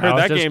Edition. I heard I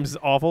was that just- game's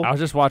awful. I was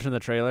just watching the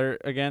trailer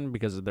again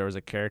because there was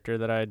a character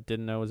that I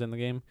didn't know was in the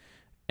game,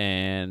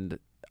 and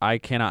I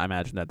cannot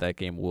imagine that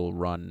game will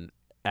run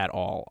at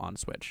all on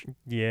Switch.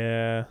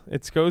 Yeah.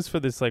 It goes for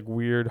this like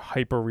weird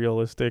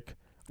hyper-realistic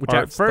Which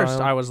art at first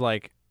style. I was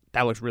like,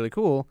 that looks really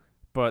cool,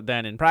 but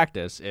then in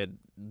practice it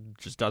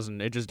just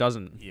doesn't.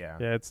 Yeah.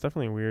 Yeah, it's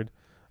definitely weird.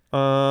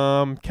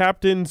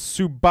 Captain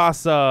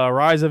Tsubasa,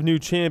 Rise of New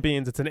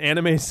Champions. It's an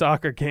anime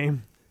soccer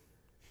game.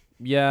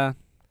 Yeah.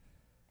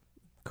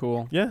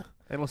 Cool. Yeah.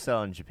 It'll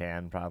sell in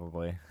Japan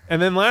probably.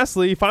 And then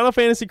lastly, Final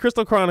Fantasy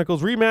Crystal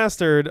Chronicles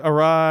Remastered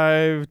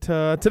arrived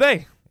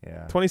today,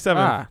 Yeah.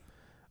 27th.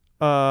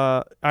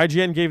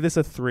 IGN gave this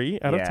a 3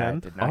 out of 10.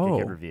 It did not get Oh.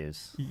 good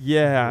reviews.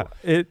 Yeah,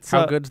 it's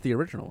How good's the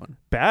original one?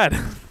 bad.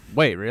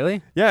 Wait,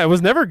 really? Yeah, it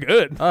was never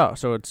good. Oh,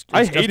 so it's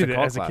I just hated a it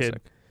cult as a kid.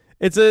 classic.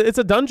 It's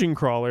a dungeon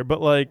crawler,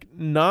 but like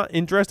not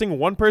interesting.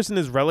 One person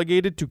is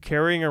relegated to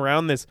carrying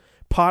around this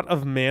pot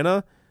of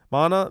mana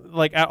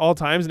like at all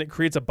times, and it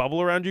creates a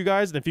bubble around you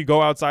guys. And if you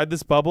go outside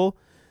this bubble,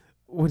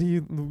 what are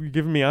you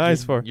giving me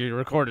eyes for? Your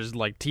recorder's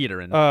like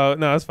teetering. Oh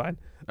no, that's fine.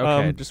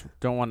 Okay, just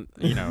don't want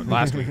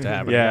last week to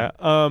happen. Yeah.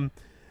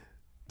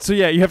 So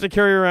yeah, you have to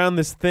carry around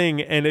this thing,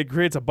 and it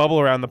creates a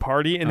bubble around the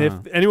party. And if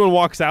anyone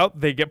walks out,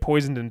 they get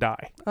poisoned and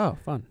die. Oh,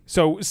 fun.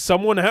 So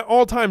someone at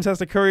all times has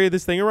to carry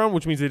this thing around,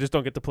 which means they just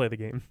don't get to play the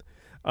game.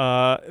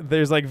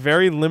 There's like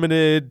very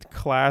limited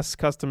class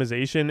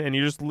customization, and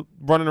you're just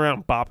running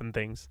around bopping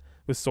things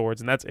with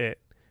swords, and that's it.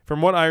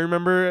 From what I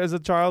remember as a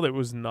child, it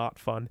was not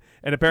fun.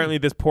 And apparently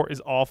this port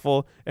is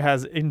awful. It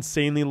has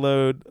insanely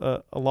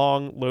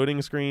long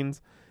loading screens.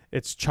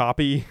 It's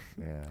choppy.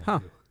 Yeah. Huh.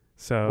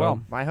 So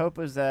Well, My hope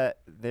was that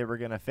they were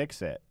gonna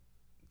fix it.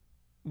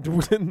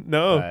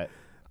 no,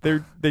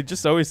 but they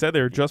just always said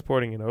they were just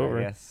porting it over.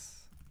 I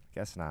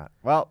guess not.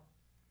 Well,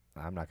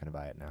 I'm not gonna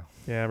buy it now.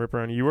 Yeah,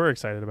 Ripperoni, you were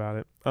excited about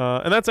it.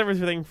 And that's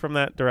everything from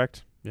that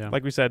direct. yeah.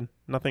 Like we said,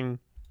 nothing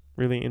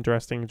really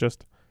interesting.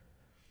 Just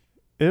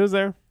it was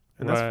there,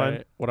 and that's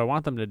fine. What I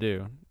want them to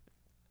do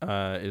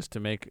is to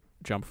make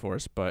Jump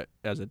Force, but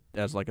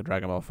as like a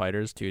Dragon Ball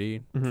Fighters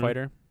 2D Mhm.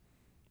 fighter.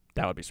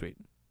 That would be sweet.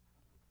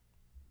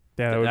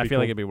 Yeah, that would I be feel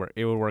cool. like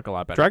it would work a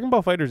lot better. Dragon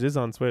Ball Fighters is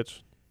on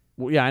Switch.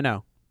 Well, yeah, I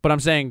know, but I'm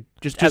saying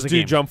just as Just a do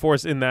game. Jump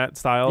Force in that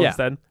style Yeah.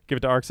 instead. Give it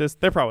to Arc Sys.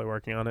 They're probably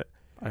working on it.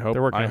 I hope.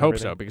 they're working I on hope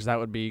everything. so because that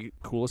would be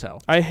cool as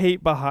hell. I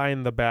hate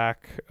behind the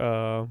back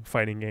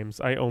fighting games.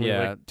 I only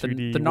Yeah, like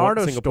 2D. the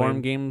Naruto single Storm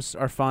plane. games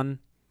are fun,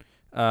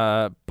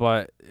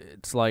 but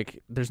it's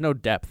like there's no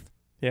depth.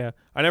 Yeah,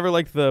 I never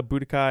liked the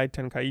Budokai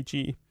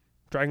Tenkaichi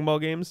Dragon Ball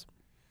games.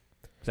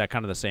 Is that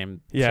kind of the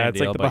same? Yeah, same it's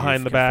deal, like the but you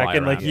behind the can fly back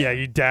and like around?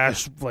 you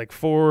dash like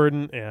forward.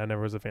 And, I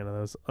never was a fan of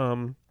those.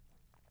 All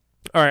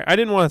right, I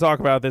didn't want to talk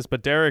about this,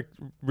 but Derek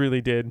really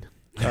did.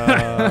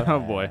 Oh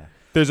boy.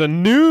 There's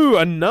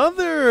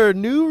another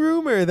new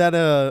rumor that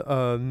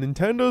a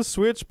Nintendo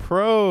Switch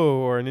Pro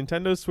or a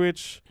Nintendo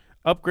Switch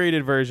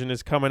upgraded version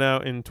is coming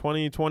out in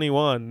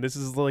 2021. This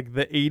is like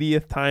the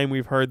 80th time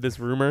we've heard this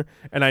rumor,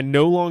 and I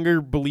no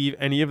longer believe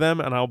any of them,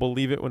 and I'll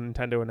believe it when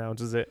Nintendo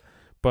announces it.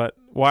 But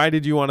why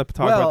did you want to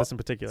talk about this in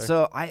particular?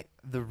 So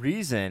the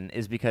reason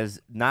is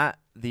because not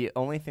the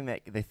only thing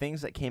the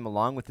things that came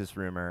along with this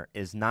rumor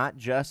is not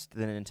just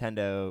the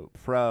Nintendo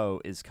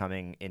Pro is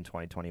coming in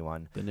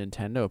 2021. The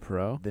Nintendo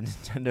Pro. The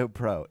Nintendo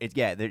Pro.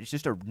 There's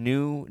just a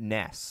new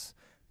NES,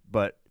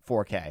 but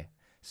 4K.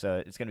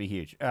 So it's gonna be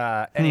huge.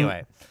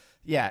 Anyway,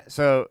 yeah.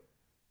 So,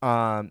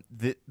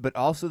 but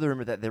also the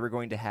rumor that they were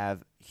going to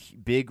have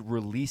big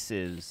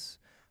releases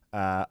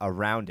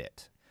around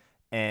it,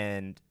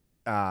 and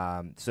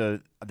so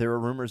there were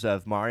rumors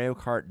of Mario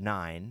Kart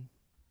 9,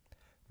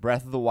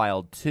 Breath of the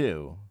Wild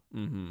 2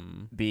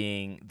 Mm-hmm.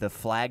 being the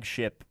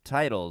flagship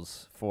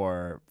titles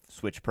for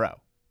Switch Pro.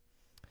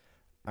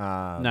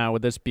 Now,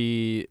 would this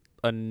be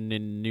a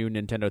new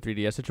Nintendo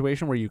 3DS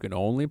situation where you can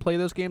only play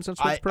those games on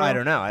Switch Pro? I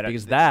don't know. I don't,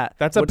 Because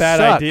that's a would bad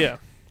suck. idea.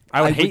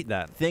 I would I hate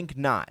that. think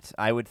not.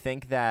 I would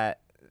think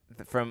that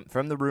from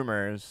the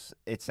rumors,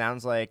 it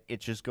sounds like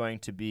it's just going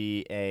to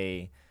be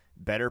a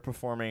better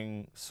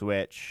performing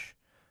Switch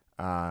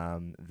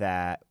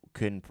that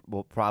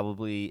will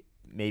probably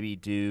maybe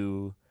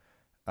do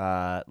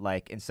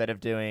like instead of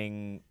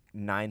doing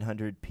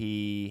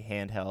 900p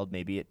handheld,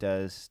 maybe it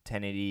does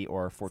 1080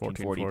 or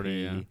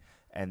 1440p, yeah.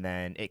 and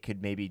then it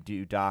could maybe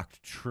do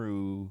docked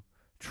true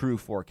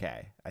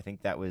 4K. I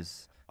think that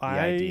was the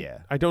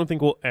idea. I don't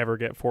think we'll ever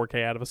get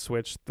 4K out of a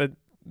Switch. I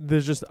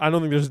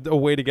don't think there's a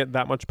way to get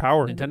that much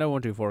power. Nintendo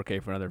won't do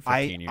 4K for another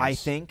 15 years.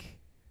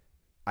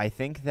 I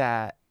think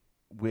that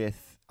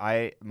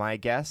my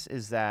guess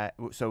is that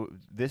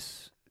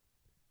this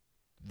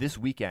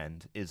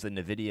weekend is the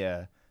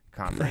NVIDIA I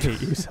conference.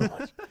 hate you so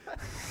much.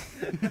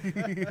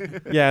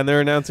 Yeah, and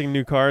they're announcing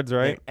new cards,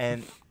 right?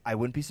 And I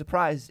wouldn't be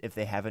surprised if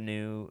they have a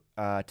new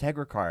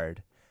Tegra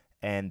card,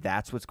 and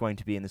that's what's going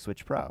to be in the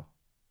Switch Pro.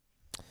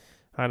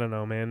 I don't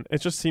know, man. It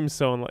just seems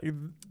so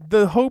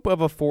the hope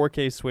of a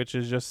 4K Switch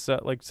is just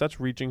such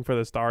reaching for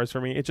the stars for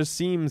me. It just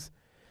seems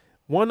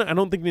I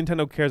don't think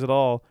Nintendo cares at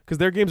all because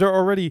their games are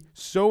already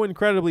so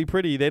incredibly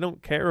pretty. They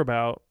don't care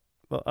about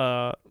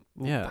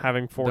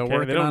having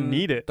 4K. They don't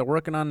need it. They're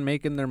working on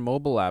making their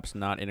mobile apps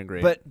not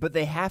integrated. But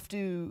they have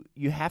to.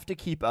 You have to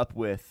keep up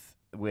with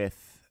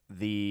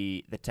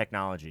the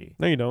technology.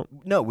 No, you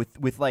don't. No,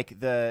 with like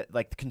the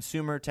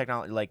consumer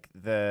technology, like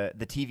the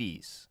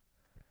TVs.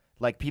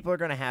 Like people are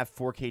going to have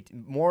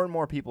 4K. More and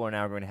more people are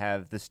now going to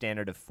have the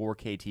standard of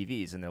 4K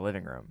TVs in their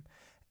living room.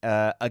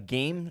 A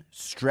game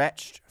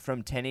stretched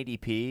from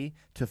 1080p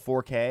to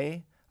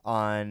 4K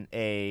on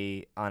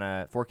a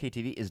 4K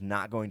TV is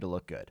not going to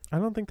look good. I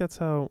don't think that's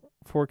how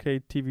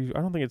 4K TV.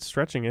 I don't think it's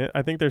stretching it.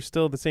 I think there's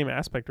still the same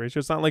aspect ratio.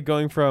 It's not like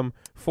going from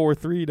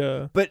 4:3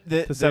 to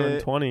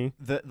 720.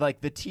 The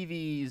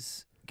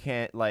TVs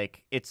can't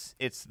like it's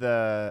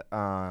the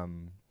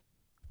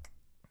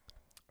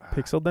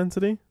Pixel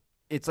density.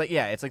 It's like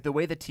it's like the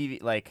way the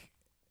TV like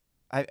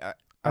I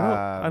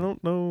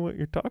don't know what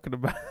you're talking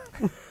about.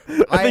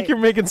 I think you're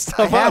making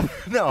stuff up.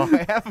 No,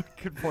 I have a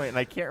good point, and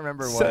I can't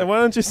remember what. Why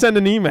don't you send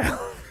an email?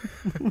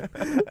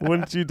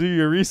 Once you do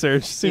your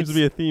research, seems to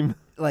be a theme.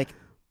 Like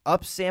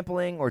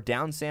upsampling or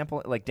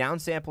downsampling, like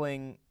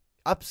downsampling,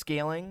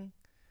 upscaling.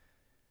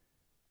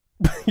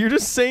 You're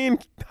just saying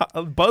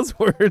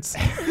buzzwords.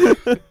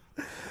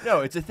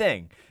 No, it's a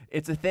thing.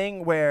 It's a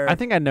thing where I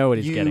think I know what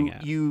he's getting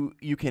at. You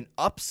can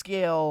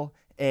upscale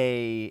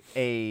the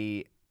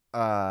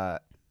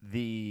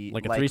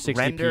like a 360p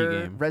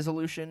render game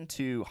resolution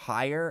to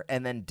higher,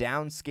 and then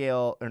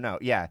downscale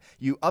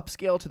you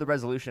upscale to the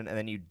resolution and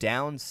then you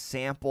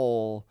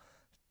downsample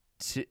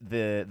to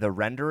the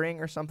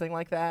rendering or something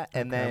like that,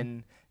 and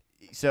then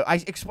so I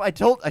explained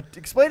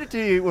it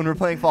to you when we were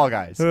playing Fall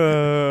Guys.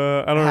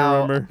 I don't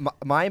remember.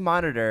 My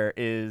monitor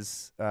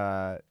is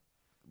it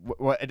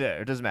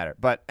doesn't matter,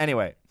 but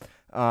anyway,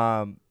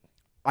 I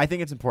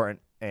think it's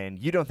important, and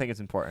you don't think it's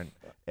important.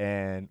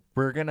 And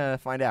we're gonna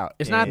find out.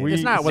 It's not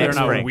whether or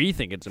not we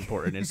think it's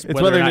important. It's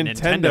whether or not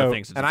Nintendo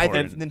thinks it's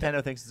important. And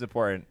Nintendo thinks it's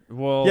important.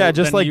 Well, yeah,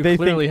 just then like you they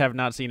clearly think have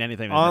not seen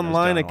anything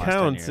online Nintendo's done in the last 10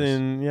 accounts years.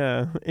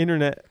 and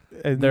internet.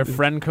 Their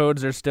friend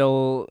codes are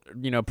still,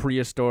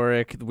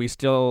 prehistoric. We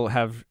still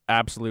have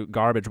absolute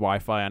garbage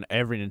Wi-Fi on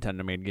every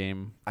Nintendo-made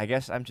game. I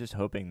guess I'm just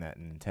hoping that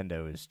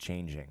Nintendo is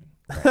changing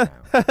right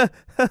now.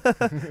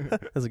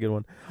 That's a good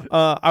one.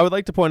 I would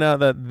like to point out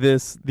that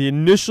the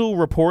initial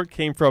report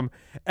came from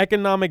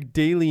Economic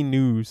Daily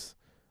News,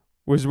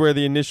 was where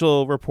the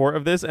initial report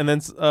of this, and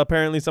then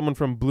apparently someone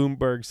from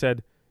Bloomberg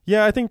said,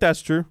 "Yeah, I think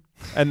that's true."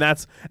 And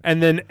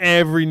then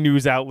every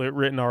news outlet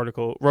wrote an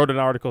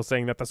article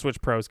saying that the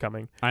Switch Pro is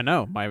coming. I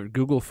know. My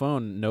Google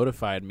phone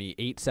notified me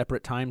 8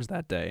 separate times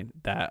that day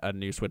that a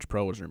new Switch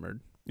Pro was rumored.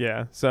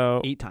 Yeah,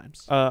 so 8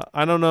 times.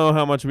 I don't know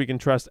how much we can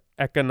trust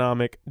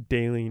Economic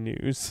Daily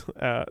News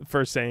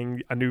for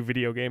saying a new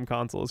video game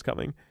console is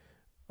coming.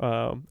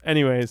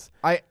 Anyways,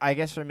 I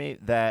guess for me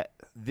that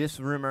this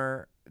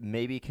rumor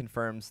maybe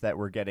confirms that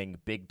we're getting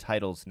big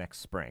titles next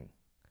spring.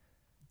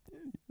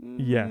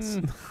 yes.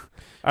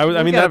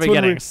 I mean, that's when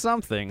getting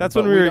something. That's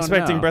but when we were don't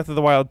expecting know. Breath of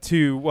the Wild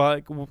 2.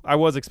 Well, I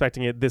was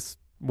expecting it this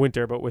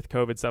winter, but with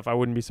COVID stuff, I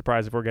wouldn't be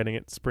surprised if we're getting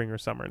it spring or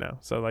summer now.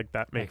 So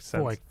that makes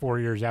sense. Like 4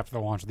 years after the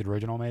launch of the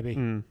original,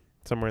 maybe.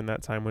 Somewhere in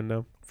that time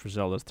window. For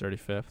Zelda's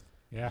 35th.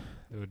 Yeah,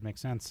 it would make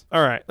sense.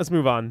 All right, let's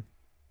move on.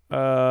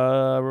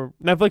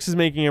 Netflix is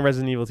making a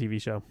Resident Evil TV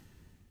show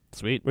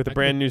Sweet. with a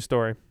brand new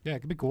story. Yeah, it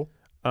could be cool.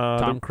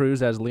 Tom The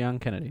Cruise as Leon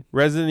Kennedy.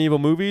 Resident Evil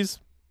movies,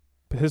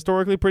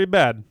 historically pretty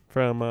bad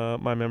from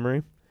my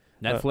memory.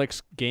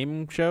 Netflix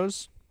game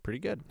shows, pretty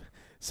good.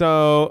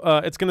 So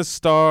it's going to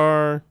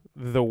star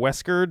the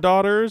Wesker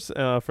daughters.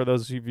 For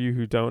those of you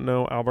who don't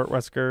know, Albert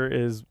Wesker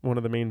is one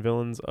of the main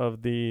villains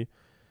of the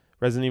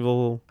Resident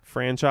Evil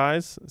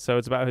franchise. So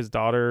it's about his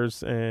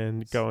daughters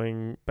and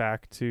going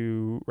back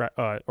to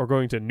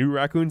going to New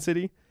Raccoon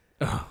City.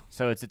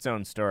 So it's its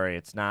own story.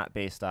 It's not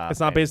based off. It's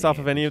not based off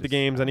of any of the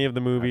games, any of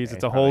the movies. Okay,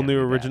 it's a whole probably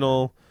new gonna be bad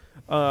original.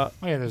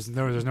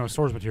 There's no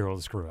source material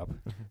to screw up.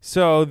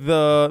 So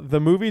the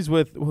movies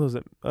with what was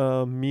it?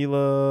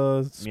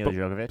 Mila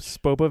Jovovich.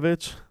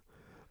 Spopovich.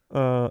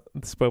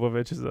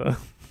 Spopovich is a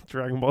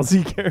Dragon Ball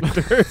Z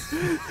character.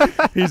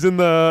 He's in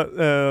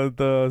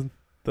the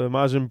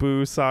Majin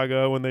Buu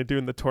saga when they're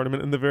doing the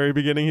tournament in the very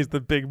beginning. He's the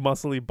big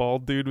muscly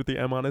bald dude with the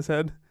M on his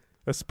head.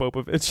 A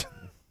Spopovich.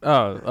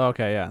 Oh,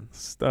 okay, yeah.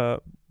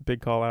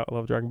 Big call out. I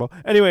love Dragon Ball.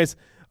 Anyways,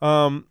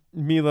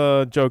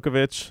 Mila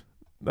Djokovic,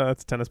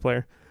 that's a tennis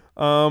player.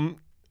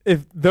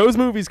 If those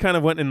movies kind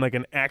of went in like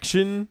an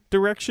action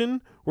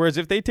direction, whereas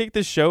if they take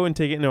this show and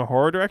take it in a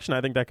horror direction,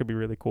 I think that could be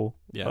really cool.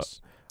 Yes.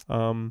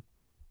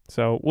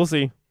 So we'll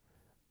see.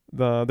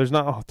 There's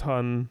not a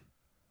ton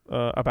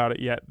about it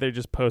yet. They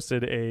just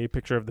posted a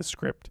picture of the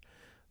script.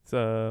 It's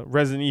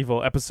Resident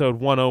Evil Episode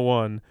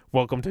 101.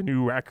 Welcome to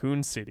New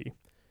Raccoon City.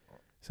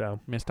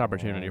 So Missed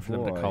opportunity for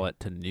them to boy. call it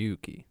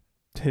Tanuki.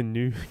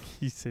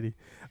 Tanuki City.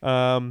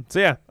 So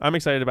yeah, I'm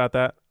excited about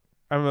that.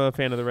 I'm a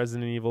fan of the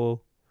Resident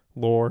Evil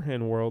lore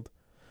and world.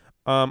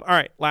 All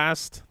right,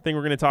 last thing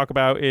we're going to talk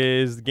about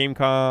is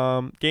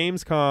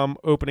Gamescom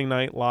opening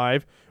night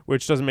live,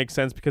 which doesn't make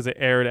sense because it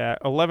aired at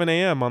 11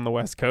 a.m. on the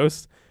West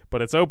Coast,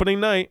 but it's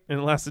opening night and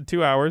it lasted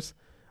 2 hours.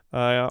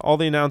 All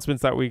the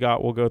announcements that we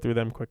got, we'll go through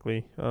them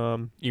quickly.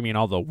 You mean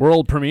all the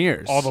world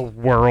premieres? All the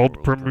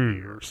world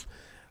premieres.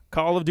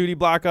 Call of Duty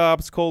Black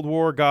Ops Cold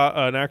War got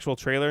an actual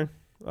trailer.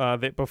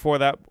 Before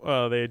that,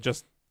 they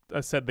just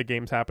said the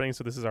game's happening,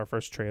 so this is our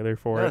first trailer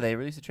for it. No, they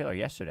released a trailer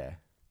yesterday.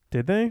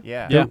 Did they?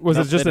 Yeah. Yeah. Was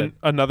No, it just they did.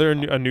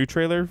 a new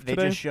trailer They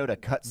today? just showed a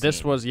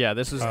cutscene.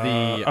 This is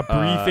the a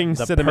briefing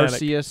the cinematic.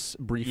 Perseus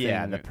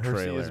briefing the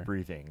Perseus trailer.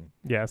 briefing.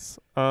 Yes.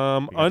 We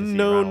got to see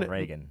Ronald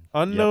Reagan.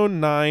 Unknown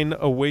 9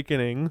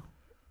 Awakening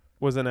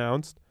was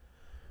announced.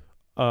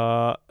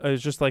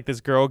 It's just like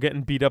this girl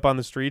getting beat up on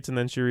the streets, and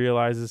then she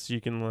realizes she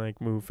can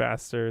like move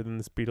faster than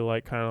the speed of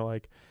light, kind of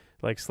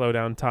like slow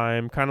down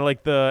time, kind of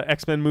like the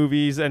X-Men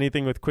movies.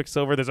 Anything with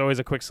Quicksilver, there's always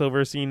a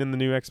Quicksilver scene in the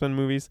new X-Men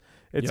movies.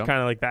 It's Yep. kind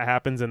of like that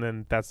happens, and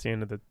then that's the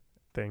end of the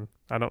thing.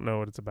 I don't know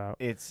what it's about.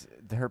 It's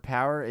her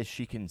power is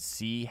she can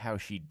see how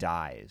she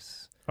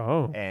dies,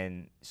 Oh,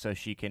 and so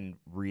she can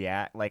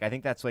react. Like I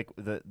think that's like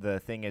the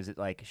thing is it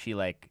like she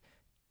like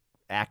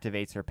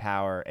activates her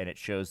power, and it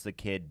shows the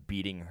kid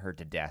beating her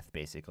to death,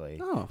 basically.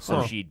 Oh, So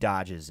Huh. she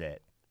dodges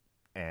it,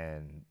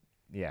 and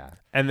yeah,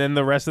 and then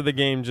the rest of the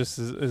game just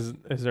is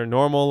their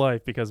normal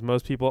life because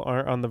most people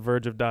aren't on the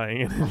verge of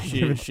dying.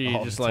 she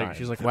all just the like time.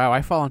 she's like, wow,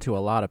 I fall into a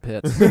lot of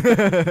pits.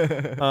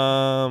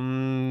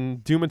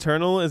 Doom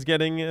Eternal is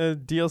getting a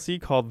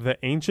DLC called The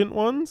Ancient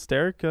Ones.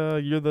 Derek,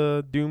 you're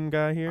the Doom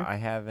guy here. I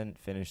haven't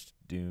finished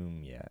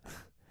Doom yet.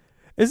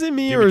 Is it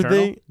me Doom or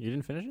Eternal? You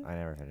didn't finish it? I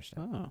never finished it.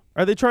 Oh,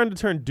 are they trying to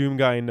turn Doom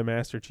guy into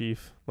Master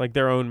Chief, like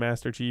their own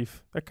Master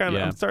Chief? That kind of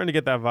Yeah. I'm starting to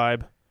get that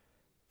vibe.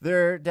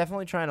 They're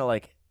definitely trying to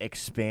like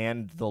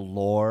expand the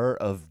lore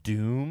of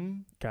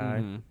Doom Guy.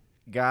 Mhm.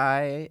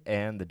 guy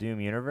and the Doom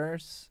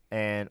universe,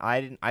 and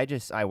I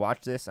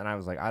watched this and I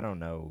was like, I don't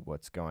know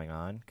what's going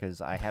on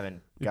because I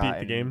haven't You gotten beat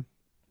the game.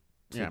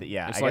 to Yeah. the,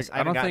 yeah, It's I like, guess I I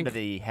haven't don't gotten to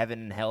think- the heaven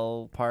and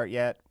hell part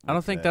yet. I don't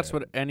with think that's the-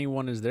 what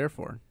anyone is there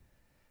for.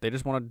 They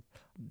just want to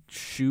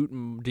shoot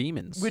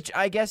demons. Which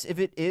I guess if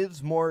it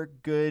is more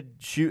good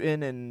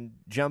shooting and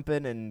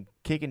jumping and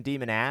kicking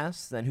demon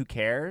ass, then who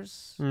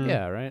cares? Mm.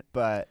 yeah, right.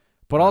 But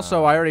But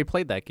also, I already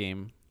played that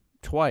game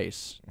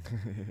twice. I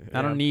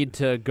Yeah. don't need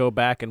to go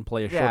back and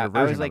play a shorter yeah, version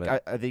I was like, of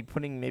it. are they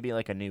putting maybe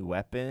like a new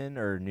weapon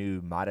or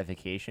new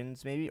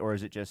modifications, maybe, or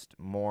is it just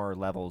more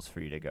levels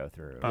for you to go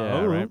through? Yeah,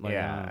 Oh. right. Like,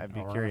 yeah, I'd be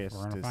we're gonna- curious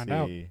we're gonna to find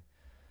out. see.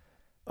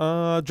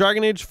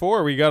 Dragon Age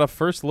 4. We got a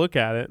first look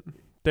at it.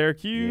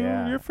 Derek,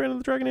 Yeah. you're a fan of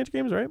the Dragon Age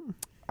games, right?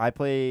 I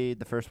played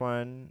the first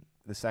one,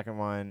 the second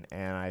one,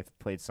 and I've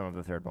played some of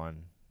the third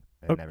one.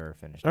 I Okay. never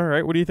finished. All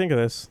right. What do you think of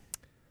this?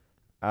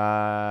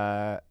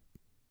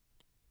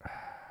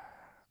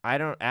 I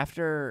don't.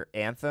 After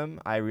Anthem,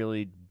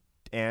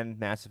 and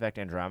Mass Effect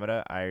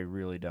Andromeda, I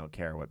really don't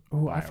care what.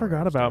 Oh, I BioWare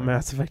forgot is about doing.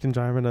 Mass Effect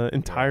Andromeda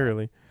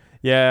entirely.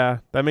 Yeah,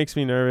 that makes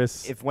me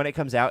nervous. If when it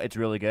comes out, it's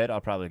really good, I'll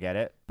probably get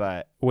it.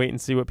 But Wait and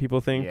see what people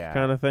think, yeah,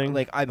 kind of thing.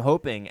 Like I'm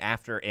hoping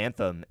after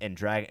Anthem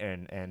and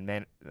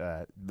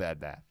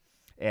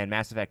and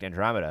Mass Effect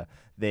Andromeda,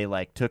 they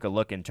like took a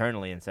look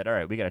internally and said, all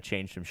right, we got to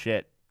change some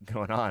shit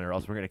going on, or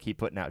else we're gonna keep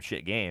putting out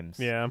shit games.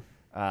 yeah.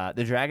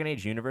 The Dragon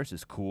Age universe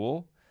is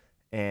cool,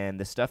 and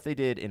the stuff they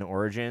did in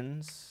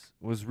Origins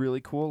was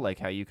really cool. Like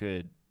how you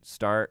could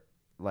start,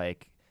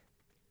 like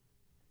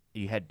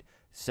you had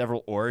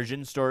several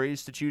origin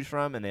stories to choose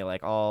from, and they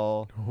like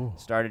all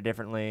started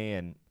differently.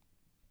 And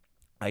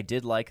I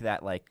did like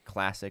that like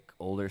classic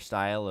older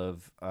style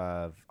of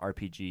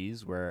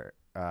RPGs where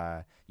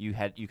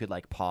you could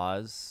like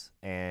pause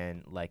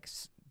and like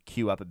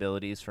queue up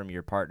abilities from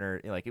your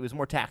partner. Like it was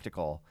more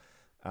tactical.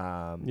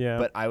 Yeah.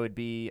 But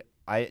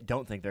I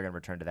don't think they're going to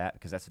return to that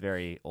because that's a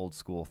very old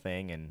school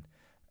thing and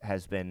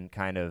has been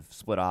kind of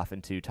split off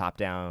into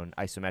top-down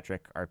isometric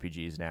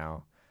RPGs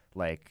now,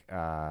 like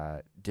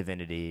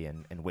Divinity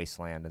and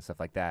Wasteland and stuff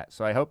like that.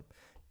 So I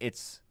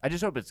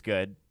just hope it's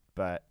good,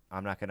 but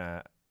I'm not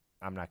gonna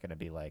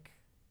be like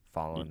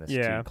following this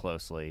Yeah. too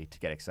closely to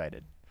get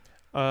excited.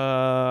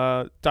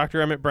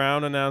 Dr. Emmett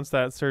Brown announced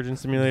that Surgeon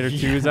Simulator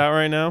 2 is out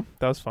right now.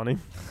 That was funny.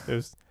 It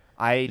was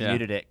I Yeah.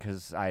 muted it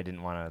because I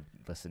didn't want to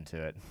listen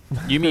to it.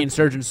 You mean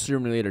Surgeon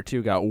Simulator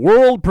 2 got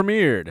world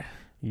premiered?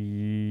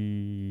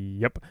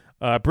 Yep.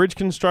 Bridge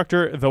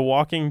Constructor The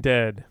Walking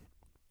Dead.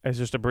 It's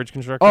just a bridge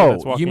constructor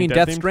that's Oh, Walking you mean Dead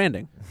Death themed.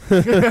 Stranding?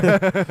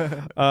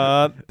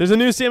 There's a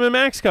new Sam &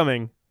 Max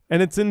coming,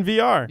 and it's in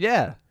VR.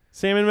 Yeah.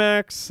 Sam &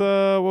 Max,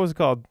 what was it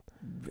called?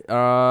 don't think there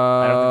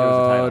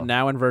was a title.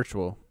 Now in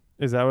virtual.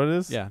 Is that what it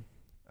is? Yeah.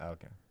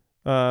 Okay.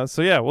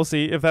 So yeah, we'll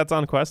see if that's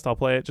on Quest. I'll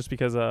play it just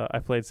because I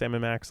played Sam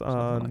 & Max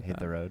on Hit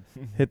the road.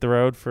 Hit the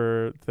Road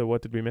for the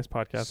What Did We Miss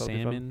podcast. That'll be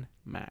fun. Salmon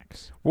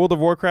Max. World of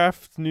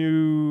Warcraft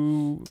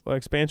new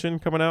expansion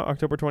coming out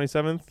October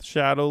 27th.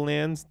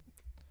 Shadowlands.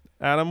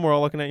 Adam, we're all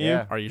looking at you.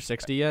 Yeah. Are you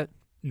 60 yet?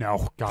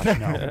 No, gosh,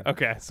 no.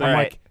 Okay, so I'm All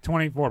like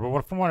 24,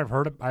 but from what I've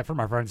heard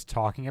my friends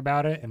talking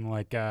about it, and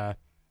like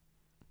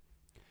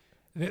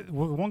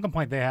one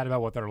complaint they had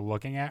about what they're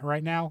looking at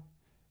right now.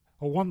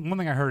 Well, one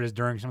thing I heard is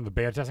during some of the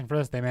beta testing for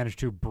this, they managed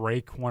to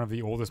break one of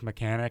the oldest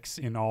mechanics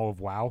in all of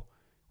WoW,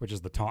 which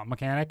is the taunt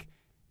mechanic.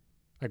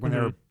 Like when they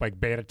were like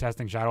beta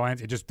testing Shadowlands,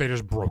 they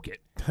just broke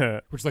it,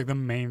 which is like the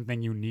main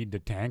thing you need to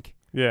tank.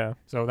 yeah.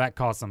 So that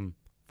caused some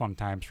fun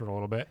times for a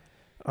little bit.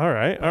 All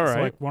right.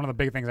 So like one of the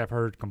big things I've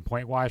heard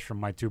complaint wise from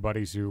my two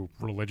buddies who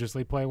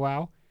religiously play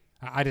WoW,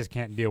 I just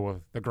can't deal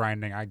with the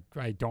grinding.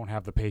 I don't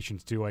have the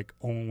patience to like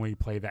only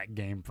play that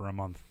game for a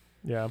month.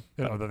 Yeah,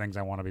 There are other things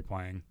I want to be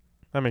playing.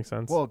 that makes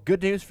sense. Well,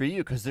 good news for you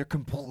because they're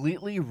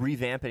completely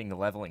revamping the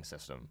leveling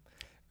system.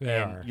 They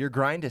and are. your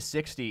grind to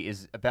 60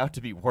 is about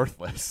to be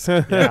worthless.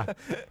 Yeah.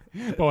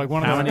 But like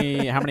one How of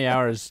the many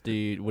hours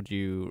would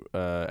you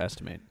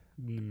estimate?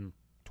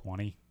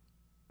 20.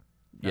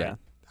 Yeah.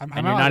 I'm And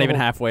at you're not even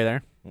level- halfway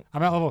there.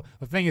 I'm at level.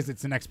 The thing is,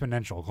 it's an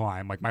exponential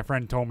climb. Like my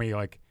friend told me,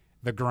 like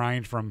the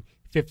grind from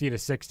 50 to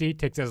 60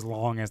 takes as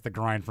long as the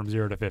grind from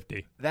 0 to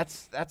 50.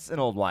 That's an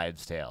old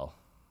wives' tale.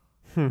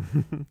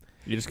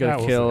 You just Yeah, gotta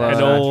we'll kill see. That's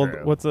An not old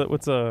true. what's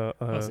a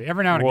Let's see.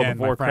 Every now and World again, of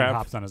my friend Warcraft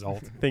hops on his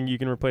alt. thing you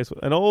can replace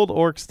with an old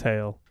orc's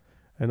tale,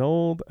 an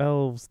old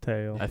elf's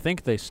tale. I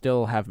think they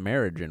still have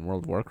marriage in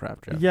World of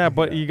Warcraft, Jeff. Yeah,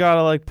 but you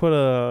gotta like put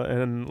a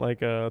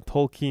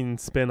Tolkien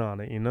spin on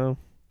it, you know.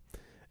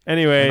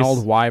 Anyways, An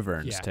old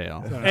wyvern's Yeah.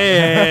 tale.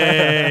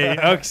 hey,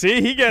 okay,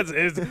 see, he gets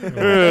his.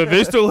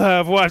 They still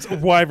have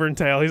wyvern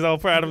tail. He's all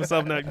proud of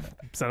himself now.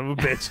 Son of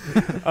a bitch.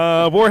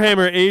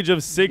 Warhammer: Age of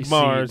You see,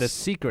 Sigmars. the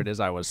secret is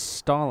I was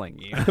stalling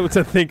you.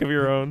 To think of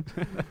your own.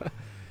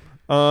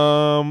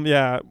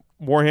 Yeah,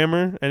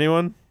 Warhammer.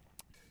 Anyone?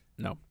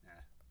 No.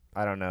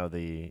 I don't know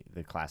the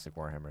classic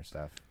Warhammer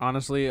stuff.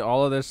 Honestly,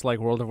 all of this, like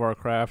World of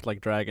Warcraft,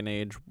 like Dragon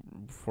Age,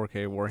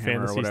 4K Warhammer,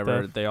 Fantasy or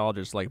whatever, stuff. they all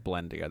just like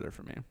blend together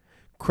for me.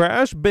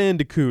 Crash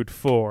Bandicoot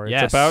 4. It's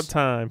Yes. about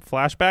time.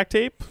 Flashback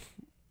tape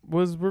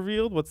was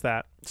revealed. What's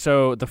that?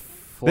 So the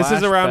This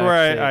is around flashback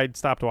where tape- I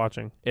stopped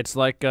watching. It's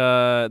like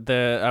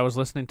I was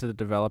listening to the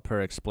developer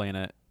explain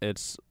it.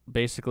 It's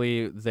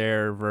basically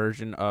their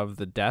version of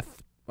the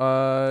death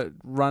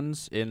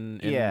runs in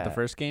Yeah, the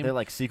first game. They're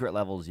like secret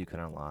levels you can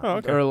unlock. Oh,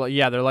 okay. Or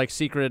yeah, they're like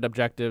secret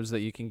objectives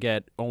that you can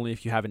get only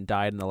if you haven't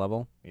died in the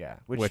level, Yeah,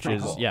 Which pretty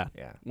is- cool. yeah.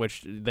 yeah.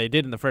 which they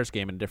did in the first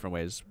game in different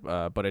ways.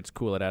 But it's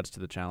cool. It adds to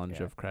the challenge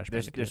Yeah. of Crash They're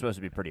Bandicoot. supposed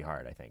to be pretty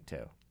hard, I think,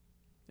 too.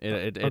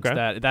 It's Okay.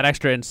 that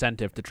extra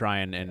incentive to try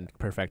and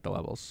perfect the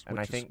levels, And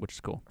I think- which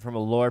is cool. From a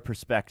lore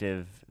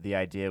perspective, the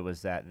idea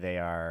was that they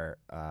are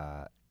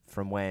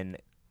from when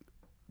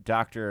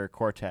Dr.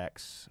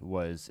 Cortex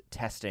was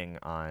testing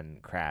on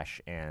Crash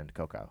and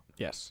Coco.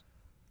 Yes.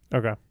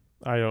 Okay.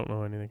 I don't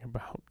know anything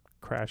about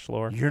Crash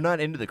lore. You're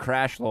not into the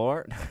Crash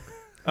lore?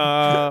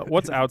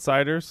 What's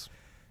Outsiders?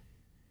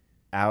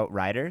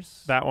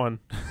 Outriders? That one.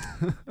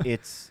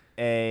 It's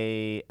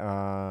a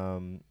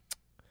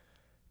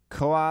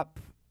co-op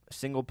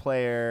single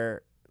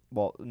player.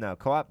 Well, no,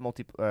 co-op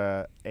multi.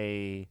 Let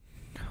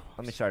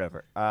me start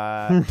over.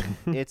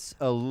 It's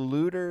a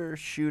looter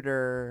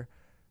shooter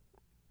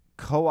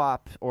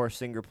co-op or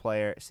single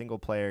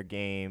player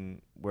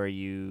game where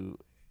you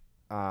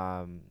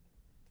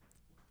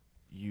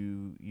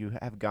you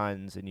have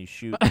guns and you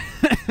shoot.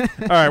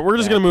 All right, we're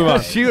just gonna move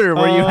on. Shooter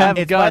where you have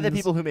It's guns. by the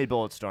people who made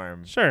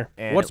Bulletstorm. Sure.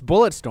 And What's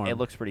Bulletstorm? it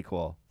looks pretty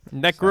cool.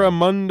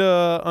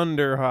 Necromunda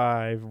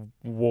Underhive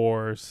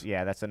Wars.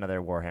 Yeah, that's another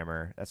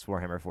Warhammer. That's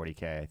Warhammer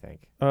 40K, I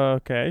think.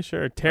 Okay,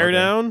 sure.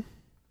 Teardown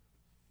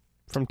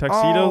from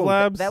Tuxedo Oh,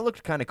 Labs. That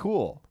looked kind of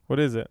cool. What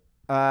is it?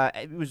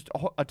 It was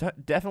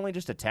definitely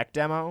just a tech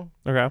demo,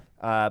 Okay.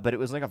 but it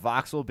was like a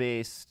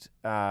voxel-based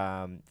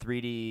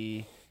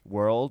 3D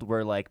world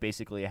where like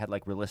basically it had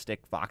like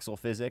realistic voxel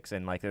physics,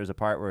 and like there was a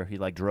part where he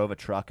like drove a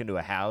truck into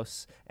a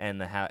house, and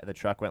the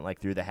truck went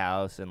like through the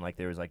house, and like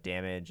there was like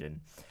damage, and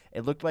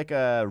it looked like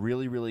a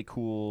really really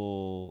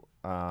cool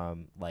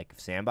like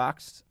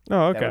sandbox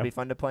Oh, that would okay. be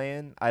fun to play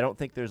in. I don't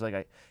think there's like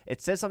a.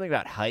 It says something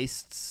about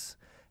heists.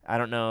 I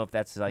don't know if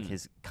that's like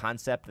his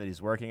concept that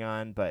he's working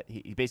on, but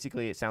he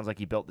basically, it sounds like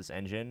he built this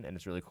engine and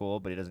it's really cool,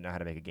 but he doesn't know how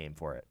to make a game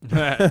for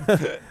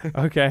it.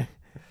 Okay.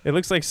 It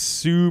looks like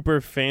super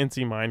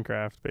fancy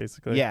Minecraft,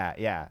 basically. Yeah,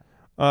 yeah.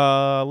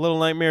 Little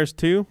Nightmares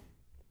 2.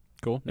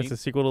 Cool. It's a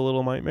sequel to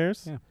Little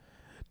Nightmares. Yeah.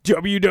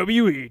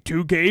 WWE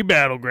 2K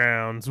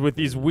Battlegrounds with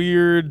these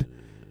weird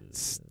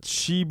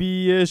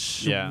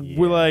chibi-ish Yeah.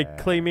 like Yeah.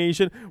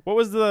 claymation. What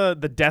was the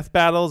death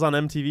battles on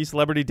MTV?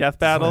 Celebrity Death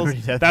Battles?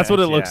 Celebrity That's what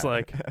it Deathmatch, looks yeah.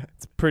 like.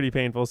 It's pretty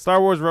painful. Star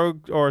Wars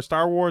Rogue or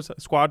Star Wars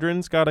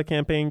Squadrons got a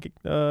campaign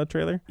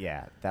trailer.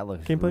 Yeah, that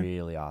looks Gameplay?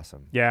 really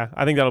awesome. Yeah,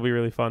 I think that'll be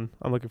really fun.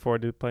 I'm looking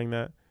forward to playing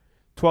that.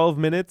 12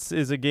 Minutes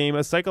is a game,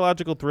 a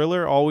psychological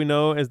thriller. All we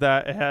know is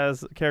that it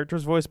has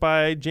characters voiced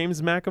by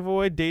James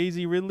McAvoy,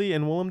 Daisy Ridley,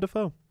 and Willem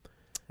Dafoe.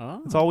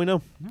 Oh, That's all we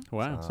know.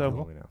 wow. So-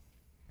 we know.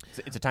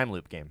 It's a time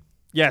loop game.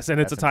 Yes,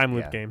 and it's a That's time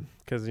loop yeah. game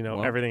because, you know,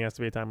 Well- everything has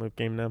to be a time loop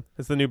game now.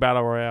 It's the new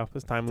Battle Royale.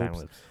 It's time Time loops.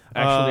 loops.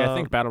 Actually, I Uh,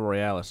 think Battle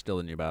Royale is still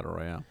the new Battle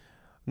Royale.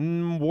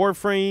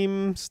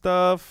 Warframe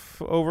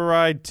stuff,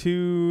 Override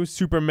 2,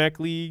 Super Mech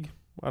League.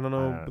 I don't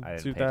know I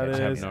what didn't pay that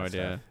attention. I have is. no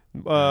idea.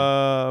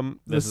 The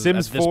This is-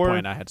 Sims at this 4.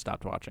 point, I had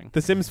stopped watching.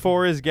 The Sims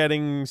 4 is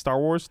getting Star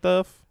Wars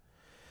stuff.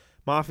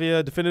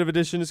 Mafia Definitive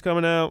Edition is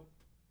coming out.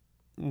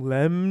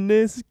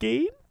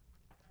 Lemniscate?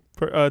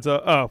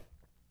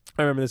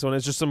 I remember this one.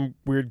 It's just some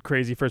weird,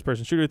 crazy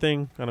first-person shooter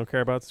thing. I don't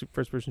care about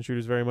first-person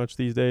shooters very much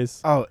these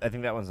days. Oh, I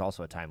think that one's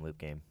also a time loop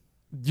game.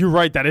 You're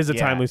right. That is a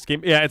Yeah. time loop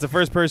game. Yeah, it's a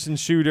first-person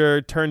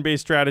shooter, turn-based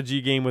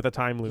strategy game with a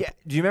time loop. Yeah.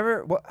 Do you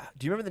remember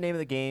the name of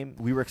the game?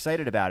 We were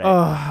excited about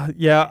it.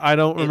 Yeah, I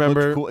don't It looked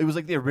remember. cool. It was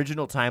like the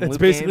original time That's loop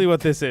basically game.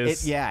 what this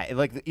is.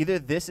 Either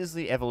this is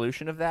the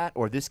evolution of that,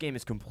 or this game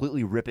is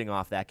completely ripping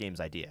off that game's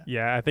idea.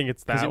 Yeah, I think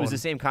it's that Because it was one. the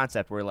same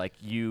concept where like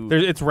It's you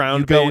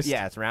round-based. go,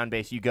 yeah, it's round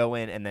based. You go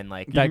in and then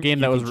like That game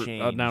you that can was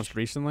change. announced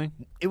recently.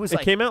 It was It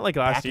like came out like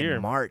last back year.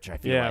 in March. I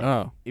feel Yeah. like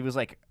Oh, it was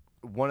like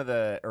one of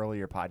the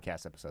earlier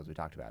podcast episodes we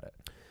talked about it.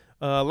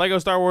 Lego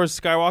Star Wars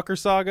Skywalker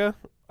Saga.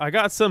 I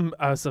got some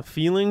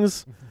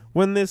feelings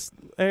when this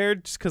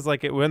aired, just because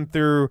like it went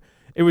through.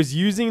 It was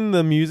using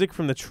the music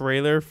from the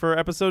trailer for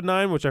Episode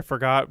 9, which I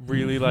forgot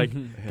really like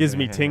gives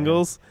me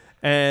tingles.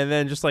 And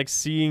then just like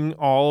seeing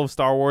all of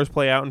Star Wars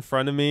play out in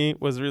front of me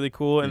was really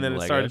cool. And then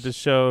it started to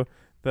show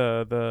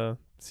the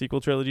sequel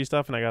trilogy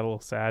stuff, and I got a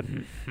little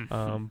sad.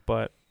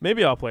 But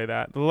maybe I'll play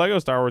that. The Lego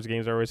Star Wars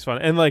games are always fun,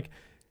 and like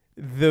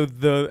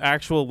the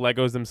actual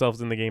Legos themselves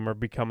in the game are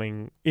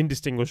becoming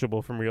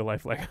indistinguishable from real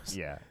life Legos.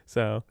 Yeah.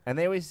 So And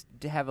they always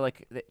have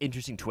like the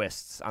interesting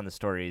twists on the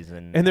stories,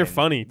 and they're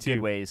funny good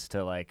too. ways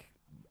to like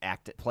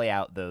play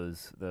out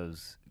those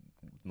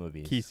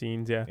movies. Key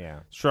scenes, yeah. Yeah.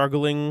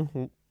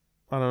 Struggling,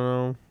 I don't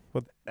know.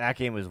 What? That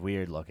game was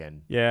weird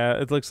looking. Yeah,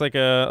 it looks like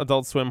a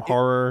Adult Swim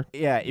horror.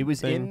 Yeah, it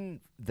was thing. in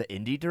the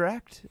Indie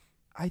Direct,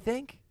 I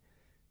think.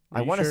 Are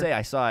I you want to sure? say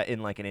I saw it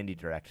in like an Indie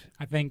Direct.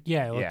 I think,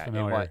 yeah, it looked Yeah,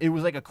 familiar. it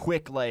was like a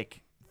quick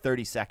like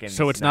 30 seconds.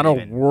 So it's not a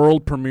even-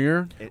 world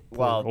premiere?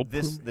 well, World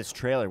this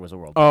trailer was a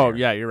world Oh, premiere.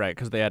 yeah, you're right,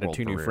 because they added World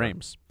 2 new premiere.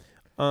 frames.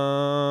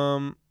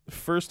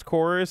 First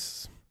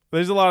chorus.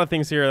 There's a lot of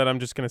things here that I'm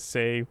just gonna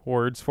say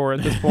words for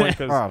at this point.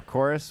 'Cause Oh,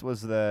 Chorus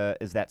is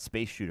that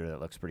space shooter that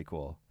looks pretty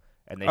cool.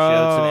 And they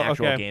showed some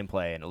actual okay.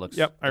 gameplay, and it looks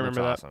Yep, I it looks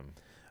remember that.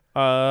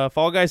 awesome.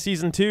 Fall Guys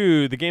Season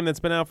 2, the game that's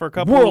been out for a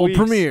couple World of weeks.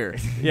 premiere.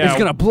 Yeah, It's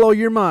going to blow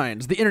your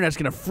minds. The internet's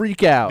going to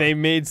freak out. they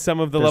made some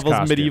of the There's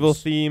levels medieval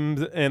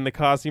costumes. themed, and the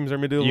costumes are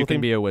medieval you themed. can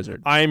be a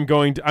wizard.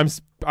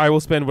 I will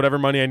spend whatever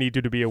money I need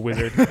to be a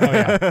wizard. Oh,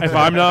 yeah. If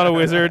I'm not a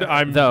wizard,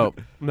 I'm Though,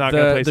 not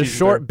gonna play the Season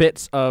short 3.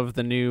 bits of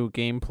the new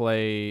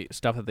gameplay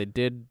stuff that they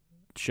did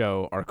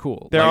show are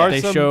cool. There Like, are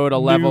they some showed a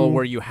level new-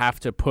 where you have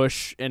to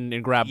push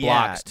and grab Yeah,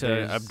 blocks to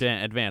there's-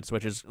 advance,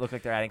 which is Look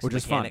like they're adding some Which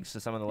is fun. mechanics to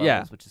some of the levels,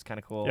 Yeah. which is kind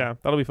of cool. Yeah,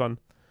 that'll be fun.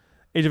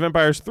 Age of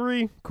Empires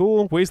 3,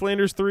 cool.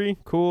 Wastelanders 3,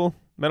 cool.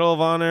 Medal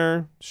of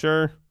Honor,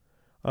 sure.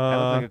 That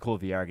looks like a cool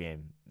VR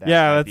game. That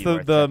Yeah, might that's be the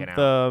worth the, checking out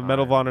the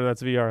Medal of on- Honor.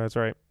 That's VR. That's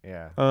right.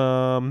 Yeah.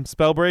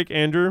 Spellbreak,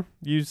 Andrew,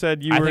 you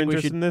said you I were think we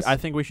interested should. in this. I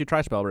think we should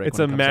try Spellbreak. It's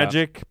when a it comes out.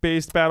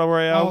 magic-based battle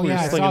royale. Oh, where yeah, you're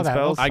I slinging saw that.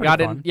 spells. I Pretty got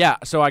fun. in. Yeah,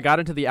 so I got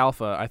into the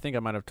alpha. I think I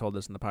might have told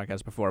this in the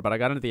podcast before, but I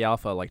got into the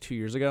alpha like 2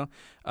 years ago,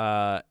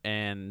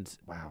 and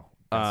Wow.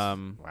 yeah,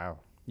 Wow.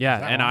 Is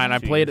that and long? I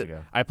 2 played years it.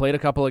 ago. I played a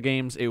couple of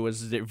games. It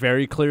was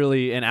very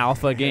clearly an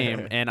alpha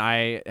game, and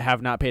I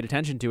have not paid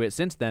attention to it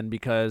since then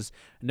because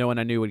no one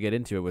I knew would get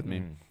into it with me.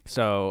 Mm.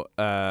 So,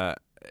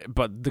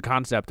 but the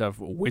concept of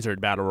wizard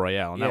battle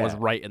royale, and that was Yeah.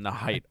 right in the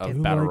height I of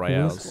do battle like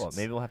royales. Cool.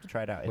 Maybe we'll have to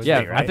try it out. It's Yeah,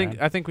 big, Yeah, right?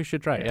 I think we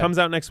should try it. It Yeah. comes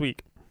out next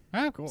week.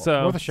 Ah, cool.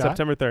 So Worth a shot.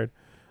 September 3rd.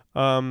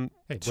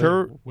 Hey,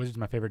 Tur- Wizard's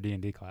my favorite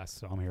D&D class,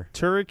 so I'm here.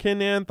 Turrican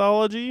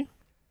Anthology.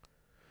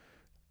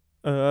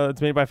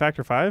 It's made by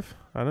Factor 5.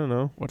 I don't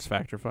know. What's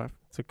Factor 5?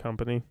 It's a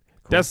company.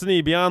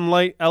 Destiny Beyond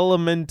Light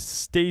Element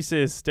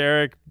Stasis.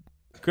 Derek,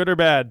 good or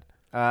bad?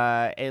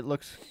 It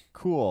looks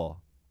cool.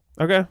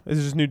 Okay. Is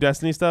this just new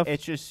Destiny stuff?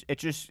 It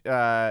just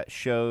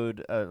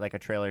showed like a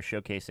trailer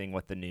showcasing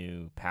what the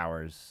new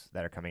powers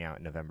that are coming out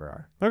in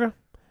November are. Okay.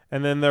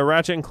 And then the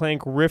Ratchet and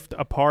Clank Rift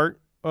Apart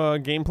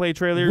gameplay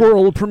trailer,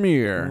 World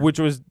premiere. which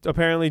was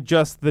apparently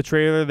just the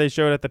trailer they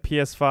showed at the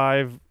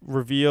PS5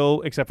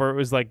 reveal, except for it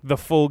was like the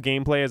full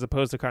gameplay as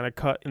opposed to kind of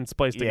cut and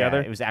spliced together.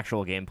 Yeah, it was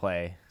actual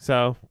gameplay.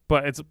 So,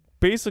 but it's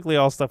basically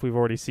all stuff we've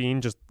already seen,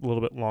 just a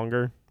little bit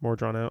longer, more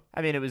drawn out.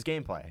 I mean, it was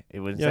gameplay. It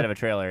was Yeah. instead of a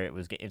trailer. It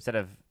was instead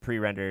of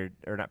pre-rendered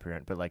or not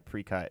pre-rendered, but like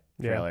pre-cut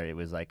Yeah. trailer. It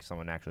was like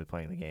someone actually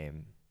playing the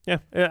game. Yeah,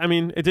 I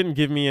mean, it didn't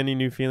give me any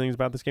new feelings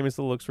about this game. It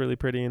still looks really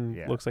pretty and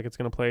Yeah. looks like it's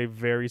going to play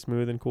very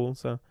smooth and cool.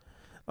 So,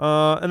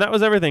 and that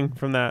was everything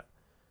from that.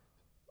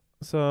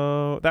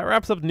 So that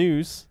wraps up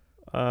news.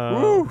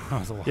 That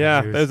was a lot Yeah,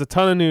 of news. there's a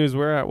ton of news.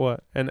 We're at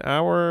what? An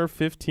hour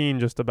 15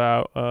 just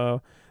about.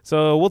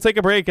 So we'll take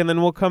a break and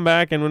then we'll come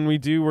back. And when we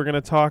do, we're going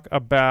to talk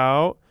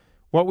about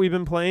what we've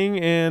been playing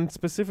and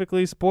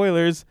specifically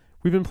spoilers.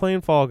 We've been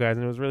playing Fall Guys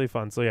and it was really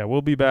fun. So yeah,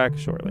 we'll be back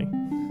shortly.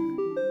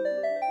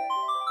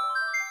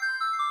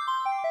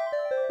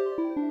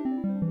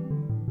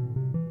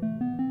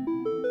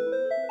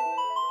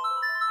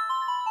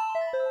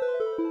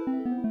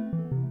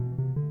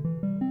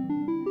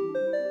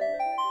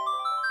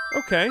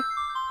 Okay,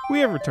 we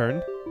have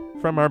returned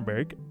from our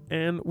break,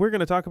 and we're going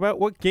to talk about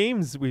what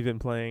games we've been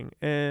playing.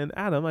 And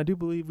Adam, I do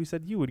believe we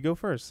said you would go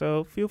first,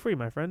 so feel free,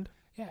 my friend.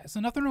 Yeah, so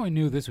nothing really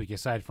new this week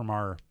aside from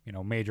our,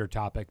 major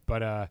topic.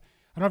 But I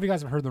don't know if you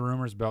guys have heard the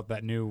rumors about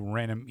that new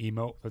random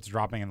emote that's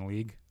dropping in the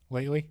league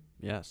lately.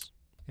 Yes.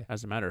 Yeah.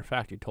 As a matter of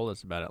fact, you told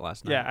us about it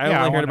last night. Yeah, I Yeah, I only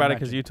heard wanted to about it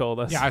because mention- you told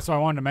us. Yeah, so I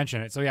wanted to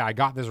mention it. So yeah, I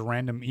got this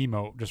random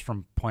emote just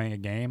from playing a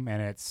game,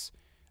 and it's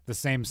the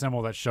same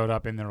symbol that showed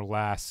up in their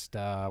last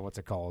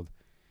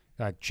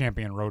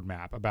champion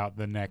roadmap about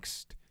the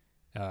next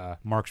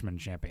marksman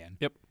champion.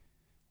 Yep.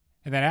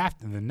 And then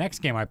after the next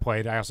game I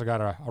played, I also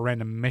got a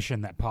random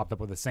mission that popped up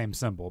with the same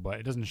symbol, but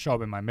it doesn't show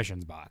up in my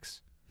missions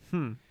box.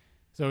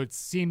 So it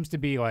seems to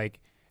be like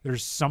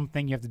there's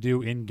something you have to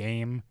do in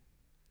game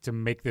to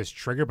make this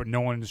trigger, but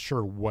no one's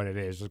sure what it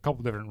is. There's a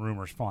couple different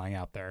rumors flying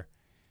out there.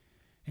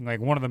 And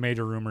like one of the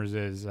major rumors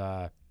is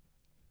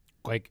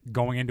like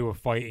going into a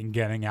fight and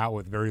getting out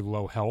with very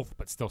low health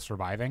but still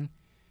surviving,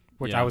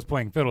 which Yeah. I was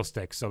playing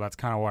Fiddlesticks, so that's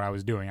kind of what I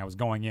was doing. I was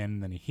going in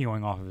and then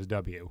healing off of his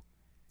W.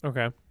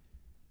 Okay.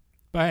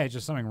 But hey, it's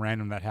just something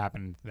random that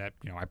happened that,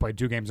 I played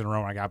 2 games in a row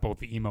and I got both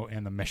the emote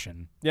and the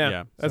mission.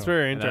 Yeah. That's so-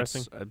 very And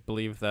interesting. I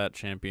believe that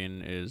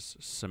champion is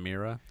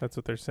Samira. That's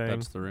what they're saying.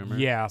 That's the rumor.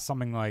 Yeah,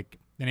 something like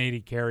an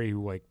AD carry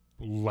who like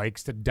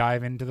likes to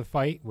dive into the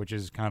fight, which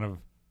is kind of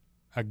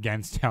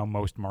against how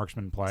most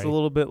marksmen play. It's a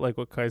little bit like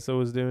what Kai'Sa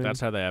was doing. That's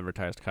how they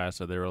advertised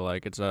Kai'Sa. They were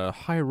like, it's a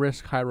high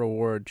risk, high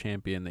reward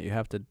champion that you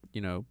have to,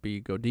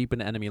 go deep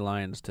into enemy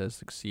lines to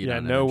succeed. Yeah,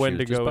 on, know and when she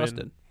was to just go in.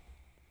 busted.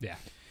 Yeah.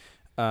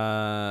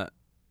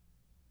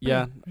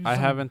 Yeah, it's I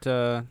something-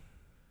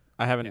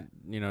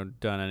 haven't,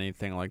 done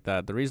anything like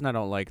that. The reason I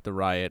don't like the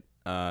Riot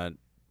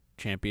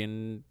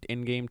champion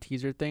in-game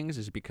teaser things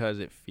is because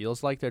it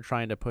feels like they're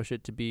trying to push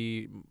it to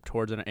be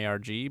towards an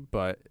ARG,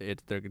 but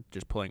they're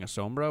just pulling a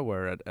Sombra,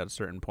 where at a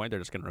certain point they're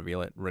just going to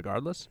reveal it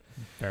regardless.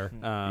 Fair.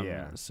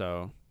 Yeah.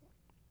 So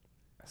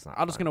That's not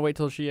I'm just fun. going to wait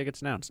till she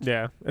gets announced.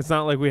 Yeah. It's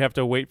not like we have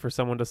to wait for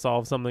someone to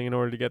solve something in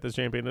order to get this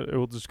champion. It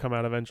will just come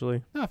out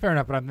eventually. No, fair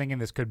enough, but I'm thinking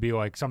this could be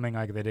like something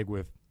like they did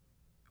with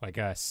like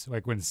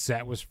like when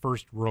Set was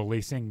first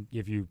releasing,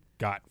 if you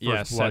got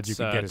first blood, you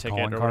could get his ticket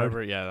calling or card,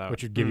 whatever. Yeah, that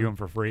which would give you Mm. him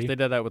for free. they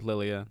did that with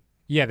Lilia.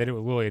 Yeah, they did it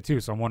with Lilia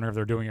too, so I'm wondering if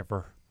they're doing it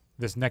for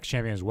this next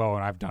champion as well,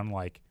 and I've done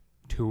like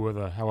 2 of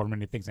the however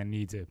many things I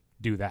need to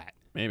do that.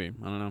 Maybe,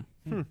 I don't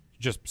know.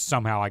 Just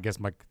somehow, I guess,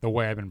 like the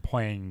way I've been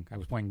playing, I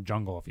was playing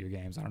jungle a few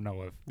games. I don't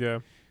know if Yeah.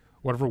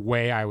 whatever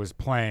way I was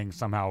playing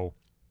somehow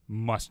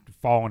must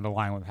fall into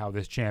line with how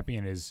this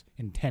champion is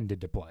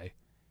intended to play.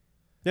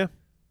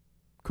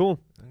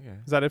 Cool. Okay.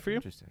 Is that it for you?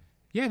 Interesting.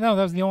 Yeah, no,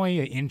 that was the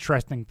only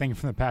interesting thing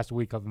from the past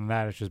week. Other than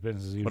that, it's just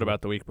business as usual. What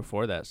about the week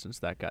before that, since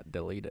that got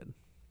deleted?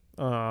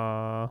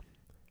 Nothing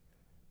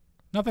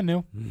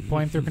new.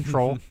 Playing through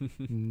Control.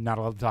 Not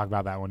allowed to talk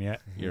about that one yet.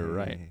 You're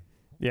right.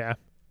 Yeah.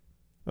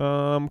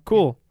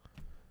 Cool.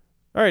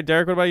 All right,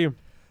 Derek, what about you?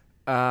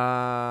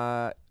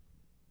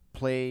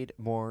 Played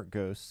more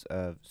Ghosts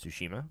of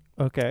Tsushima.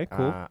 Okay,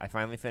 cool. I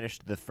finally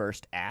finished the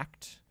first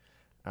act.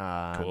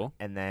 Cool.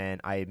 And then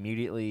I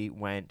immediately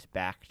went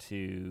back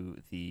to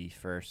the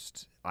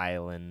first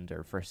island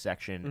or first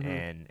section Mhm.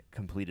 and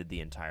completed the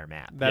entire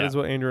map. That is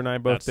yeah. what Andrew and I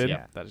both did.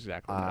 Yeah, that's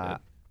exactly what I did.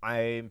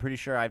 I'm pretty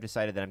sure I've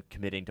decided that I'm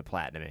committing to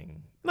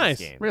platinuming Nice.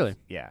 this game. Really?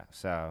 Yeah.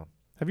 So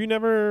Have you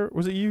never?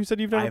 Was it you who said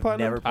you've never I've platinumed?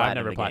 never I've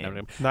never platinumed a platinumed game.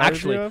 him. Neither of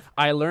Actually, you have?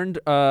 I learned.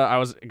 I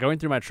was going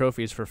through my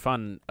trophies for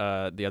fun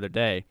the other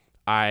day.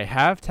 I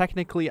have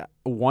technically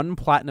 1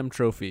 platinum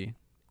trophy,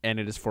 and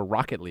it is for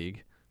Rocket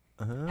League.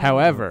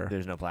 However-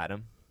 there's no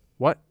platinum.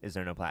 What? Is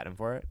there no platinum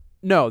for it?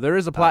 No, there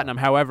is a platinum.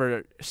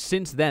 However,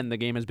 since then the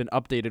game has been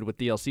updated with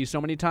DLC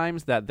so many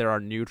times that there are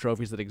new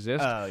trophies that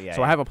exist. Oh yeah.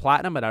 so I have a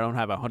platinum, but I don't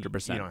have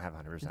 100%. You don't have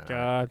 100%.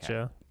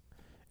 Gotcha.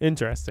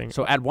 Interesting.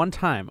 So at one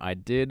time, I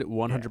did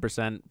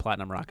 100%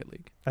 platinum Rocket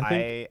League. I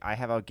think I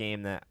have a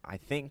game that I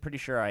think pretty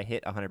sure I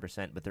hit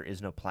 100%, but there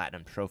is no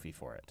platinum trophy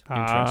for it.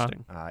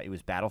 Interesting. It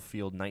was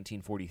Battlefield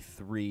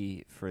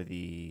 1943 for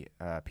the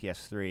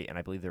PS3, and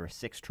I believe there were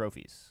 6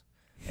 trophies,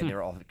 and they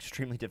were all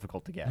extremely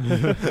difficult to get.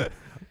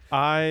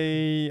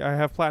 I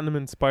have platinum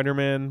in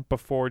Spider-Man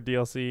before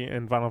DLC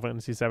and Final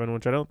Fantasy VII,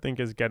 which I don't think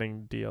is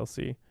getting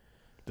DLC.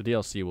 The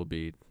DLC will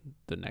be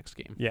the next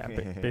game. Yeah,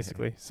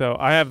 basically. So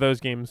I have those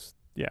games.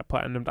 Yeah,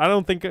 platinumed.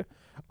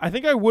 I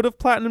think I would have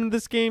platinumed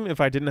this game if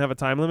I didn't have a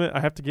time limit. I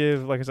have to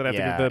give, like I said, I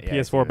have to give the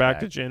PS4 back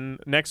to Jin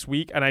next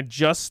week, and I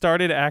just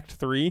started Act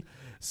 3.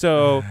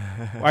 So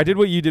I did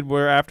what you did,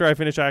 where after I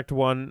finished Act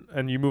 1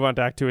 and you move on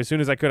to Act 2, as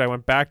soon as I could, I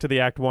went back to the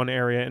Act 1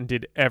 area and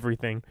did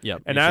everything.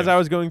 Yep. And as I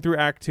was going through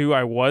Act 2,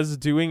 I was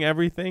doing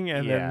everything,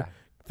 and yeah.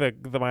 then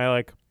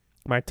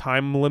my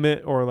time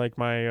limit or like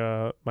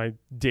my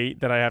date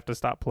that I have to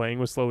stop playing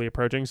was slowly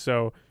approaching.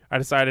 So I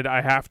decided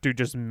I have to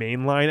just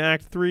mainline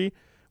Act 3,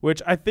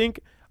 which I think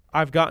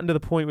I've gotten to the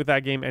point with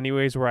that game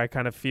anyways where I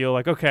kind of feel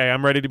like, okay,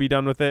 I'm ready to be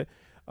done with it.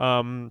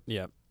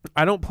 Yeah.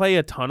 I don't play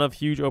a ton of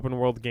huge open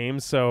world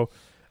games, so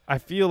I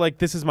feel like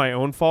this is my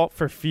own fault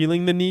for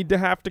feeling the need to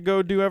have to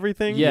go do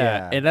everything.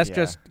 Yeah, and that's yeah.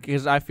 just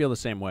because I feel the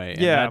same way.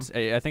 And Yeah.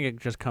 I think it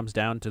just comes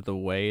down to the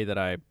way that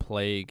I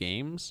play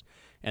games,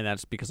 and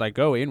that's because I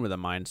go in with a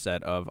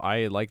mindset of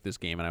I like this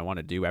game and I want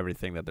to do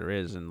everything that there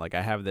is, and like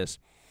I have this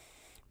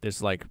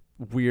like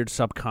weird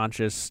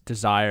subconscious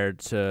desire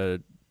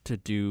to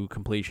do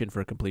completion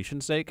for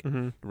completion's sake,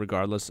 Mm-hmm.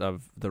 regardless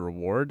of the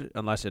reward,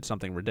 unless it's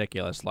something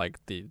ridiculous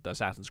like the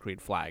Assassin's Creed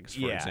flags,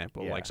 for Yeah,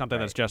 example, yeah, like something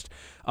that's right. just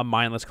a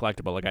mindless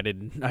collectible. Like I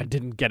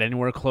didn't get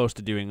anywhere close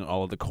to doing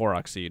all of the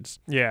Korok seeds.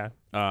 Yeah.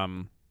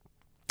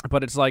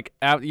 But it's like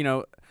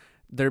you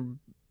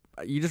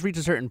just reach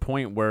a certain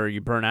point where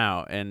you burn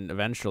out, and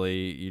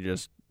eventually you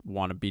just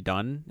want to be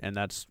done, and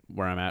that's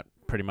where I'm at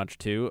pretty much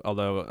too.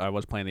 Although I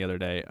was playing the other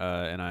day,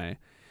 and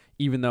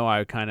even though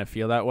I kind of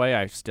feel that way,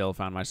 I still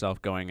found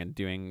myself going and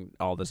doing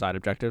all the side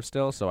objectives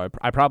still. So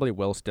I probably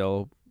will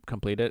still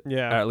complete it.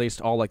 Yeah. Or at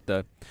least all like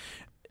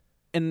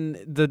and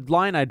the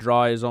line I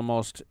draw is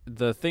almost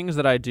the things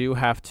that I do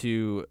have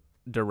to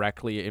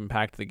directly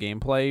impact the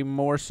gameplay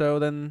more so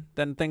than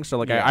things. So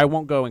like Yeah. I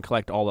won't go and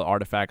collect all the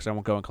artifacts. I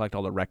won't go and collect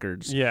all the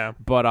records. Yeah.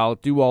 But I'll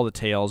do all the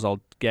tails. I'll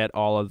get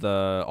all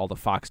the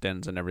fox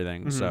dens and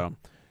everything. Mhm. So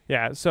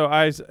Yeah, so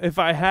if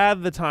I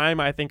had the time,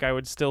 I think I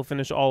would still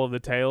finish all of the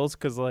tales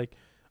because like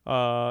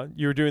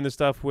you were doing the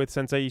stuff with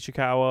Sensei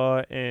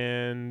Ishikawa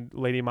and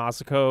Lady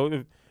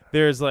Masako.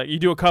 There's like you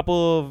do a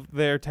couple of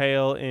their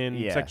tale in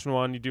Yeah. section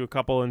 1, you do a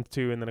couple in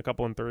 2, and then a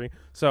couple in 3.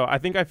 So I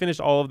think I finished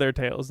all of their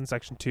tales in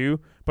section 2,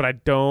 but I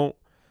don't.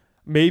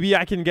 Maybe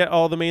I can get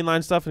all the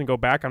mainline stuff and go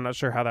back. I'm not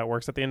sure how that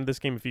works at the end of this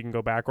game. If you can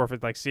go back, or if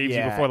it like saves you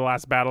Yeah. before the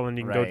last battle and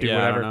you can go Right. do yeah,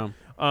 whatever. I don't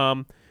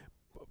know.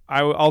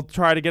 I'll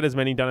try to get as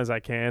many done as I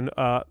can.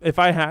 If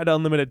I had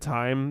unlimited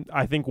time,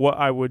 I think what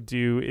I would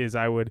do is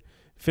I would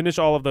finish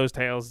all of those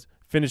tales,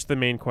 finish the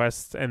main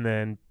quests, and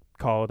then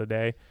call it a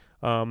day.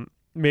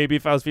 Maybe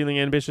if I was feeling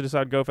ambitious,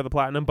 I'd go for the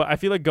platinum. But I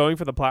feel like going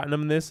for the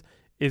platinum in this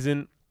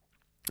isn't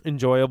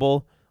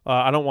enjoyable.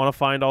 I don't want to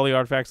find all the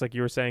artifacts like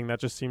you were saying. That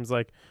just seems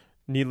like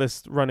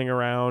needless running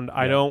around.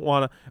 I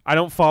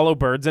don't follow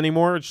birds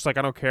anymore. It's just like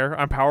I don't care.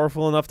 I'm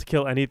powerful enough to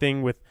kill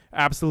anything with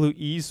absolute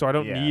ease, so I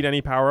don't Yeah. need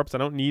any power-ups. I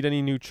don't need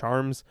any new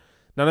charms.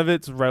 None of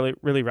it's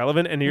really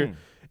relevant, and Hmm.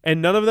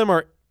 and none of them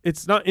are.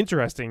 It's not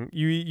interesting.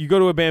 You go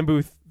to a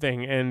bamboo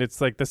thing, and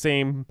it's like the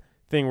same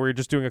thing where you're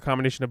just doing a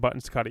combination of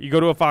buttons to cut it. You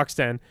go to a fox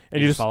den, and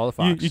You you just follow the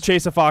fox. You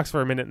chase a fox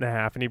for a minute and a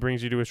half, and he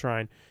brings you to a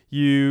shrine.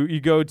 You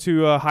go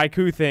to a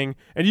haiku thing,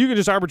 and you can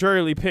just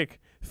arbitrarily pick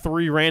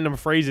 3 random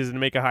phrases and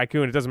make a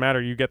haiku, and it doesn't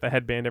matter. You get the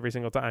headband every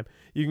single time.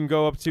 You can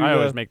go up to. I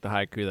always make the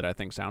haiku that I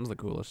think sounds the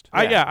coolest.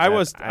 I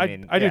I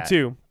mean, do yeah.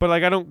 too, but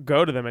like I don't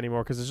go to them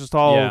anymore because it's just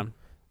all Yeah.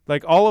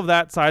 like all of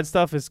that side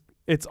stuff is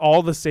it's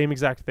all the same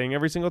exact thing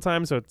every single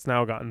time. So it's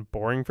now gotten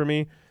boring for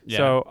me. Yeah.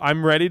 So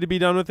I'm ready to be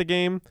done with the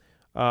game.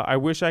 I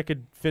wish I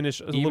could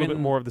finish a little bit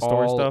Even more of the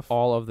story stuff.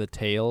 All of the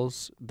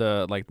tales,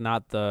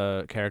 not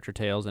the character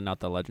tales and not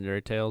the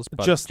legendary tales,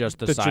 but Just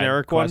the the side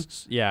generic one?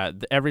 quests. Yeah,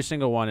 every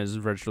single one is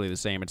virtually the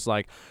same. It's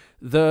like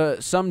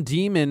some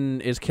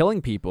demon is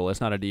killing people.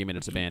 It's not a demon;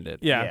 it's a bandit.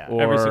 Yeah, Yeah.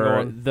 Or every single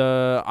one.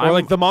 or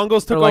Like the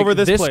Mongols took like, over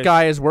this place.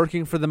 guy is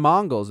working for the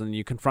Mongols, and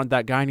you confront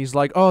that guy, and he's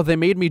like, "Oh, they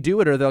made me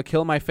do it, or they'll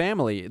kill my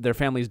family. Their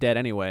family's dead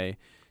anyway."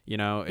 You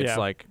know, it's Yeah.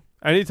 like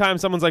Anytime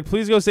someone's like,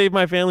 "Please go save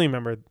my family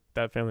member,"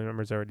 that family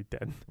member's already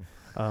dead.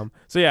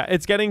 So yeah,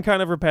 it's getting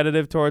kind of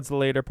repetitive towards the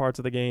later parts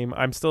of the game.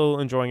 I'm still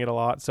enjoying it a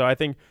lot. So I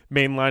think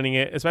mainlining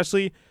it,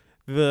 especially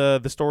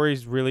the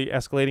story's really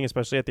escalating,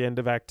 especially at the end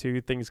of Act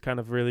 2. Things kind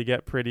of really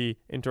get pretty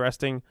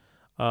interesting.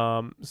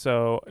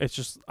 So it's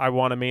just I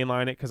want to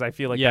mainline it because I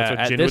feel like that's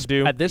what Jin would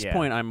do. At this Yeah.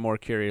 point, I'm more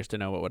curious to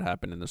know what would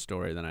happen in the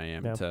story than I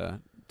am Yeah.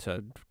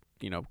 to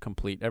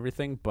complete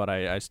everything. But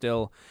I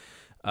still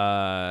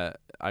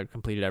I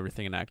completed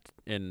everything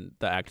in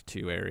the Act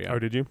 2 area. Oh,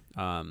 did you?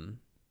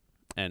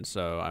 And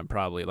so I'm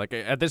probably like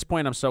at this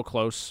point I'm so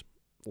close,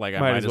 like I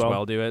Might might as as well.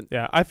 well do it.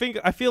 Yeah, I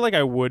feel like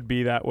I would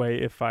be that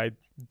way if I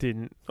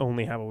didn't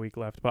only have a week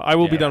left. But I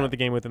will be done Yeah. with the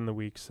game within the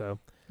week. So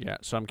Yeah,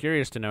 so I'm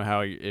curious to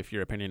know if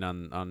your opinion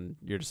on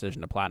your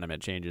decision to platinum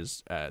it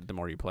changes the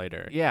more you play,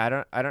 Derek.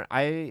 Yeah,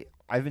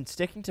 I've been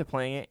sticking to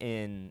playing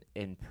it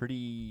in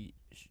pretty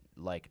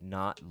like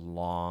not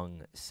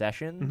long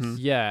sessions. Mhm.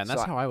 Yeah, and So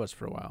that's how I was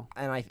for a while.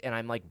 And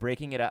I'm like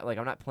breaking it up, like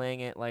I'm not playing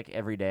it like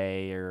every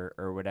day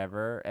or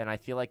whatever, and I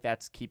feel like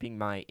that's keeping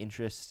my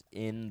interest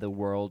in the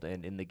world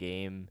and in the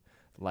game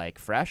like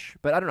fresh.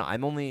 But I don't know,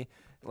 I'm only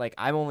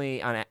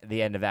on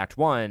the end of Act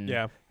 1.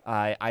 yeah,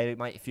 I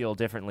might feel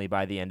differently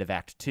by the end of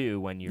Act 2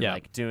 when you're Yeah.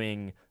 like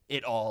doing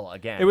it all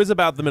again. it was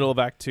about the middle of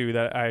Act 2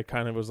 that I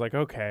kind of was like,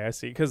 okay, I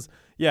see. Because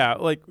yeah,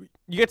 like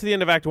you get to the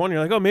end of Act 1, you're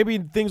like, oh, maybe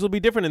things will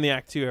be different in the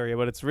Act 2 area,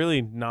 but it's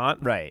really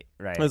not. right.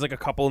 There's like a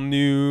couple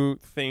new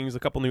things, a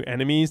couple new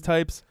enemies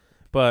types,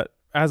 but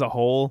as a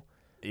whole,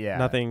 Yeah.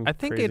 nothing. I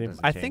think crazy.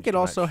 Doesn't I change think too it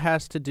also much.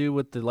 has to do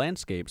with the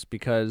landscapes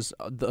because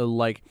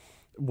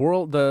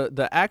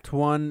the Act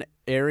 1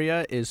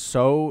 area is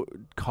so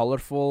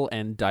colorful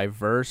and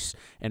diverse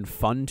and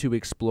fun to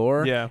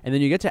explore. Yeah. And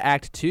then you get to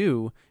Act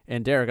 2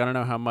 and Derek, I don't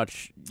know how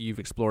much you've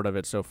explored of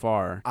it so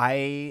far.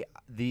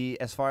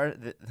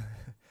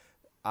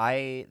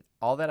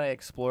 All that I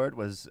explored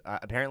was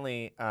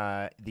apparently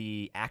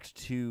the Act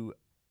 2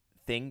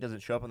 thing doesn't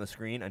show up on the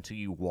screen until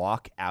you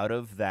walk out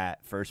of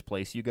that first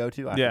place you go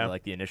to after Yeah.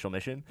 like the initial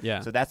mission.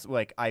 Yeah. So that's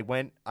like I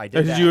did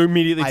Did that. you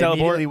immediately I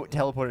teleport? immediately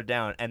teleported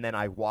down, and then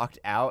I walked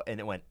out, and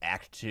it went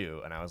Act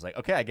 2, and I was like,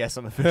 okay, I guess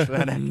I'm officially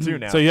on Act 2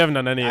 now. So you haven't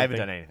done anything. I haven't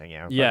done anything,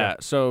 yeah. Yeah,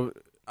 so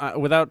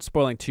without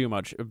spoiling too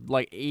much,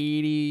 like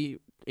 80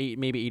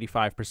 maybe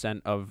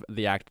 85% of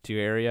the Act 2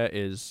 area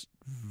is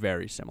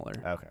very similar.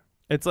 Okay.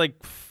 It's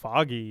like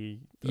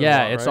foggy. a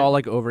Yeah, lot, it's right? all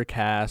like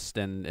overcast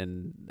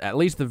and at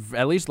least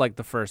like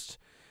the first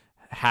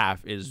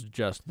half is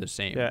just the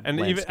same. Yeah, and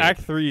even landscape.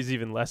 Act 3 is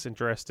even less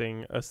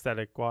interesting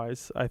aesthetic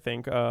wise, I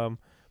think.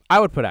 I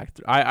would put Act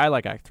 3. I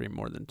like Act 3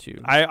 more than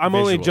 2. I'm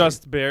only visually.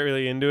 just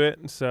barely into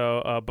it,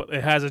 so but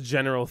it has a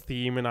general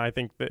theme, and I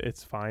think that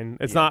it's fine.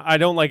 It's Yeah. not. I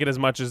don't like it as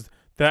much as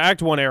The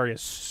Act 1 area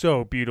is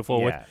so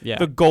beautiful with Yeah.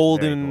 the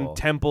golden cool.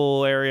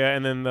 temple area,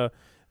 and then the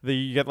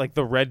you get like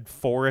the red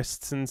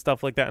forests and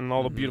stuff like that, and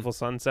all the Mhm. beautiful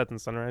sunsets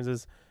and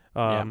sunrises.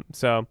 Yeah.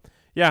 So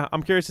yeah,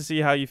 I'm curious to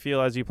see how you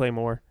feel as you play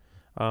more.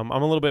 I'm a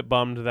little bit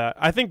bummed that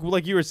I think,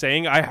 like you were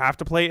saying, I have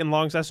to play it in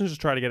long sessions to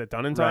try to get it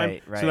done in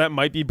time. Right, So that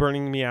might be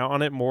burning me out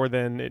on it more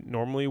than it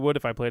normally would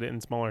if I played it in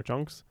smaller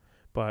chunks.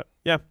 But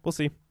yeah, we'll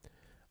see.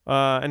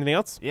 Anything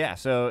else? Yeah,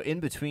 so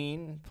in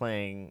between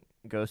playing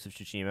Ghost of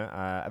Tsushima,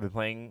 I've been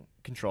playing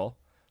Control.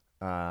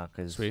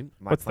 Cause Sweet.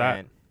 my What's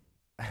that?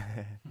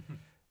 plan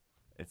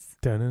it's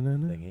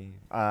Dun-dun-dun-dun. the game.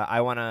 I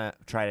want to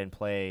try and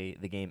play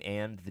the game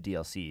and the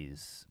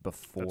DLCs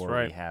before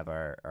right. we have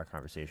our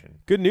conversation.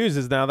 Good news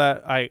is now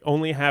that I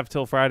only have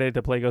till Friday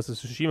to play Ghost of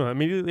Tsushima.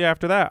 Immediately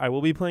after that, I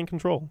will be playing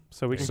Control,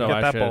 so we can So get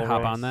I that should ball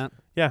hop rolling. on that.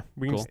 Yeah,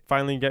 we can Cool.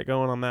 finally get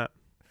going on that.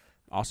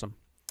 Awesome.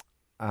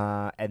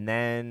 And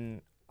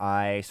then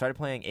I started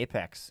playing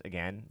Apex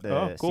again. The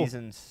Oh, cool.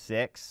 season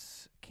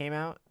 6 came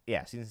out.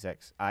 Yeah, season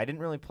 6. I didn't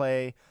really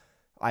play.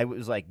 I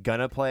was like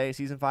gonna play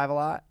season 5 a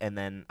lot, and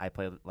then I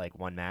played like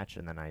one match,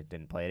 and then I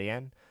didn't play it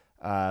again.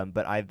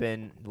 But I've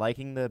been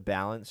liking the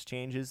balance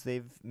changes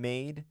they've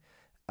made.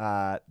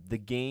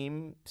 The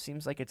game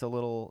seems like it's a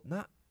little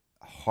not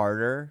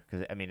harder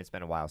because I mean it's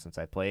been a while since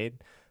I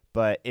played,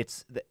 but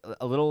it's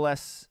a little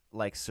less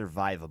like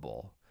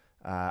survivable.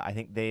 I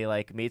think they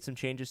like made some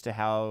changes to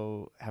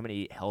how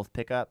many health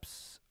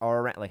pickups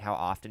are around, like how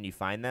often you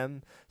find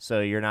them. So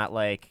you're not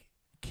like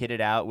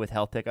kitted out with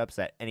health pickups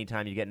that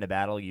anytime you get in a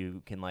battle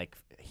you can like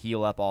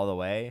heal up all the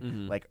way.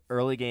 Mhm. Like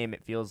early game,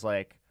 it feels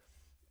like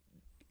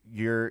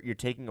you're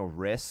taking a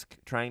risk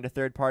trying to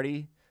third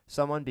party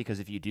someone because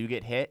if you do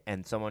get hit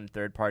and someone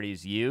third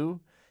parties you're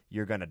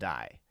gonna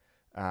die.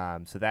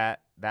 So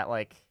that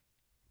like.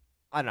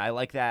 I don't know. I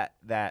like that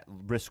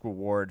risk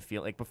reward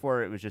feel. Like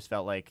before, it was just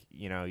felt like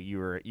you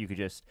could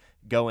just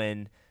go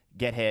in,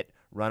 get hit,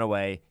 run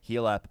away,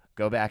 heal up,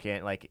 go back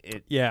in. Like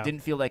it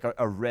didn't feel like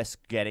a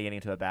risk getting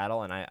into a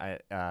battle, and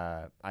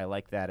I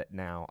like that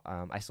now.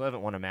 I still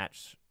haven't won a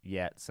match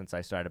yet since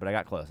I started, but I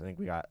got close. I think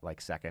we got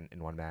like second in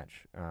one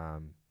match.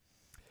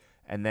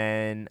 And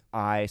then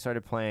I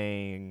started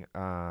playing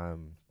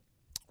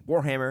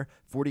Warhammer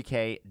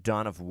 40K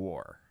Dawn of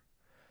War,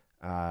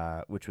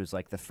 which was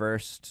like the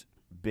first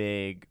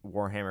big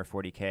Warhammer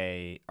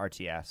 40K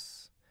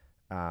RTS,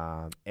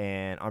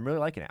 and I'm really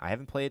liking it. I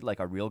haven't played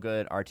like a real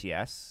good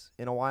RTS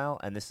in a while,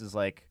 and this is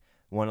like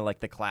one of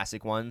like the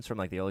classic ones from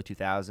like the early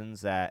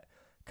 2000s that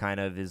kind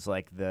of is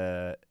like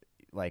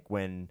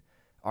when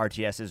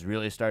RTSs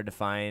really started to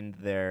find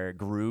their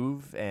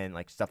groove, and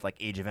like stuff like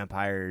Age of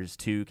Empires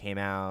 2 came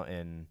out,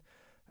 and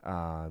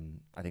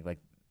I think like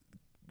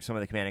some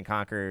of the Command and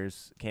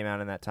Conquers came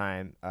out in that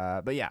time.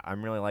 But yeah,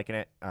 I'm really liking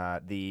it.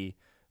 The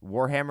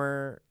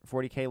Warhammer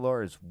 40K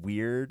lore is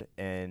weird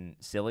and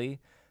silly.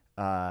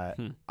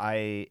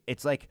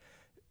 It's like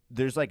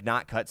there's like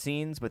not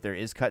cutscenes, but there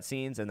is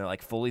cutscenes, and they're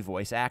like fully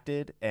voice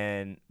acted,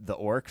 and the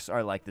orcs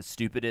are like the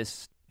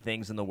stupidest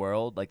things in the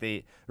world. Like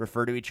they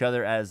refer to each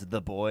other as the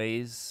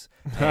boys,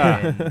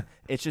 and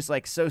it's just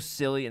like so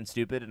silly and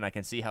stupid, and I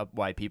can see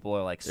why people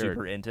are like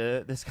super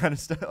into this kind of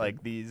stuff.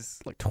 Like these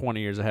Like 20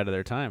 years ahead of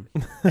their time.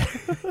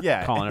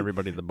 yeah, Calling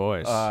everybody the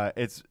boys.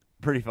 it's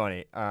pretty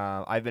funny.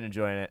 I've been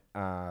enjoying it.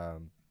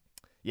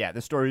 Yeah,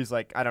 the story's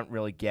like I don't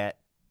really get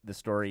the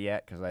story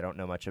yet because I don't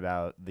know much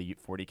about the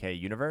 40K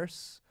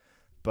universe,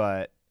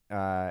 but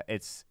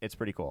it's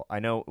pretty cool. I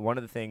know one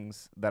of the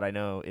things that I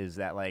know is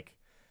that like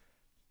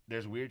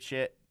there's weird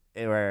shit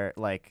where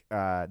like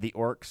the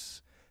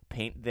orcs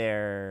paint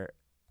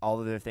all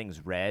of their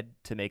things red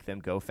to make them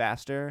go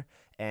faster,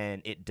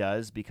 and it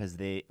does because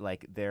they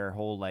like their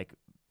whole like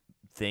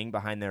thing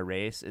behind their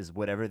race is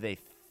whatever they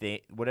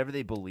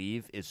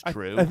believe is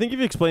true. I think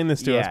you've explained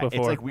this to us before.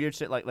 It's like weird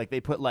shit. Like they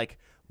put like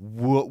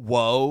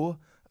whoa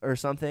or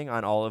something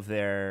on all of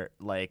their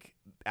like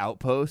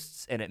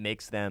outposts, and it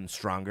makes them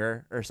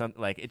stronger or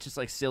something. Like it's just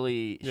like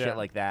silly shit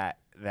like that.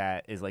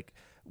 That is like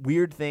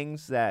weird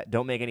things that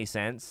don't make any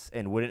sense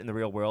and wouldn't in the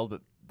real world,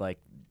 but like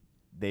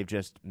they've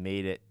just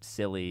made it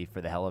silly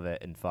for the hell of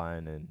it and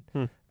fun.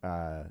 And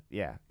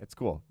yeah, it's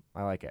cool.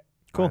 I like it.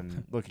 Cool.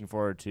 I'm looking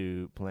forward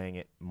to playing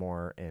it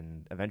more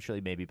and eventually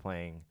maybe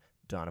playing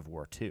Dawn of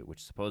War 2, which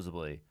is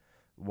supposedly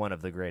one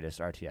of the greatest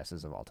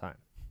RTSs of all time.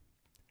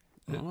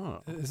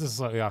 Oh. This is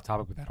slightly off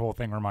topic, but that whole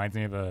thing reminds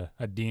me of a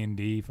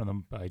D&D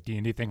from the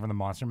D&D thing from the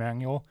Monster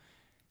Manual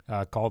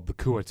called the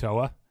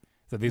Kuatoa.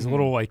 So these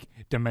little like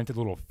demented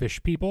little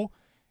fish people,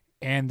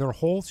 and their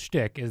whole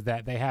shtick is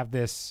that they have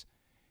this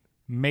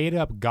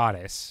made-up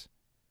goddess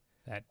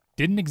that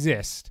didn't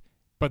exist,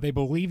 but they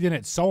believed in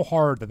it so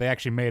hard that they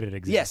actually made it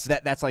exist. Yes,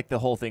 that's like the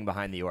whole thing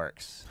behind the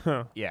orcs.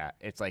 Huh. Yeah,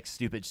 it's like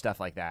stupid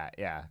stuff like that.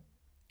 Yeah.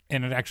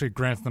 And it actually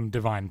grants them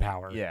divine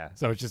power. Yeah.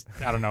 So it's just,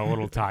 I don't know, a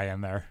little tie in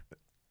there.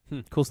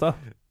 Cool stuff.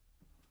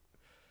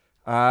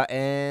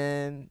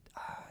 And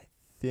I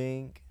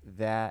think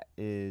that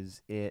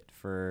is it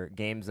for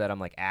games that I'm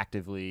like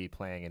actively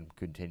playing and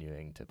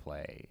continuing to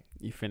play.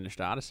 You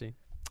finished Odyssey.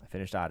 I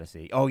finished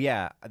Odyssey. Oh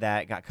yeah,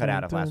 that got cut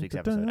out of last week's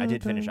episode. I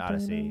did finish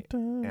Odyssey,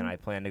 and I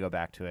plan to go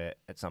back to it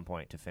at some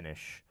point to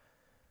finish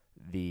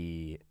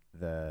the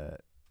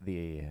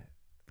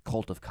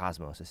Cult of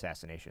Cosmos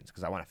Assassinations,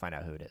 because I want to find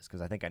out who it is,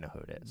 because I think I know who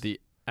it is. The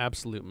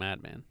absolute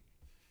madman.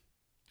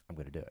 I'm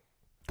gonna do it.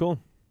 Cool.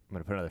 I'm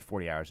gonna put another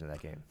 40 hours into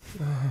that game.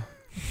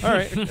 All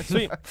right,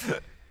 sweet.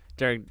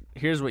 Derek,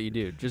 here's what you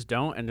do. Just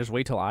don't, and just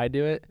wait till I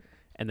do it,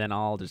 and then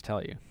I'll just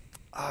tell you.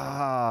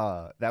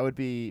 That would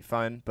be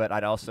fun, but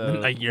I'd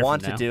also A year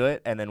want from to now. do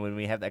it, and then when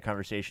we have that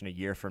conversation a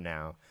year from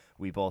now,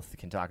 we both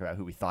can talk about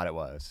who we thought it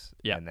was,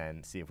 Yeah. and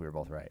then see if we were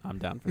both right. I'm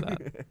down for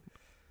that.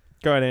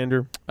 Go ahead,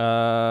 Andrew.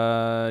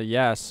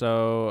 Yeah,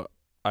 so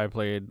I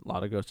played a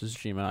lot of Ghost of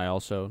Tsushima. I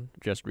also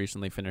just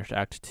recently finished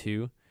Act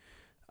 2.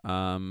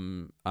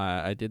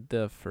 I did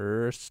the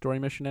first story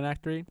mission in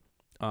Act 3.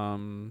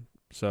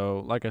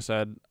 So like I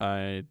said,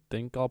 I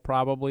think I'll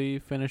probably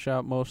finish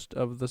out most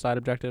of the side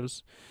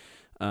objectives.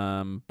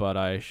 But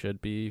I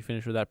should be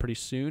finished with that pretty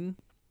soon.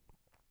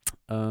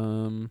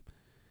 I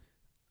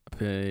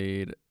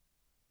played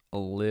a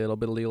little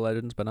bit of League of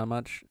Legends, but not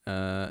much.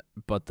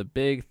 But the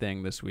big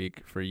thing this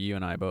week for you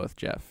and I both,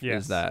 Jeff,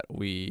 Yes. is that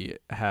we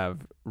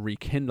have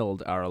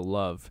rekindled our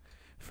love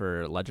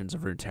for Legends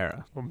of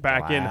Runeterra. I'm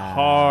back in Wow.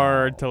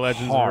 hard to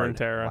Legends Hard. of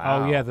Runeterra.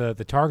 Wow. Oh yeah, the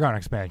Targon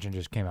expansion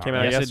just came out. Came out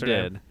right? Yes, yesterday.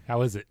 it did.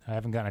 How is it? I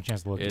haven't gotten a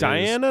chance to look. It at is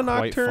Diana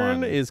quite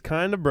Nocturne fun. is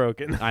kind of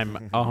broken.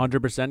 I'm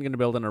 100% going to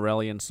build an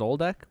Aurelian Soul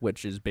deck,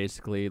 which is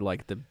basically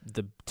like the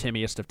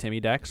Timmiest of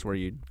Timmy decks, where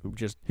you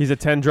just He's a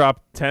 10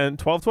 drop 10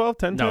 12 12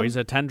 10 no, he's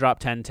a 10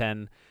 drop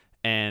 10/10,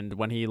 and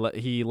when he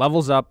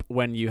levels up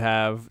when you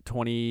have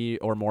 20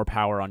 or more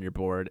power on your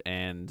board,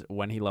 and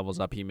when he levels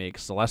up, he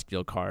makes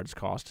celestial cards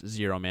cost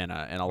 0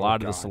 mana, and a lot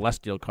of the God.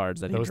 celestial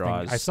cards that those he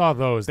draws. things. I saw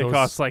those. They those,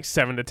 cost like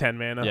 7 to 10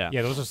 mana. yeah.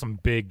 Yeah, those are some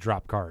big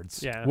drop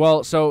cards. Yeah.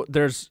 Well, so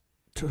there's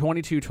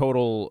 22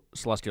 total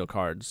celestial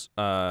cards,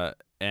 and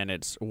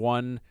it's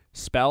one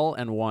spell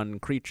and one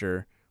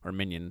creature or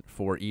minion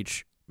for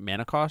each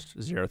mana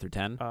cost, 0 through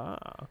 10. Ah,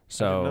 I didn't know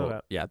So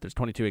that. yeah, there's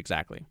 22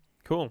 exactly.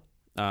 Cool.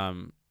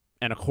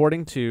 And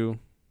according to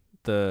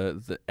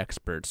the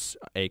experts,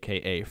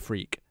 aka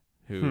Freak,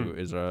 who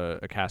is a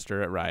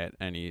caster at Riot,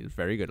 and he's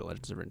very good at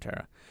Legends of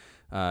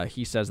Runeterra,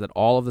 he says that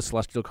all of the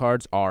celestial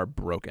cards are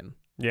broken.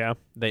 Yeah.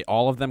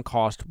 All of them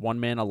cost 1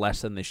 mana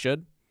less than they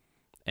should,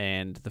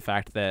 and the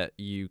fact that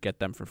you get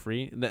them for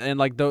free, and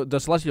like the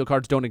celestial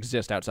cards don't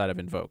exist outside of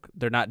Invoke.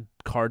 They're not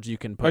cards you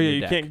can put. Oh in yeah, your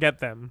you deck. can't get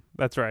them.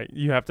 That's right.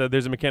 You have to.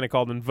 There's a mechanic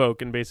called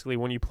Invoke, and basically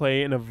when you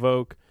play an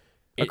Evoke,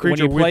 a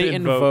creature when you play with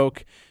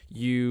Invoke,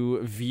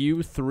 you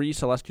view 3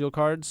 celestial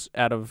cards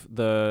out of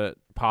the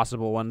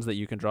possible ones that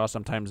you can draw.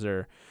 Sometimes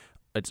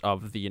it's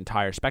of the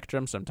entire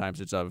spectrum. Sometimes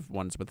it's of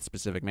ones with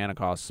specific mana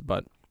costs.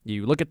 But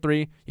you look at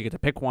 3, you get to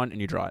pick one, and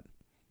you draw it.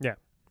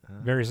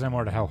 Very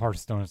similar to how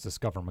Hearthstone's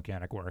Discover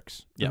mechanic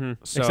works. Yeah. Mhm.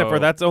 So, Except for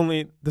that's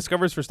only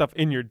discovers for stuff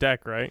in your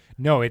deck, right?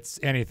 No, it's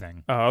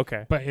anything. Oh,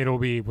 okay. But it'll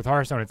be with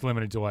Hearthstone. It's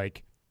limited to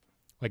like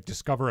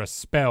discover a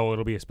spell.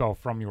 It'll be a spell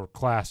from your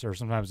class, or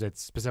sometimes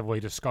it's specifically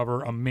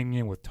discover a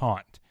minion with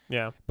taunt.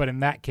 Yeah. But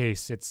in that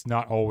case, it's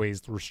not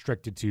always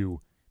restricted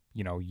to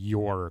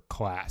your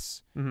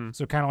class. Mm-hmm.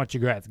 So kind of let you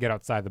get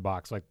outside the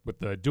box. Like with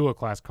the dual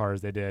class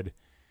cards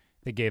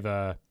they gave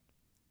a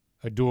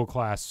dual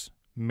class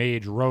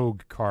mage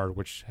rogue card,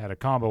 which had a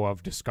combo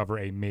of discover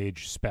a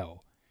mage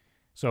spell.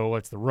 So it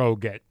lets the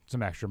rogue get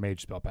some extra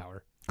mage spell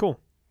power. Cool.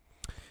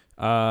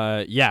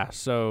 yeah.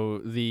 So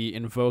the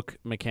Invoke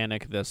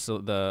mechanic,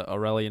 the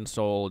Aurelian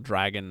Soul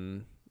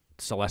Dragon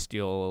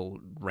Celestial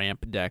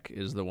Ramp deck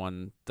is the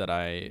one that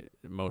I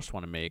most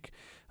want to make.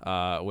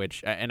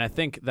 And I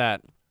think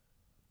that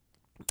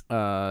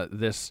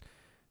this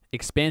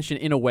expansion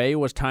in a way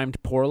was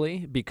timed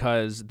poorly,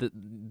 because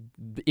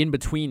in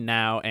between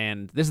now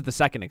and this is the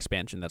second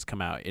expansion that's come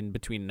out. In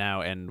between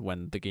now and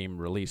when the game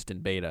released in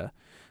beta,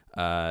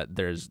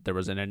 there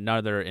was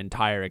another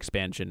entire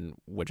expansion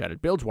which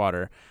added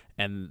Bilgewater,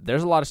 and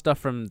there's a lot of stuff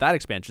from that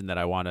expansion that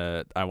I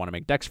wanna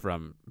make decks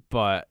from,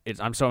 but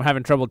I'm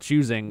having trouble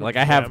choosing. Like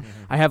I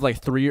have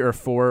like 3 or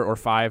 4 or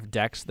 5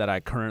 decks that I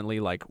currently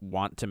like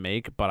want to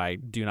make, but I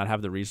do not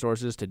have the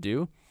resources to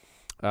do.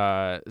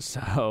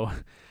 So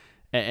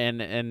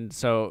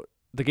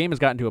the game has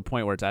gotten to a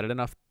point where it's added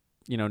enough,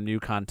 new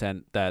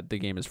content that the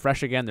game is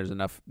fresh again.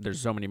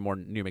 There's so many more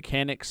new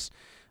mechanics.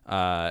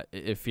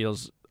 It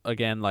feels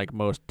again like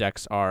most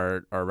decks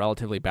are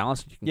relatively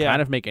balanced. You can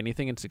kind of make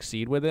anything and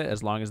succeed with it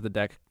as long as the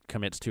deck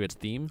commits to its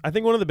theme. I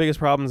think one of the biggest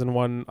problems and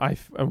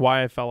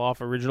why I fell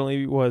off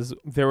originally was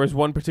there was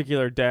one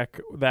particular deck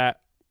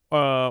that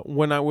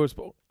when I was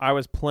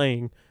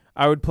playing,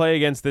 I would play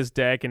against this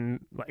deck in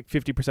like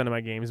 50% of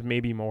my games,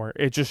 maybe more.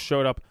 It just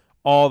showed up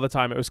all the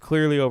time. It was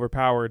clearly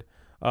overpowered.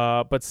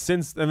 And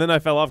then I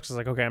fell off because I was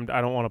like, okay,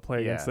 I don't want to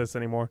play against this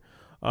anymore.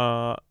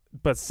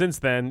 But since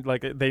then,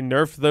 like they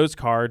nerfed those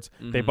cards,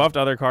 they buffed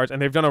other cards,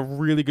 and they've done a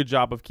really good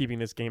job of keeping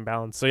this game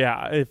balanced. So yeah,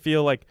 I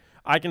feel like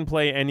I can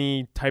play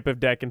any type of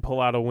deck and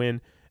pull out a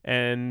win.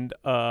 and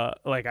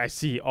like I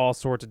see all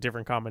sorts of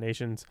different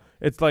combinations.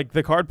 It's like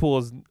the card pool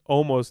has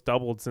almost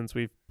doubled since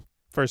we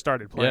first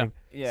started playing.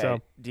 Yeah. So-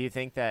 Do you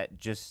think that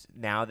just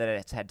now that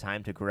it's had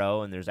time to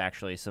grow and there's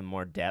actually some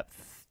more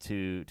depth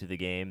to the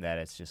game, that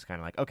it's just kind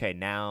of like, okay,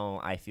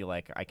 now I feel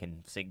like I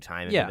can sink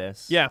time Yeah. into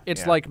this? Yeah.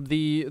 It's like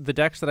the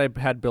decks that I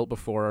had built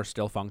before are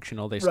still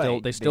functional. They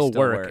still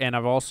work, and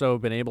I've also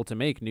been able to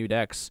make new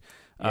decks.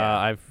 Yeah.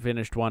 I've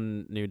finished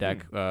one new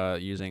deck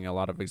using a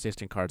lot of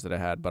existing cards that I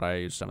had, but I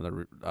used some of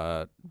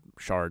the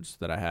shards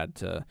that I had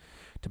to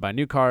buy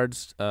new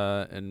cards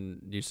and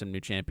use some new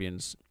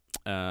champions,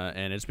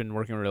 and it's been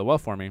working really well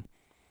for me.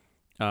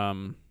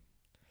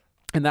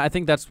 And I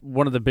think that's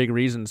one of the big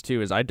reasons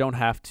too, is I don't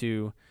have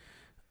to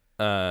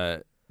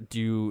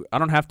do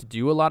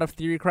a lot of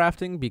theory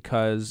crafting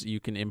because you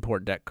can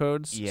import deck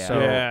codes. Yeah. So,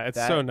 Yeah, it's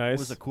that so nice.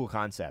 was a cool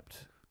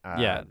concept.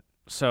 yeah.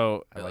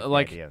 So I like,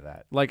 like the idea of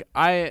that. like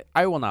I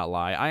will not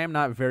lie, I am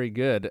not very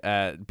good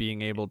at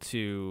being able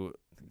to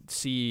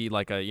see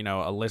like a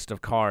list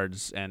of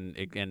cards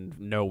and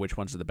know which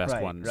ones are the best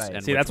Right, ones. right.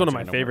 And See, which that's one of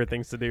ones are my gonna favorite work.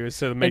 things to do is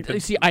to make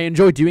And, see, I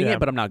enjoy doing Yeah. it,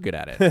 but I'm not good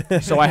at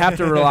it. So I have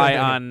to rely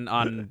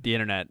on the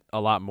internet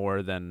a lot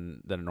more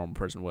than a normal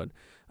person would.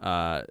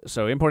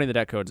 So importing the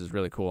deck codes is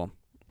really cool.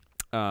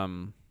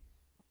 And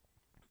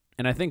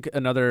I think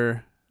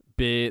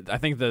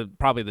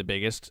probably the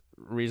biggest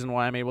reason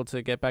why I'm able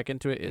to get back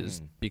into it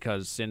is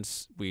because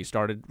since we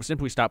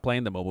stopped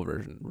playing, the mobile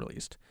version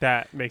released.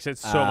 that makes it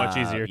so much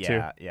easier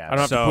too. Yeah. I don't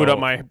have to boot So-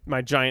 up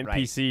my giant Right.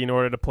 PC in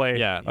order to play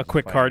Yeah. a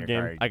quick Play on card your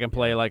game. card. I can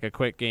play like a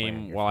quick Play on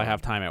game your while I phone.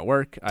 have time at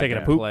work. Taking I a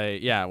can poop? play,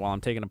 while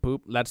I'm taking a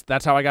poop.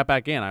 That's how I got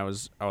back in. I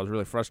was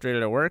really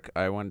frustrated at work.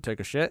 I went to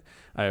take a shit.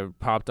 I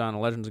popped on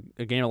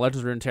a game of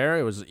Legends of Runeterra.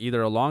 It was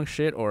either a long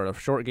shit or a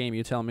short game.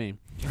 You tell me.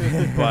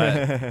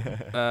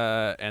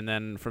 But and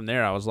then from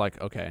there, I was like,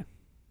 okay,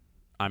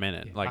 I'm in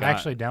it. Like I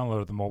actually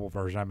downloaded the mobile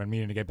version. I've been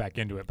meaning to get back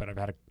into it, but I've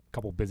had a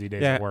couple busy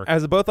days Yeah, at work.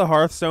 as both a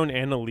Hearthstone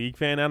and a League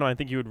fan, Adam, I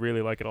think you would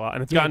really like it a lot,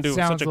 and it's Yeah, gotten it to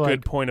such sounds a good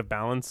like- point of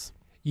balance.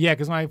 Yeah,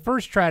 because when I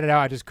first tried it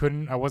out,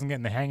 I wasn't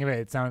getting the hang of it.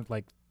 It sounded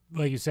like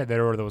you said,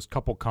 there were those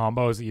couple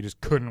combos that you just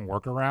couldn't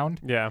work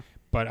around. Yeah,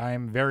 But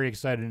I'm very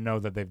excited to know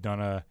that they've done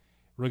a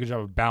really good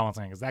job of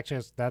balancing. Because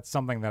actually, that's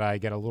something that I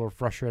get a little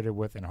frustrated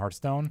with in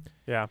Hearthstone.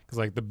 yeah. Because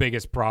like the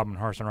biggest problem in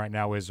Hearthstone right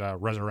now is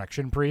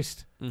Resurrection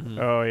Priest. Mhm.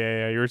 Oh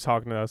yeah. You were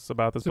talking to us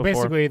about this So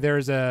before. basically,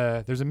 there's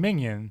a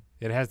minion.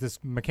 It has this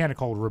mechanic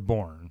called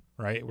Reborn,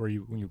 right? Where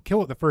when you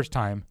kill it the first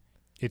time,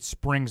 it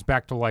springs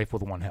back to life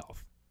with 1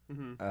 health.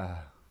 Mhm.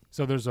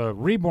 So there's a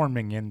Reborn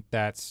minion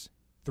that's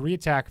 3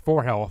 attack,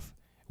 4 health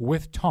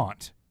with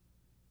taunt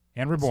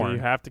and So Reborn, you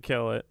have to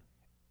kill it.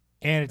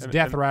 and its and-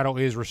 death and- rattle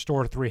is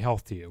restore 3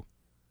 health to you.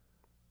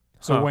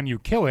 So Huh. when you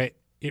kill it,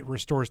 it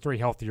restores 3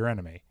 health to your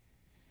enemy.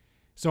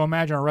 So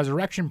imagine a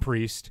Resurrection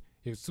Priest.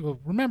 So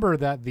remember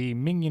that the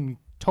minion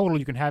total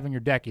you can have in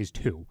your deck is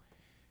 2.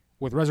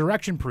 With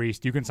Resurrection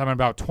Priest, you can summon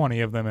about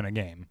 20 of them in a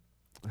game.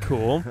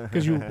 Cool.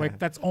 Because you like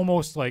that's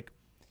almost like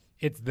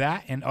it's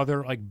that and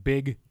other like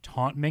big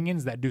taunt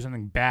minions that do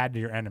something bad to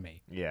your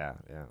enemy. Yeah.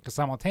 Because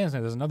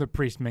simultaneously, there's another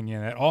priest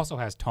minion that also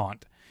has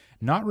taunt,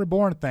 not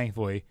reborn,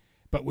 thankfully.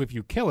 But if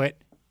you kill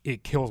it,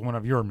 it kills one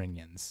of your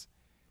minions.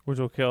 Which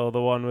will kill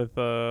the one with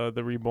the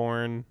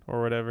reborn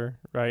or whatever,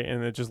 right?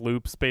 And it just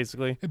loops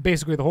basically.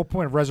 Basically, the whole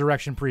point of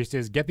Resurrection Priest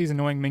is get these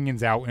annoying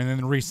minions out and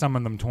then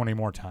resummon them 20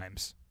 more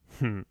times.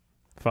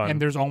 Fun.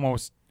 And there's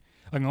almost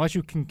like unless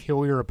you can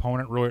kill your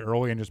opponent really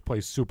early and just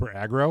play super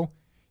aggro,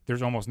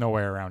 there's almost no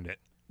way around it.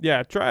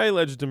 Yeah, try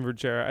Legends of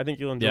Runeterra. I think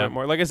you'll enjoy Yeah. it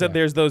more. Like I said, Yeah.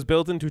 there's those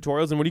built-in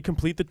tutorials, and when you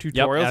complete the Yep,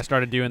 tutorials, I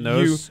started doing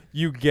those.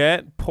 you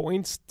get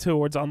points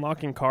towards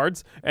unlocking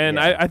cards. And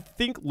Yeah. I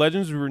think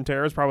Legends of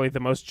Runeterra is probably the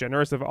most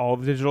generous of all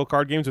the digital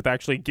card games with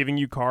actually giving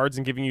you cards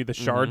and giving you the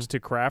shards to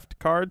craft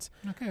cards.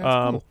 Okay,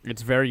 that's cool.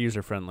 It's very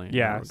user friendly.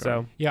 Yeah,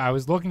 so Yeah, I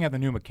was looking at the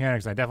new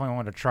mechanics. I definitely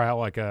wanted to try out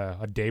like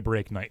a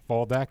Daybreak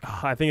Nightfall deck.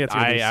 I think it's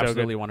going to I be so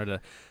absolutely good. wanted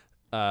to.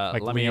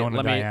 Like let me Leona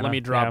let me Diana? let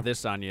me drop Yeah.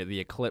 this on you. The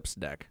Eclipse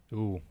deck.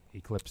 Ooh,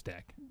 Eclipse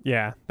deck.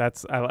 Yeah,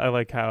 that's I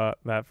like how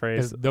that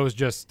phrase. Because those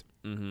just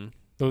Mm-hmm.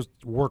 those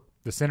work.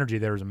 The synergy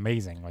there is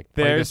amazing. Like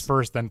play There's- this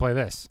first, then play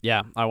this.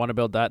 Yeah, I want to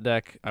build that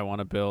deck. I want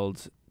to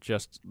build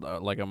just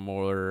like a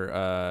more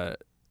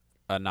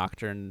a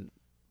Nocturne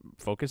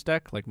focus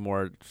deck, like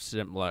more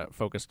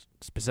focused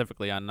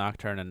specifically on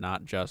Nocturne and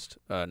not just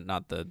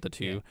not the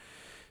two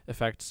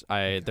effects.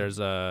 There's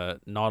a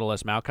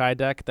Nautilus Maokai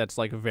deck that's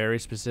like very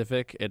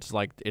specific. It's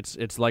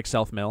like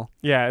self mill.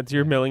 Yeah, it's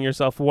you're milling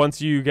yourself. Once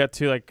you get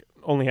to like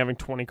only having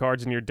 20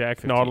 cards in your deck,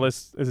 15.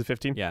 Nautilus is it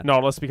 15? Yeah.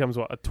 Nautilus becomes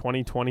what, a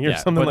 20/20 or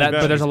something but like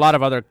that. But there's a lot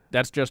of other.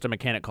 That's just a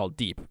mechanic called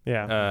Deep.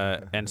 yeah.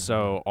 And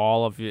so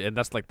all of you, and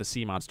that's like the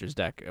Sea Monsters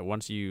deck.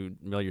 Once you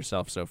mill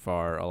yourself so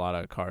far, a lot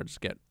of cards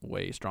get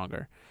way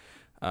stronger.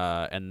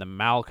 And the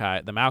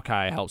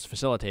Maokai helps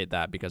facilitate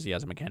that because he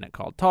has a mechanic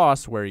called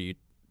Toss, where you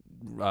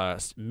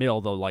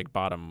mill the like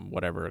bottom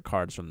whatever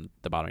cards from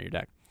the bottom of your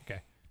deck.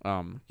 Okay.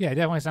 Yeah, It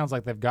definitely sounds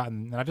like they've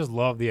gotten. And I just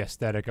love the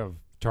aesthetic of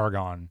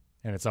Targon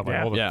and itself, like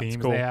Yeah. all the Yeah, it's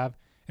themes cool. they have.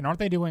 And aren't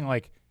they doing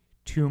like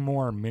 2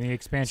 more mini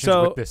expansions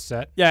So- with this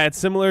set? Yeah, it's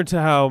similar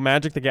to how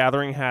Magic the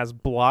Gathering has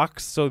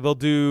blocks. So they'll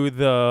do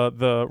the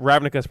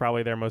Ravnica is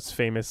probably their most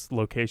famous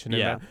location. In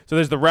Yeah. that. So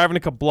there's the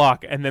Ravnica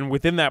block, and then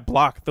within that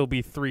block there'll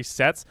be 3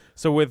 sets.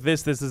 So with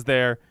this is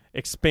their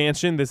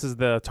expansion. This is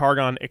the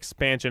Targon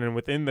expansion, and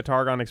within the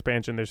Targon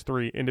expansion, there's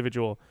 3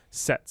 individual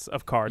sets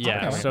of cards.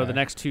 Yeah. Okay. So the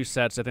next 2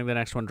 sets, I think the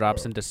next one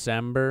drops in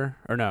December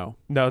or no,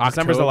 No,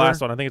 December's the October?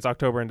 last one. I think it's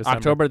October and December.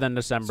 October then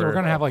December. So we're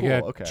gonna have like Cool,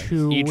 a okay.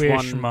 2-ish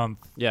Each one-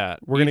 month. Yeah,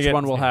 We're gonna each get-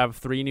 one will have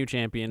 3 new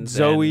champions.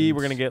 Zoe. and,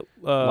 We're gonna get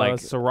like,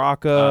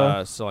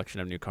 Soraka. selection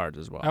of new cards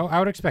as well. I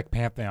would expect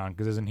Pantheon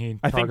because isn't he?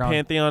 I think Targon?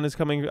 Pantheon is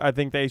coming. I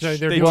think they So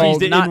they're they doing-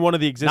 teased it Not- in one of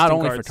the existing Not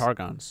only cards. for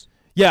Targons,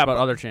 Yeah, but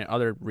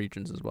other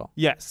regions as well.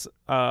 yes.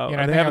 I They think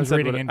I haven't was said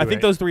reading what into I think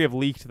it. those 3 have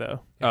leaked though.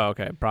 Oh,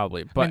 okay,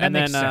 probably. I But mean, and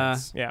that then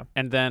makes sense. Yeah.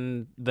 and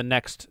then the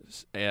next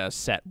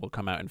set will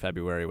come out in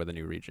February with a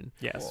new region.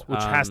 Yes, Cool.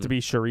 which has to Um, be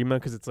Shurima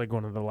because it's like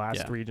one of the last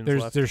yeah. regions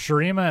There's left.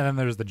 Shurima and then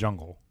there's the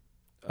jungle.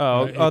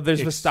 There's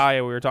it's- Vestaya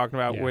we were talking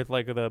about yeah. with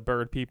like the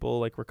bird people,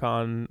 like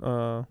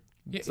Rakan.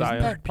 Isn't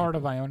Zion. that part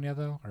of Ionia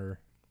though? Or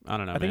I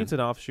don't know. I think it's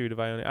an offshoot of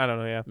Ionia. I don't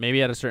know. Yeah,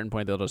 Maybe at a certain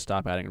point they'll just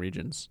stop adding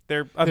regions.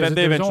 I bet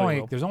they eventually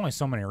will. there's only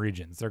so many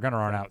regions. They're gonna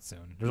run out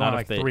soon. There's Not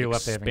only if like they 3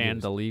 left. They haven't expand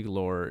used. the league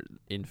lore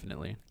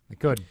infinitely. They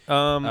could.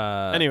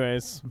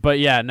 Anyways, But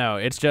yeah, no,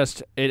 it's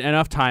just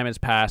enough time has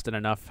passed and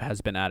enough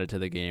has been added to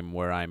the game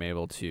where I'm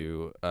able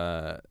to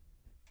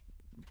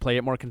play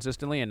it more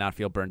consistently and not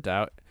feel burnt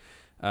out.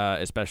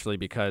 Especially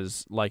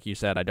because, like you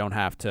said, I don't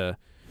have to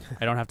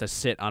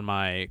sit on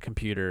my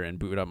computer and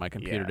boot up my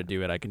computer Yeah. to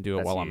do it. I can do it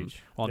That's while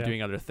huge. I'm Yeah.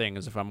 doing other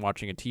things. If I'm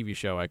watching a TV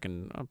show, I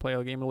can play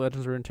a game of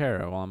Legends of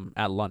Runeterra while I'm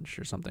at lunch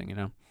or something. You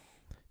know,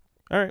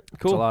 all right,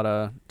 it's cool.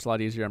 a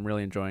lot easier. I'm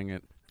really enjoying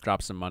it.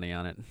 Drop some money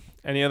on it.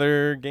 Any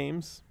other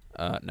games?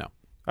 No.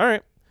 All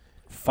right,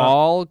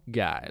 Fall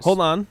Guys.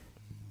 hold on.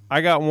 I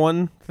got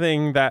one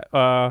thing that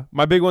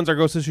my big ones are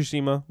Ghost of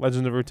Tsushima,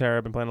 Legends of Runeterra.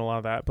 I've been playing a lot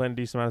of that. Playing a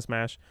decent amount of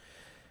Smash.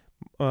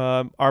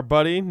 Our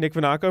buddy Nick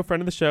Vanaco,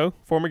 friend of the show,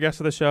 former guest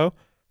of the show,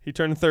 he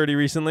turned 30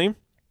 recently.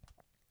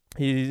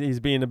 He's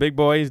being a big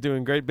boy. He's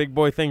doing great big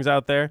boy things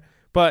out there.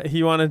 But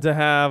he wanted to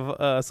have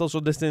a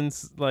social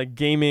distance, like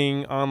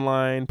gaming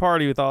online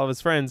party with all of his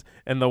friends.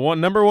 And the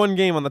number one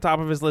game on the top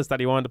of his list that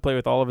he wanted to play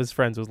with all of his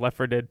friends was Left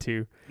 4 Dead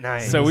 2.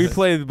 Nice. So we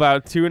played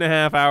about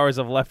 2.5 hours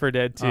of Left 4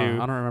 Dead 2 Oh, I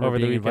don't remember over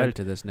the being weekend. invited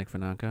to this, Nick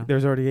Fanaka.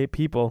 There's already 8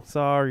 people.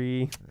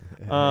 Sorry.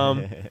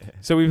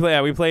 So we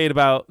played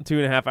about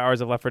 2.5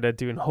 hours of Left 4 Dead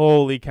 2, and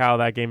holy cow,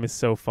 that game is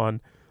so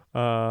fun.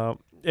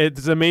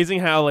 It's amazing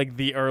how like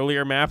the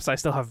earlier maps I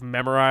still have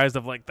memorized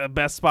of like the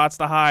best spots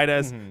to hide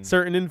as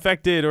certain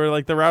infected, or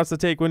like the routes to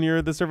take when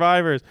you're the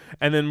survivors.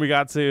 And then we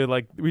got to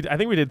like I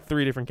think we did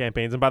 3 different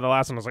campaigns, and by the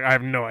last one I was like, I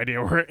have no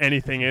idea where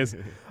anything is.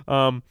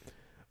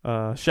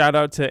 Shout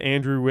out to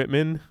Andrew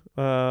Whitman,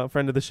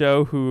 friend of the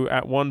show, who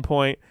at one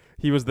point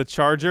he was the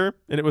Charger,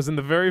 and it was in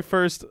the very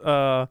first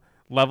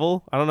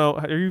level. I don't know.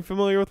 Are you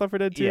familiar with Left 4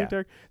 Dead 2, Yeah.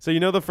 Derek? So you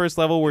know the first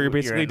level where you're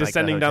basically in, like, the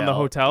descending down the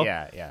hotel,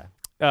 Yeah.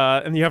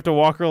 and you have to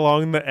walk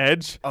along the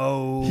edge.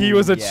 Oh. He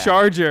was a yeah.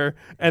 Charger,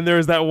 and there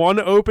was that one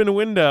open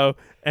window,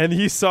 and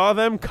he saw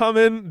them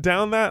coming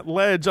down that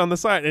ledge on the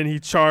side, and he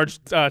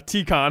charged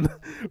T-Con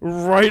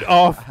right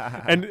off,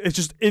 and it's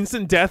just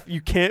instant death.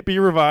 You can't be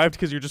revived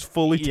because you're just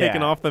fully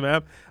taken Yeah. off the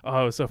map.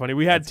 Oh, it was so funny.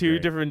 We had That's 2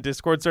 great. different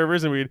Discord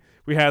servers, and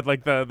we had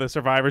like the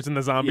survivors and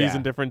the zombies Yeah.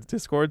 in different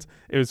Discords.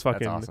 It was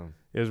fucking That's awesome.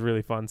 It was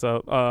really fun.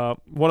 So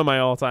one of my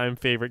all-time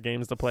favorite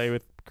games to play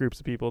with groups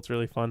of people. It's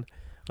really fun.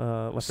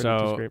 Left 4 Dead 2 is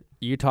So great.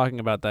 you talking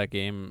about that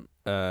game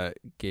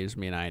gives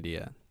me an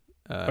idea.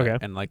 Okay.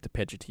 And like to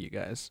pitch it to you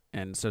guys.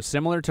 And so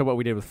similar to what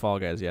we did with Fall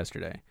Guys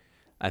yesterday,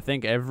 I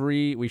think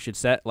we should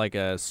set like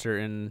a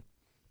certain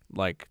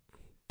like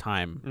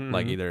time,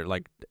 like Mhm. either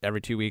like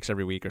every 2 weeks,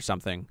 every week or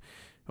something,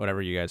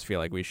 whatever you guys feel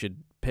like. We should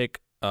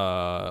pick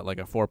like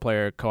a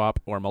 4-player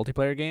co-op or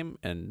multiplayer game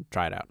and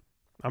try it out.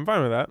 I'm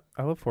fine with that.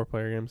 I love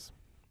 4-player games.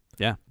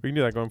 Yeah. We can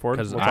do that going forward.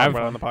 Because We'll talk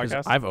about it on the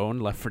podcast. I've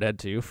owned Left 4 Dead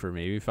 2 for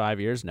maybe 5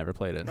 years, never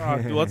played it.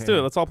 Let's do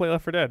it. Let's all play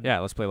Left 4 Dead. Yeah,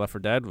 let's play Left 4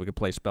 Dead. We could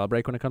play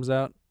Spellbreak when it comes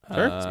out.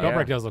 Sure.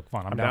 Spellbreak does look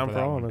fun. I'm down for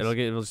that all one. of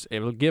this.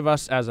 It'll give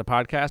us as a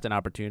podcast an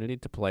opportunity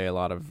to play a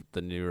lot of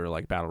the newer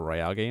like battle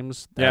royale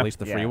games, Yeah. at least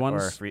the free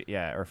ones.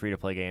 Or free to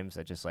play games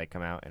that just like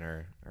come out and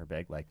are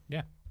big. Like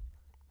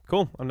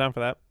Cool. I'm down for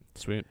that.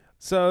 Sweet.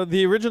 So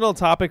the original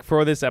topic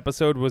for this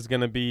episode was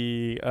going to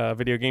be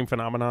video game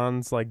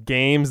phenomenons, like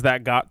games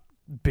that got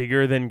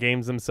bigger than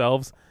games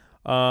themselves.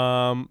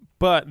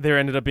 But there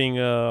ended up being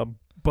a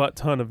butt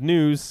ton of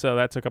news, so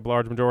that took up a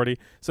large majority.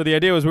 So the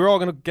idea was we were all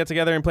going to get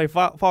together and play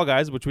Fall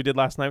Guys, which we did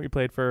last night. We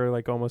played for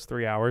like almost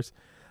 3 hours.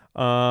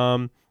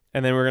 And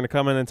then we're going to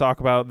come in and talk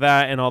about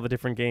that and all the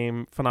different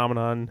game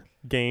phenomenon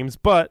games.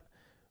 But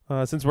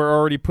since we're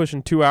already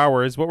pushing 2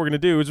 hours, what we're going to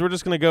do is we're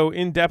just going to go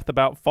in depth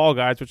about Fall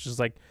Guys, which is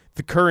like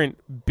the current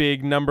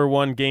big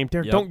 #1 game.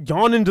 Derek, Yep. don't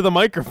yawn into the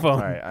microphone.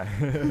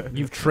 Sorry,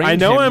 You've trained. I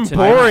know him I'm to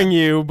boring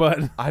you, but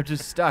I'm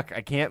just stuck.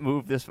 I can't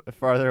move this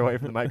farther away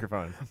from the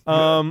microphone.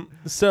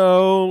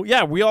 so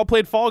yeah, we all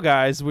played Fall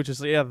Guys, which is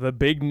the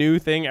big new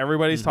thing.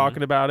 Everybody's Mhm.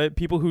 talking about it.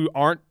 People who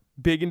aren't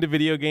big into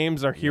video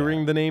games are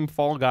hearing the name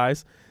Fall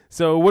Guys.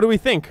 So what do we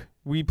think?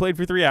 We played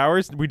for 3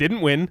 hours. We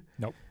didn't win.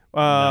 Nope. we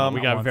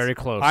not got once. very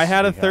close. I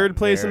had a We got third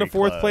place and a very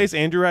fourth close. place.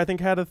 Andrew, I think,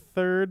 had a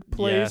third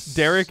place. Yes.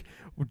 Derek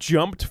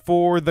jumped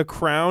for the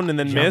crown and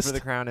then Jumped missed for the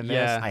crown and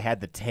Yeah. missed. I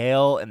had the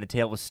tail, and the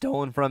tail was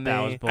stolen from me.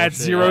 That was at bullshit.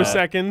 0 Yeah.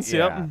 seconds.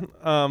 Yeah.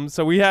 Yep.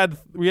 So we had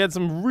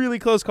some really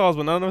close calls,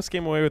 but none of us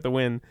came away with the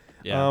win.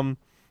 Yeah.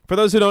 For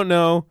those who don't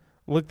know,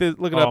 look it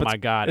oh up. my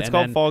god! It's And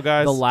called then Fall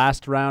Guys. The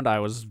last round, I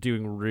was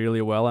doing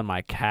really well, and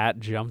my cat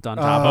jumped on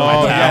top Oh,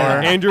 of my yeah.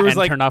 tower. Andrew was and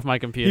like- turned off my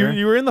computer.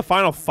 you were in the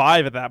final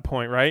 5 at that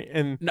point, right?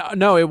 And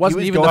No, it wasn't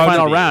was even the going to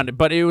final be. round,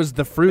 but it was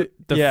the fruit,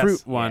 Yes.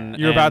 fruit one.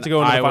 You were about and to go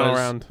into the I final was-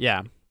 round.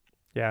 Yeah,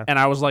 yeah, and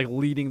I was like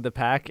leading the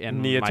pack,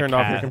 and Nia my turned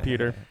cat, off your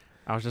computer.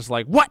 I was just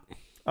like, "What?"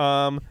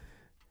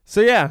 So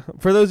yeah,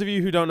 for those of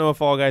you who don't know what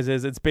Fall Guys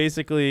is, it's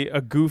basically a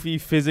goofy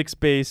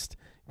physics-based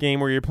game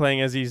where you're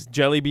playing as these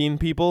jelly bean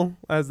people,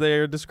 as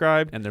they're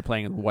described. And they're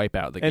playing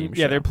Wipeout, the And game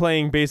yeah, show. they're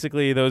playing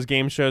basically those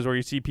game shows where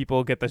you see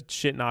people get the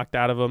shit knocked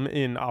out of them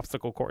in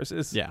obstacle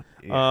courses. Yeah,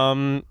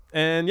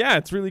 And yeah,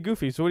 it's really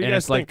goofy. So what do you and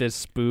guys it's like think? this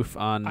spoof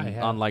on I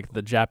have- like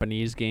the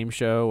Japanese game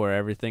show where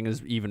everything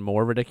is even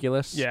more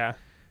ridiculous. Yeah,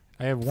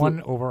 I have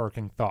one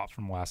overarching thought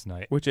from last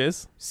night. which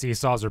is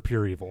Seesaws are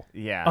pure evil.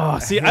 Yeah. oh,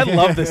 see, I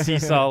love the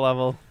seesaw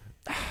level.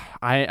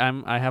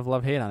 I have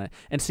love hate on it,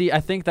 and see, I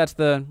think that's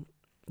the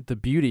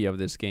beauty of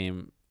this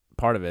game.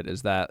 Part of it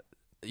is that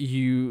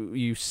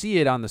you see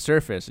it on the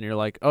surface, and you're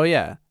like, oh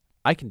yeah,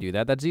 I can do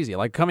that. That's easy.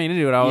 Like coming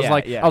into it, I was Yeah,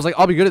 like, yeah.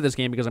 I'll be good at this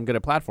game because I'm good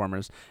at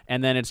platformers.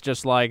 And then it's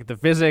just like the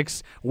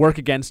physics work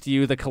against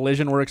you, the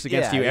collision works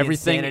against Yeah, you. the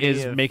Everything insanity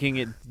is of making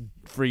it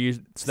for you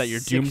so that you're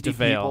 60 doomed to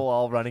fail. people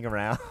all running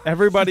around.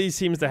 Everybody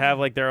seems to have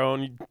like their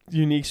own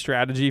unique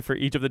strategy for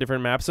each of the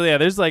different maps. So yeah,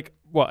 there's like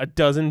a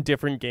dozen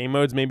different game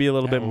modes, maybe a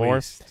little bit At more.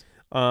 least.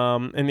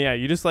 And yeah,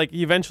 you just like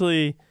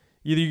eventually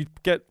you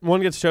get one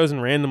gets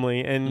chosen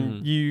randomly, and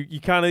Mhm. you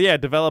kind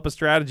of develop a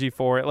strategy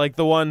for it. Like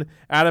the one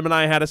Adam and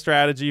I had a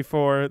strategy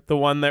for the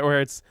one that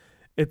where it's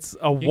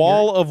a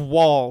wall of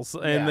walls,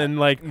 and Yeah. then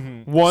like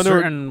Mhm. one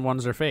or Certain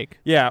ones are fake.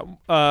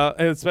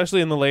 and especially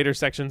in the later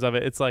sections of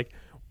it, it's like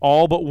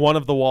all but one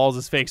of the walls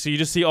is fake. So you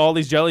just see all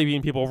these jelly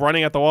bean people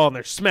running at the wall, and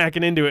they're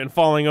smacking into it and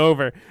falling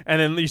over. And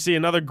then you see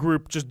another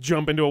group just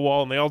jump into a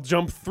wall, and they all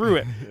jump through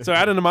it. So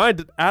Adam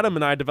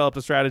and I developed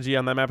a strategy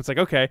on that map. It's like,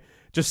 okay,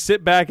 just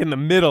sit back in the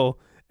middle,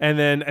 and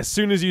then as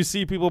soon as you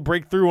see people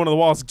break through one of the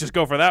walls, just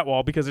go for that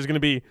wall, because there's going to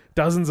be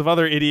dozens of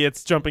other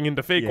idiots jumping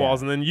into fake Yeah.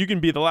 walls, and then you can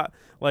be the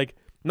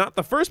not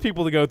the first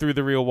people to go through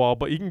the real wall,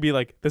 but you can be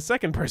like the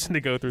second person to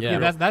go through Yeah. the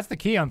Yeah, real that's the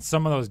key on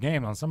some of those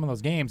games. On some of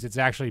those games, it's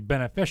actually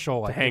beneficial.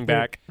 Like to hang if there-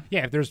 back.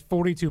 Yeah, if there's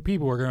 42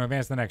 people who are going to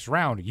advance the next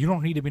round, you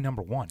don't need to be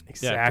number one.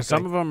 Exactly. Yeah, 'cause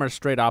some of them are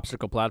straight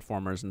obstacle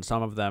platformers, and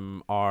some of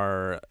them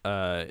are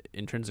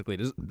intrinsically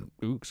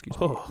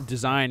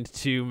designed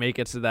to make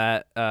it so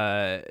that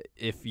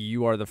if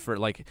you are the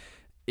first,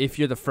 if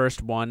you're the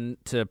first one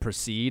to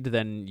proceed,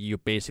 then you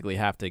basically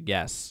have to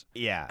guess.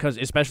 Yeah. Because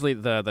especially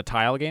the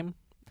tile game.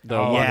 The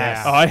Oh, one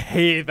yes. Oh, I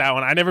hate that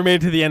one. I never made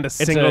it to the end a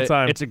single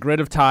time. It's a grid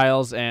of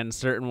tiles, and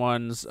certain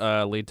ones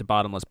lead to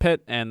bottomless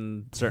pit,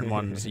 and certain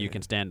ones you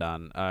can stand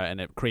on,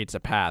 and it creates a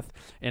path.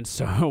 And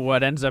so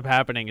what ends up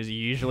happening is you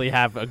usually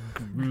have a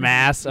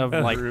mass of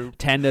like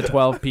 10 to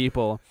 12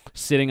 people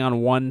sitting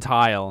on one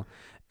tile,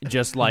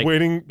 just like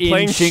waiting,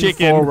 playing inching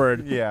chicken.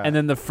 forward. Yeah. And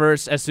then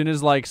as soon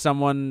as like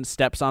someone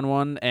steps on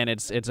one and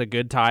it's a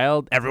good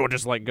tile, everyone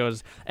just like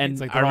goes. And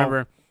It's like I they're all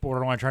remember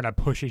borderline trying to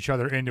push each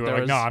other into it. There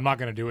Like, was- no, I'm not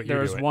going to do it. there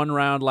You was do it. one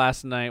round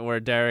last night where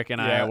Derek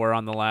and I Yeah. were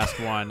on the last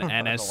one, and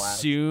On as the last.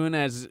 soon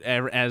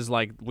as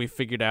like we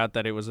figured out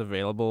that it was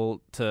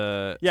available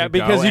to Yeah, to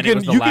because go, you and it can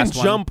was the you can last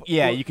one, jump.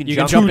 Yeah, you can You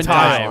can jump jump in in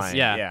tiles. tiles,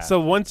 yeah.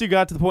 So once you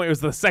got to the point, it was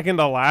the second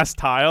to last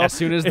tile. as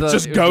soon as it's the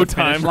just it was go the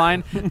finish time.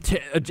 line,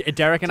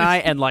 Derek and I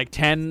and like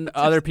 10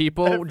 other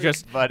people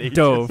just Everybody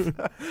dove, just-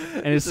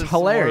 and it's just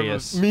swarm of-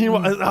 hilarious.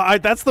 Meanwhile,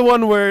 that's the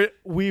one where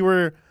we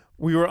were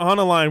on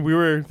a line. We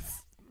were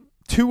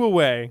 2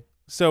 away,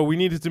 so we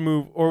needed to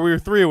move, or we were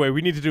 3 away.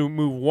 We needed to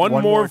move one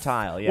more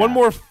tile. Yeah. one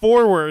more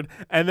forward,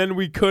 and then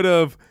we could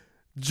have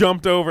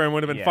jumped over and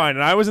would have been Yeah. fine.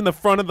 And I was in the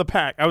front of the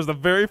pack. I was the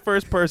very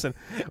first person,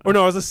 or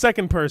no, I was the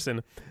second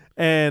person,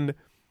 and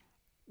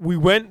we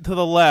went to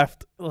the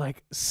left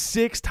like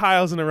 6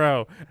 tiles in a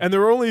row, and there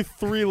were only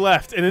 3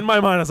 left. And in my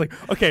mind, I was like,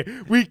 okay,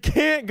 we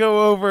can't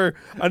go over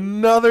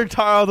another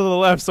tile to the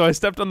left. So I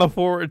stepped on the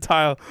forward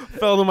tile,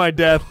 fell to my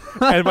death,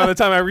 and by the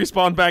time I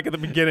respawned back at the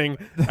beginning,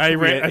 I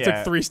Yeah.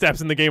 took 3 steps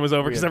and the game was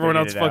over We because had everyone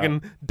else figured it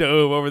out. fucking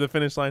dove over the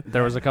finish line.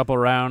 There was a couple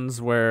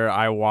rounds where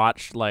I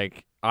watched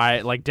like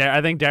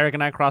I think Derek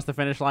and I crossed the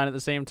finish line at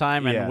the same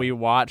time, and Yeah. we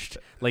watched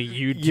like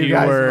you You two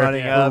guys were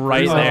running up.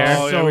 right Oh, there.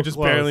 Oh, yeah, So we just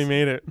close. barely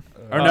made it.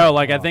 Or no,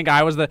 like I think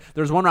I was there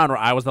was one round where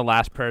I was the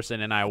last person,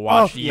 and I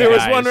watched you there was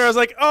guys. one where I was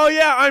like, "Oh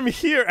yeah, I'm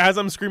here!" As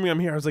I'm screaming, "I'm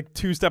here!" I was like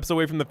 2 steps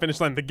away from the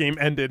finish line. The game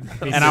ended,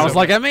 and I was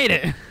like, I made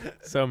it.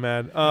 so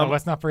mad.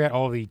 Let's not forget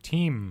all the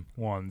team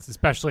ones,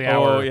 especially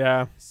oh our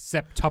yeah,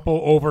 septuple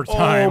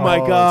overtime. Oh my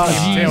gosh.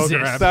 tail Jesus.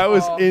 grab. that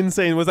was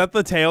insane. Was that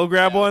the tail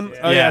grab one?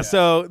 Oh yeah. Yeah.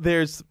 So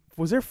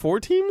was there 4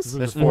 teams?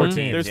 There's Mhm. 4 Mhm.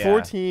 teams. There's Yeah.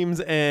 4 teams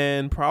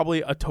and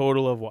probably a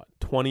total of what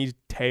 20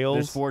 tails.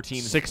 There's 4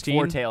 teams, 16?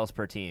 4 tails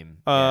per team.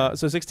 Yeah.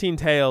 So 16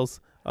 tails.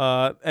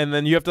 And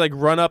then you have to like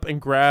run up and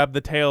grab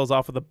the tails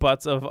off of the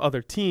butts of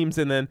other teams,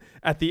 and then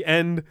at the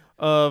end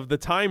of the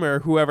timer,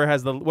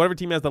 whatever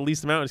team has the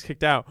least amount is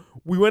kicked out.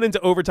 We went into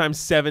overtime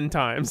 7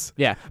 times.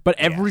 Yeah, but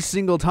every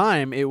single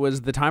time it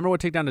was the timer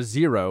would take down to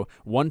 0.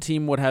 One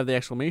team would have the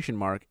exclamation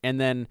mark, and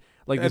then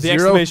like the The zero,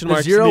 exclamation the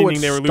marks 0 would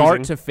meaning they were start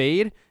losing. to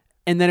fade,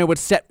 and then it would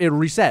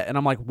reset, and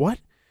I'm like, what?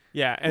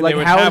 Yeah, and like they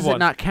would how have does one. it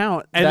not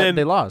count And that then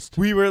they lost?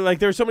 We were like,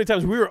 there were so many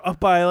times we were up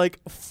by like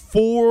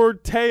 4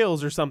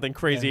 tails or something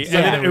crazy, Yeah.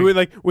 and then Yeah. it would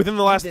like within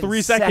the last Within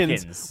 3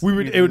 seconds, seconds, it we'd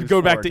would lose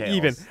go back 4 to tails.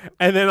 even,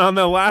 and then on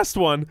the last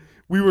one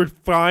we were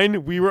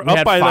fine. We were We up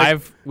had by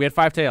 5. We had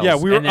 5 tails. Yeah,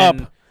 we were and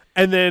then up,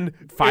 and then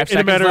 5 in a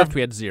seconds matter left. of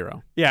We had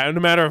 0. in a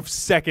matter of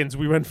seconds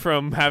we went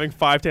from having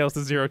 5 tails to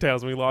 0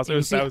 tails, and we lost.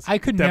 You see, That was I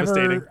could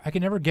devastating. I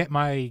could never get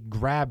my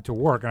grab to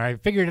work, and I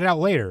figured it out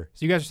later.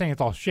 So you guys are saying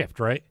it's all shift,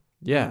 right?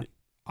 Yeah,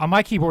 On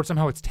my keyboard,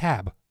 somehow it's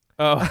tab.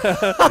 Oh,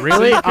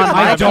 really? On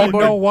my I don't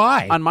keyboard, know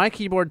why. On my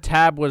keyboard,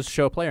 tab was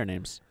show player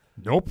names.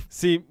 Nope.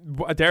 see,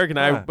 Derek and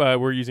I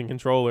were using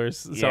controllers,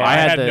 so Yeah. I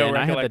had the no and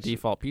I had the recollection.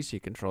 default PC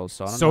controls.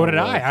 So I don't So know did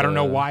what I don't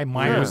know the- why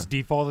mine Yeah. was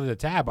defaulted to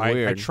tab. I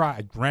Weird.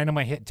 tried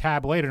randomly hit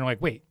tab later, and I'm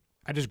like, wait,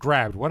 I just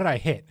grabbed. What did I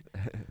hit?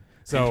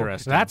 So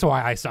Interesting. that's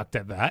why I sucked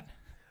at that.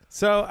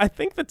 So I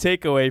think the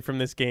takeaway from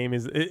this game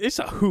is it's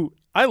a hoot.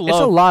 I love. It's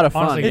a lot of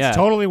fun. Honestly, yeah. it's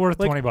totally worth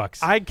Like, $20.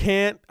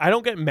 I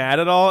don't get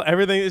mad at all.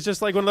 Everything is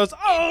just like one of those.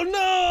 Oh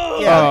no!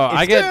 Yeah, Oh, it's-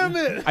 I get. damn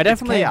it. I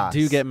definitely chaos.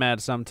 do get mad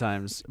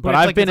sometimes, But but it's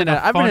I've like- been it's in like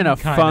a a I've been in a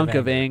fun kind of funk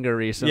of anger. anger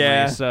recently.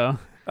 Yeah. So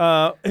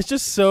It's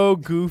just so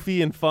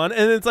goofy and fun,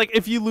 and it's like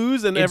if you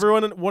lose and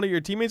one of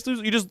your teammates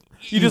lose, you just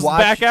watch-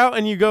 back out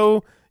and you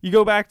go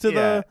back to Yeah.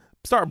 the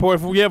start board.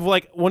 If we have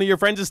like one of your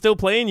friends is still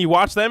playing, you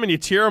watch them and you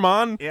cheer them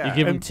on. Yeah. you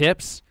give them And-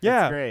 tips,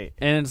 Yeah. It's great.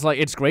 and it's like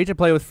it's great to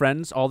play with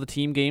friends. All the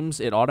team games,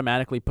 it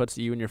automatically puts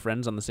you and your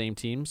friends on the same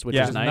teams, which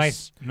Yeah. is It's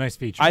nice. Nice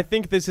feature. I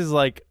think this is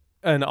like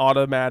an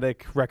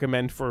automatic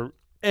recommend for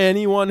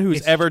anyone who's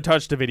It's- ever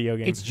touched a video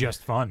game. it's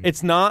just fun.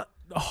 It's not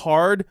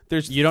hard.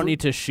 You don't need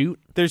to shoot.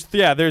 There's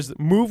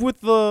move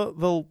with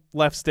the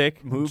left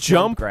stick, Move,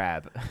 jump,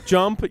 grab.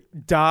 jump,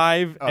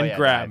 dive, Oh, and yeah,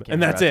 grab, dive,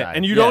 and that's it. dive.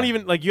 And you Yeah. don't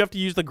even like you have to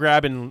use the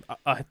grab in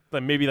like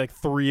maybe like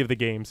 3 of the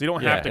games. You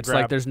don't have to it's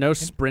grab. like there's no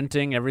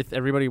sprinting.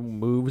 Everybody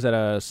moves at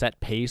a set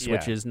pace,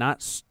 which Yeah. is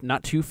not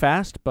too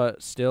fast,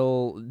 but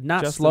still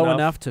not Just slow enough.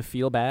 enough to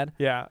feel bad.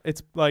 Yeah,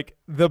 it's like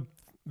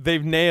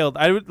they've nailed.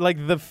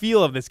 Like the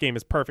feel of this game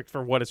is perfect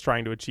for what it's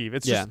trying to achieve.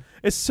 It's Yeah. just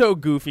it's so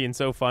goofy and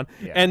so fun,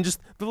 Yeah. and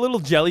just the little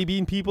jelly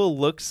bean people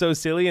look so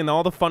silly, and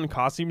all the fun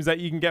costumes that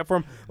you can get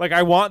from. Like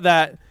I want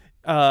that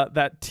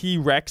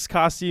T-Rex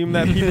costume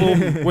that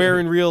people wear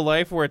in real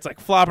life, where it's like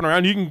flopping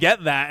around. You can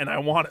get that, and I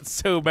want it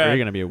so You're bad.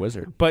 gonna be a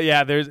wizard. But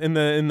yeah, there's in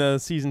the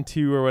season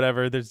 2 or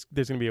whatever. There's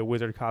gonna be a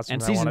wizard costume.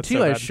 And I want season it 2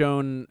 so has bad.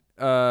 shown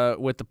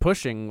with the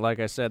pushing, like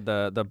I said,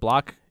 the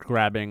block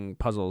grabbing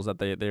puzzles that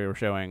they were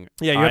showing.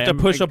 Yeah, you have to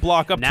push a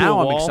block up to a now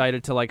wall. I'm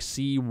excited to like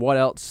see what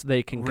else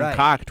they can Right,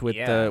 concoct with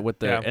yeah. the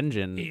Yeah.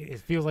 engine. It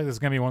feels like this is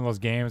going to be one of those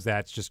games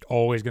that's just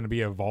always going to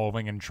be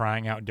evolving and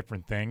trying out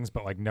different things,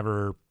 but like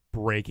never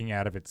breaking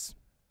out of its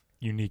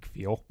unique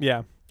feel.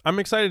 Yeah, I'm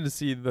excited to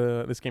see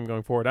this game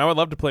going forward. I would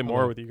love to play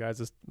more with you guys.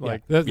 Just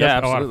like that's Yeah,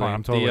 a lot absolutely. of fun.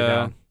 I'm totally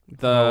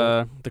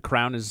down. The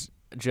crown is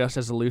just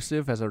as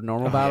elusive as a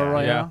normal battle yeah.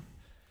 royale. Yeah.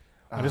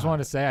 I just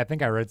wanted to say, I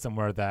think I read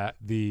somewhere that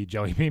the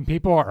jelly bean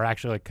people are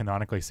actually like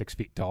canonically 6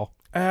 feet tall,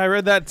 I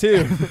read that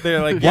too.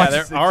 They're like, yeah,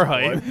 they're our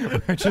height.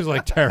 which is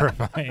like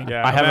terrifying.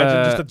 Yeah, I have imagine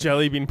a- just a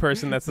jelly bean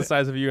person that's the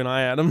size of you and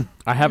I, Adam.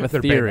 I have a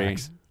They're theory.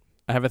 Baybacks.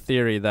 I have a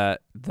theory that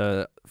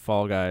the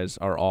Fall Guys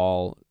are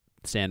all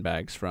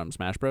sandbags from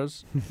Smash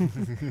Bros.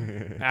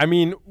 I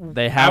mean,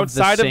 They have the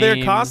outside of their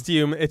same-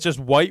 costume, it's just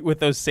white with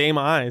those same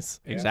eyes.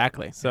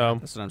 Exactly. So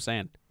That's what I'm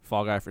saying.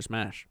 Fall Guy for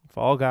Smash.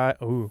 Fall Guy,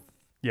 ooh,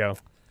 yo,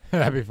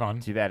 That'd be fun.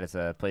 Too bad it's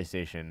a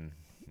PlayStation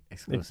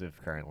exclusive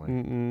currently.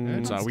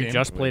 Mm-mm. So on we Steam.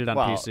 just played it on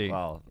well, PC.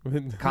 Well,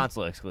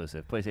 console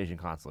exclusive. PlayStation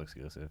console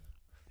exclusive.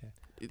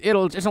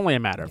 It's only a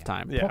matter of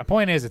time. Yeah.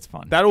 Point is, it's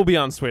fun. That'll be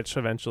on Switch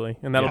eventually,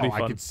 and that'll Yeah, be I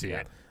fun. could see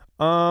it.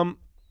 All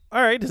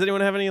right. Does anyone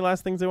have any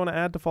last things they want to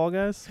add to Fall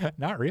Guys?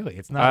 Not really.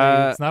 It's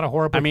not. It's not a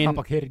horribly I mean,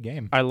 complicated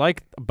game.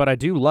 But I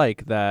do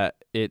like that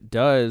it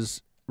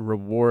does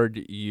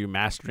reward you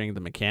mastering the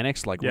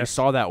mechanics. Like we Yes.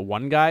 saw that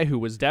one guy who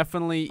was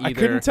definitely I either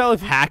couldn't tell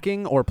if he-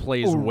 hacking or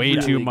plays way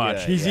really too much.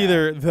 good. He's Yeah.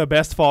 either the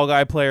best Fall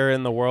Guy player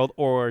in the world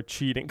or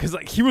cheating, because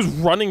like he was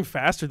running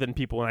faster than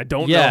people, and I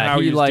don't know Yeah, how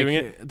he was like, doing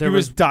it. there He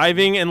was was-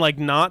 diving and like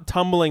not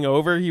tumbling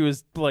over. He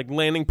was like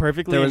landing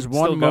perfectly. There and was still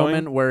one going.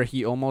 moment where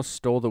he almost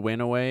stole the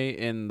win away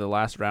in the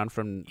last round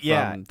from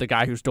Yeah. the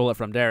guy who stole it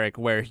from Derek,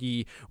 where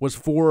he was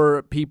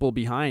 4 people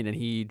behind and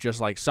he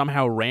just like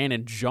somehow ran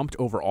and jumped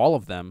over all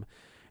of them.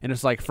 And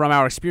it's like from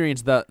our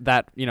experience that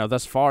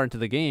thus far into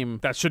the game,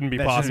 That shouldn't be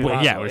That shouldn't possible. be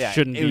Well, yeah, possible. it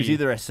shouldn't It was be-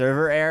 either a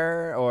server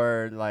error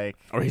or like.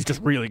 or he's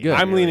just really good.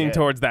 I'm really leaning good.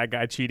 towards that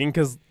guy cheating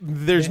because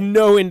there's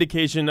no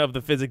indication of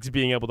the physics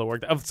being able to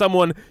work. Of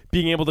someone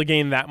being able to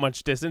gain that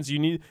much distance, you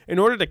need in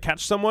order to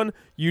catch someone,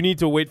 you need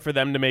to wait for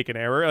them to make an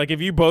error. Like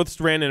if you both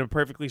ran in a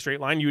perfectly straight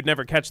line, you would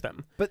never catch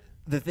them. But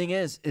the thing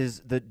is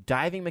the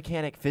diving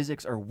mechanic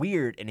physics are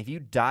weird, and if you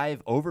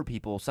dive over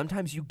people,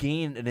 sometimes you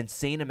gain an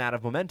insane amount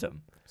of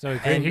momentum. So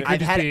it And could I've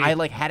just had be,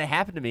 I had it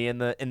happen to me in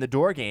the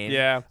door game.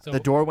 Yeah. so, The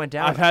door went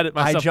down. I've had it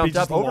myself. I He jumped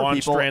just up over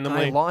launched people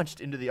randomly. and I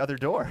launched into the other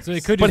door. So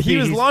it could But just he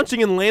be was he's-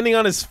 launching and landing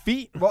on his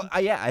feet. Well,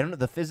 yeah, I don't know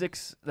the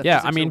physics. The Yeah,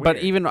 physics I are mean, but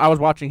weird. even I was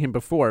watching him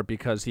before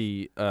because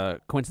he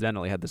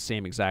coincidentally had the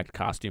same exact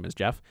costume as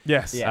Jeff.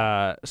 Yes.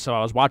 Yeah. So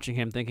I was watching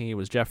him thinking he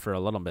was Jeff for a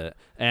little bit,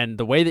 and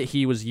the way that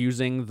he was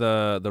using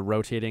the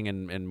rotating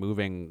and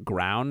moving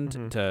ground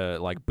Mhm. to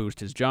like boost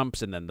his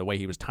jumps, and then the way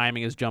he was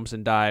timing his jumps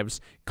and dives,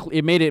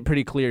 it made it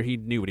pretty clear he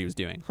knew what he was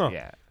doing. Huh.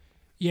 Yeah.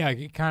 Yeah,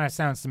 it kind of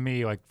sounds to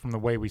me like from the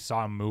way we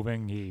saw him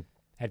moving, he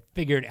had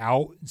figured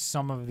out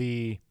some of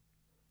the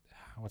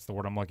what's the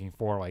word I'm looking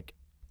for, like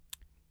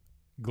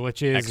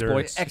glitches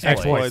Exploits. or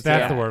Exploits,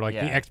 That's yeah. the word, like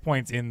Yeah. the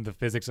exploits in the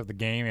physics of the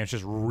game, and it's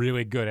just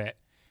really good at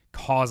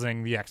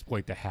causing the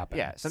exploit to happen.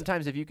 Yeah,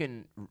 sometimes if you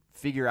can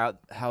figure out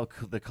how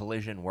the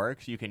collision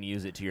works, you can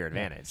use it to your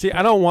advantage. See,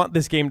 I don't want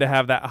this game to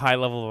have that high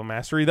level of a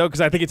mastery though,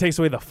 because I think it takes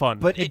away the fun.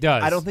 But It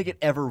does. I don't think it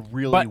ever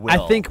really But will.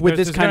 I think with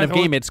There's this kind gonna of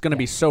game, always- it's going to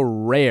be so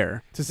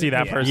rare. to see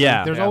that Yeah. person,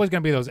 Yeah. There's always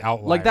going to be those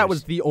outliers. Like that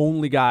was the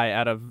only guy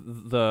out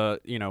of the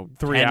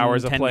 3 10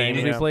 hours of 10 playing,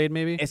 games we yeah. played,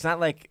 maybe. it's not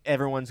like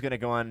everyone's gonna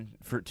go on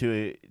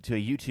to a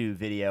YouTube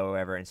video or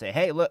whatever and say,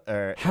 "Hey, look,"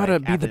 or How like, to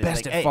be after the this,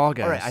 best like, at "Hey, Fall All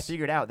right, Guys." I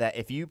figured out that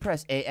if you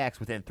press AX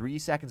within 3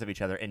 seconds of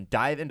each other and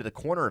dive into the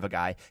corner of a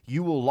guy,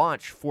 you will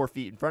launch 4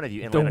 feet in front of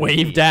you. And The land on your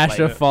wave feet. dash Like,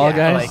 of Fall yeah,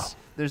 Guys. Like,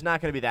 there's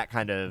not gonna be that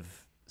kind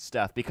of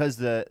stuff because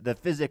the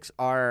physics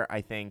are,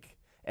 I think,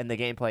 and the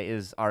gameplay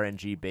is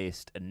RNG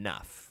based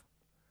enough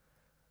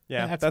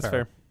yeah, that's that's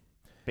fair. fair.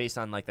 based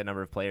on like the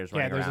number of players Yeah,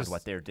 running there's around, this-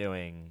 what they're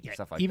doing, Yeah,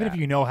 stuff like even that. if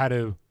you know how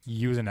to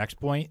use an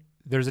exploit,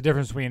 there's a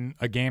difference between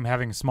a game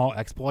having small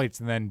exploits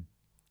and then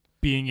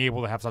being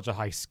able to have such a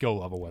high skill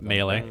level with them.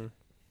 Melee. Mm.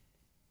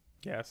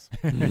 Yes.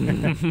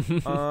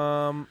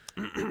 Mm-hmm.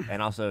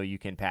 And also, you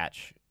can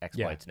patch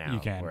exploits now. you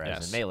can, Whereas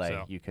yes. in Melee,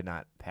 So- you could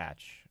not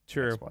patch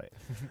True. exploit.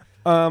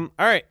 All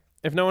right.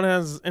 If no one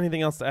has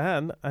anything else to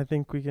add, I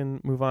think we can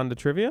move on to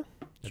trivia.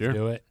 Sure. Let's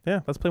do it. Yeah,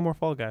 let's play more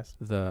Fall Guys.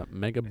 The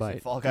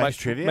megabyte. Fall Guys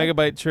trivia?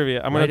 Megabyte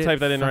trivia. I'm Write gonna it type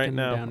that in right fucking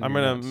now. down in I'm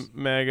your gonna notes.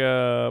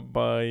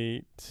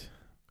 megabyte.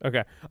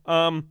 Okay.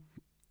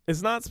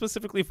 It's not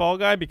specifically Fall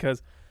Guy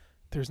because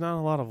there's not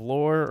a lot of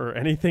lore or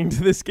anything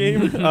to this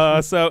game.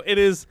 So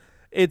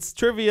it's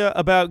trivia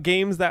about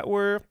games that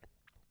were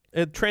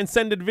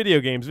transcended video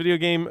games, video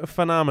game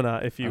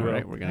phenomena, if you All will.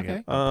 right, we're gonna Okay.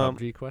 get a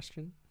PUBG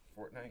question,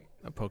 Fortnite.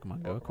 a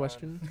Pokemon Go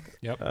question.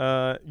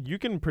 You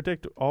can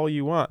predict all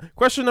you want.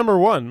 Question number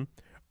 1.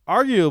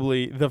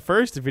 Arguably the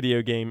first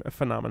video game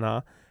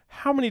phenomena.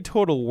 How many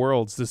total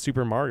worlds does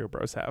Super Mario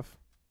Bros. Have?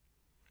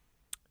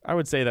 I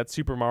would say that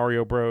Super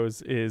Mario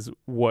Bros. Is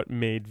what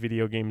made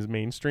video games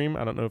mainstream.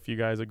 I don't know if you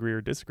guys agree or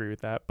disagree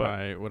with that, but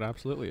I would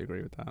absolutely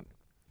agree with that.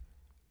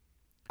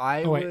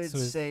 I Oh, wait, would so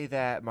is- say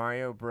that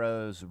Mario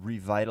Bros.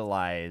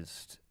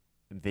 Revitalized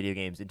video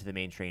games into the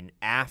mainstream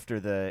after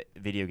the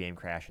video game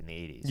crash in the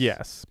 80s.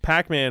 yes,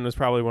 Pac-Man was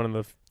probably one of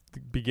the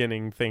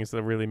beginning things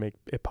that really make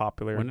it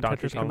popular. When did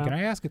Donkey Tetris come Kong. out? Can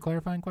I ask a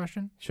clarifying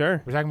question?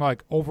 Sure. We're talking about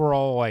like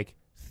overall like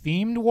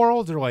themed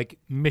worlds or like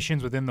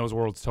missions within those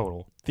worlds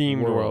total?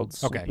 Themed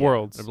Worlds. worlds. Okay.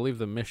 Worlds. I believe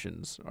the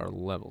missions are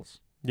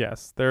levels.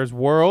 Yes. There's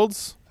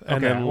worlds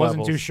and okay, then I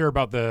wasn't too levels. sure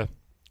about the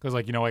because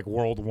like like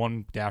world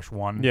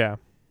 1-1. Yeah.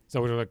 So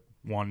it was like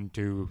 1,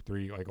 2,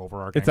 3 like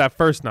overarching. It's that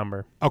first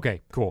number.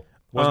 Okay, cool.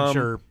 Wasn't Um,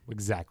 sure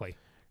exactly.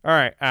 All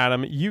right,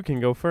 Adam, you can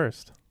go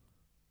first.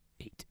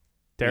 8.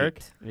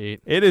 Derek?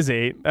 8. It is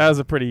 8. That was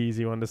a pretty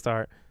easy one to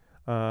start.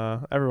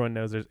 Everyone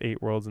knows there's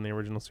 8 worlds in the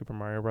original Super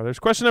Mario Brothers.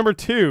 Question number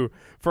 2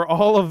 for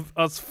all of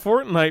us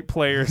Fortnite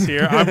players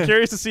here. I'm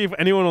curious to see if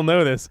anyone will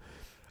know this.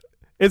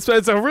 It's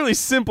a really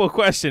simple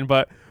question,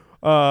 but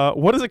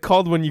what is it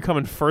called when you come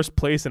in first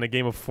place in a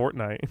game of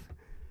Fortnite?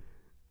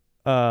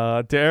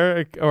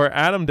 Derek or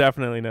Adam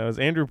definitely knows.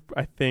 Andrew,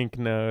 I think,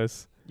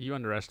 knows. You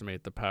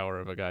underestimate the power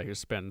of a guy who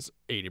spends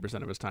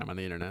 80% of his time on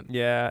the internet.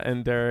 Yeah,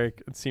 and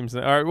Derek, it seems.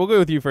 All right, we'll go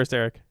with you first,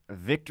 Derek.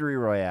 Victory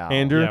Royale.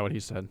 Andrew? Yeah, what he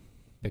said.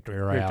 Victory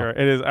Royale. Victor.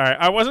 It is. All right.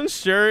 I wasn't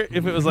sure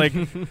if it was like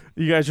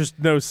you guys just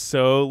know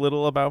so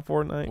little about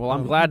Fortnite. Well,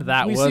 I'm glad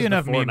that We was see the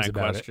enough memes Fortnite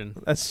about it. question.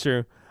 That's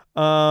true.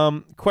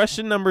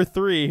 Question number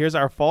 3. Here's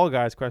our Fall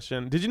Guys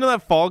question. Did you know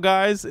that Fall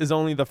Guys is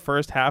only the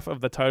first half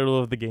of the title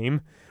of the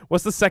game?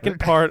 What's the second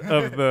part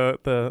of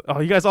the? Oh,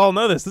 you guys all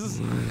know this. This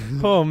is.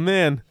 Oh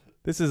man,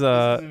 this is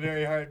a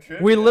very hard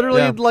trip. We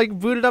literally Yeah. like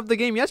booted up the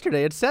game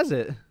yesterday. It says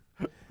it.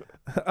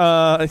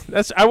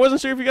 That's. I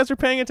wasn't sure if you guys were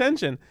paying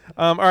attention.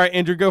 All right,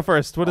 Andrew, go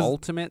first. What is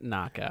Ultimate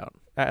Knockout.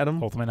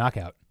 Adam? Ultimate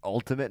Knockout.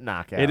 Ultimate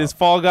Knockout. It is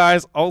Fall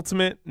Guys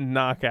Ultimate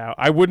Knockout.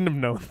 I wouldn't have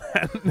known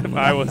that if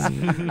I was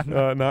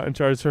not in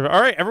charge. All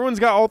right, everyone's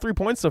got all 3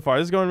 points so far.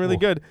 This is going really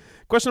good.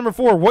 Question number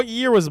 4. What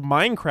year was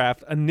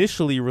Minecraft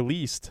initially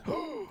released?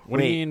 What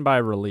do you mean by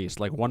release?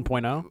 Like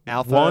 1.0?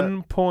 Alpha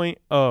 1.0.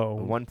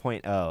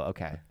 1.0.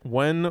 Okay.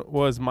 When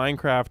was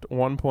Minecraft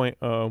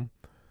 1.0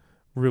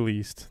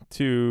 released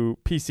to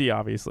PC,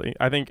 obviously?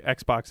 I think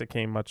Xbox, it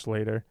came much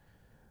later.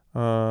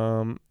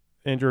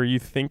 Andrew, are you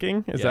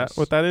thinking? Is that Yes.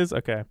 what that is?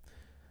 Okay.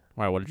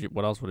 Why?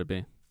 What else would it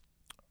be?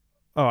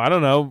 Oh, I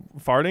don't know.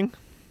 Farting?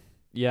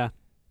 Yeah,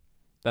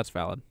 that's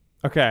valid.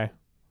 Okay.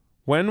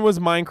 When was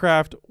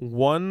Minecraft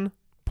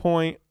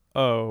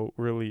 1.0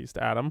 released,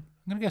 Adam? I'm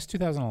gonna guess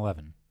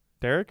 2011.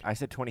 Derek? I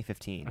said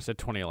 2015. I said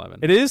 2011.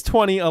 It is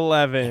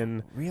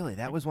 2011. Really?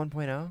 That was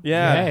 1.0?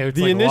 Yeah. Yeah, it's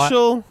the like a lot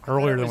initial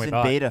Earlier It than was we in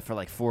thought. beta for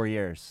like 4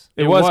 years.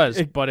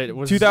 it but it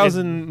was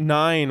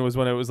 2009 was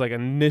when it was like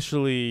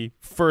initially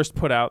first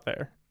put out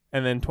there.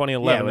 And then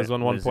 2011 yeah, is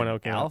when it was 1.0 in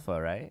came out.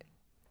 Alpha, right?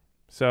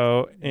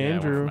 So, Yeah, it went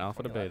Andrew. from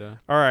alpha to beta.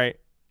 All right.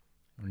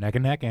 Neck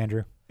and neck,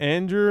 Andrew.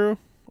 Andrew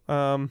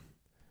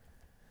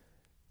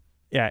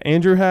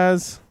Andrew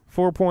has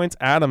 4 points.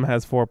 Adam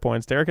has 4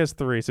 points. Derek has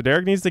 3. So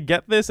Derek needs to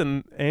get this,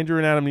 and Andrew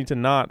and Adam need to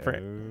not for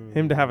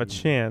him to have a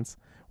chance.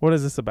 What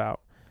is this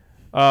about?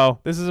 Oh,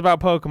 this is about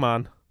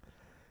Pokemon.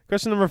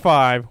 Question number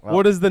 5. Well-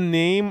 What is the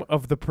name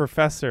of the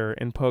professor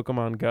in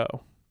Pokemon Go?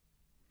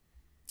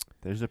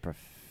 There's a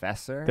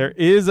professor. There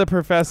is a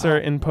professor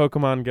in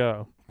Pokemon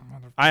Go.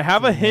 I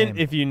have a hint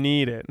Name. if you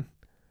need it.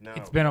 No.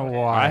 It's been a go ahead.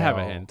 while. I have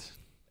a hint.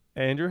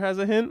 Andrew has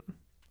a hint?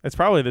 It's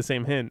probably the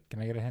same hint.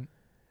 Can I get a hint?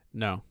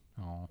 No.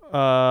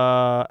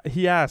 Oh,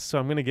 He asked, so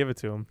I'm going to give it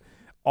to him.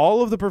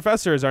 All of the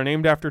professors are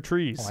named after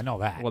trees. I know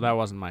that. Well, that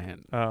wasn't my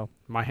hint. Oh.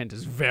 My hint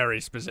is very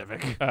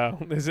specific. Oh.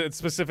 Is it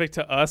specific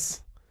to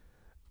us?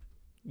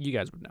 You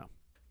guys would know,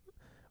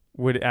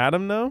 Would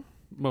Adam know?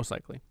 most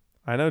likely.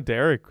 I know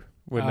Derek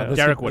would know. this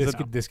Derek could, would this know.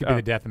 could, this could Oh. be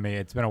the death of me.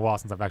 It's been a while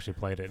since I've actually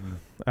played it. And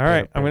All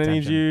right. pay I'm going to need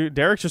attention. you.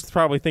 Derek's just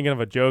probably thinking of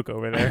a joke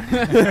over there. I'm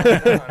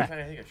trying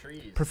to think of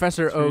trees.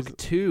 Professor Trees. Oak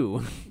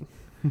 2,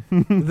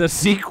 the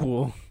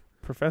sequel.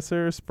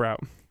 Professor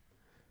Sprout.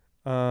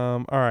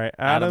 All right.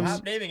 Adam's.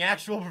 Stop naming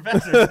actual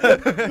professors.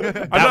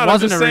 I'm not, wasn't I'm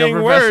just a real saying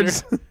professor.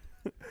 words.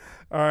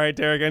 All right,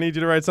 Derek, I need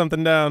you to write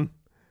something down.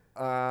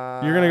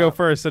 You're going to go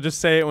first, so just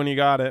say it when you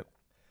got it.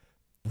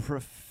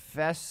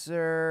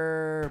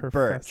 Professor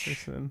Birch.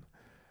 Professorson.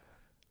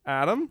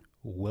 Adam?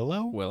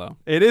 Willow?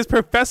 It is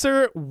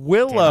Professor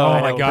Willow.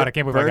 Oh my god, I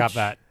can't believe I got Birch.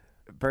 that.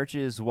 Birch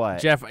is what?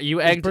 Jeff,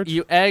 you egged Birch?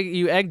 you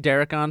egged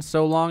Derek on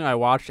so long. I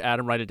watched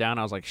Adam write it down.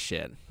 I was like,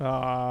 shit.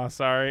 Aw,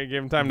 sorry.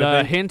 Give him time to The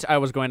think. hint I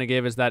was going to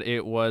give is that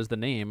it was the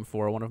name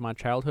for one of my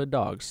childhood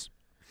dogs.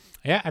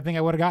 Yeah, I think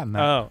I would have gotten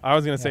that. Oh, I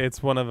was gonna say Yeah.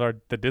 it's one of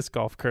the disc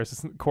golf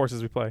courses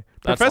we play.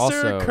 That's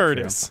Professor also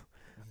Curtis.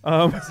 Ooh,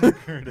 All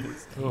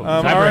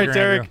tiebreaker, right, Andrew.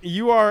 Derek,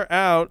 you are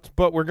out,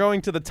 but we're going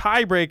to the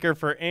tiebreaker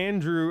for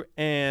Andrew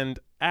and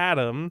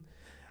Adam.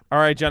 All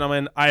right,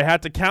 gentlemen, I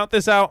had to count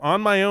this out on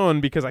my own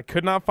because I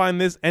could not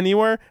find this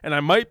anywhere, and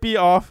I might be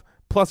off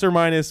plus or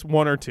minus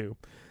 1 or 2.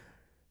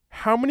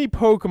 How many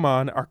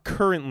Pokemon are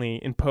currently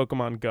in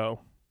Pokemon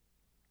Go?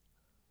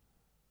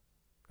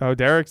 Oh,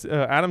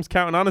 Adam's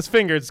counting on his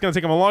fingers. It's going to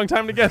take him a long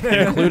time to get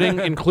there.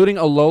 including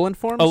Alolan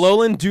forms.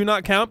 Alolan do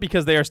not count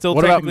because they are still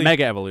What about technically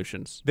Mega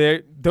Evolutions?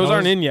 those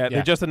aren't in yet. yeah.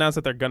 They just announced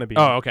that they're going to be.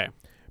 Oh, okay.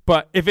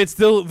 But if it's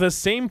still the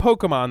same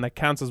Pokemon, that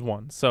counts as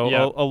 1. So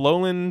Yeah.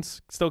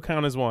 Alolans still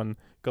count as 1.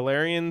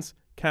 Galarians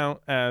count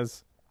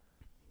as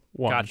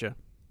 1. Gotcha.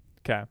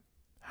 Okay.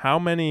 How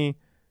many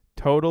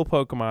total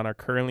Pokemon are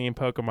currently in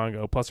Pokemon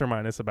Go, plus or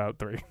minus about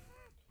 3?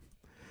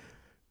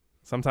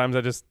 Sometimes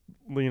I just,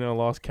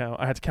 lost count.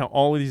 I had to count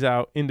all of these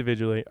out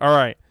individually. All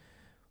right.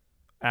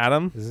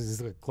 Adam, This is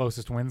the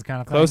closest wins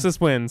kind of thing.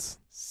 closest wins.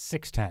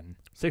 610.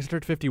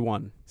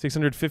 651.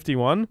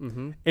 651.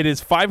 Mm-hmm. It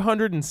is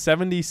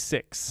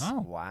 576. Oh.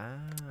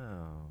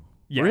 Wow.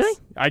 Yes. Really?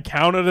 I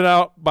counted it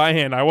out by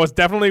hand. I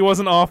definitely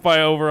wasn't off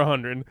by over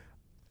 100.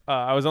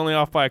 I was only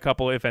off by a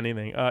couple, if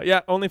anything.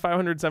 Only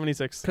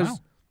 576. Because Wow.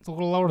 It's a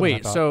little lower than I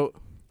wait, thought. so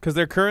Because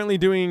they're currently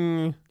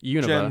doing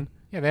Unova. Gen.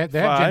 Yeah, they have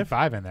Gen 5?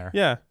 5 in there.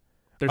 Yeah.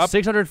 There's up-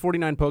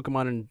 649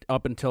 Pokemon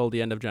up until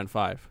the end of Gen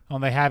 5. Oh,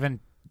 and they haven't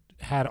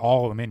had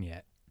all of them in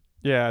yet.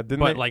 Yeah. Didn't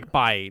But they- like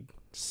by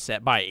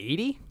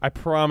 80 I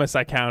promise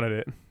I counted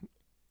it.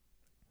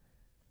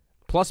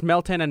 plus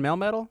Meltan and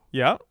Melmetal.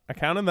 Yeah. I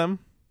counted them.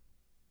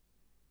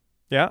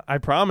 Yeah. I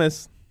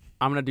promise.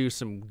 I'm gonna do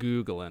some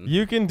Googling.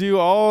 You can do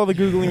all the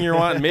Googling you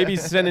want and maybe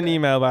send an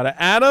email about it.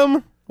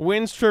 Adam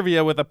wins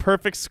trivia with a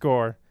perfect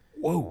score.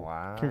 Whoa!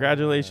 Wow.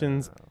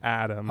 Congratulations,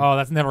 Adam. Oh,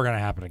 that's never going to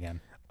happen again.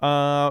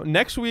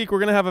 Next week, we're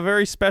going to have a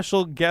very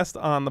special guest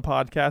on the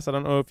podcast. I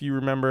don't know if you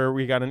remember,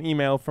 we got an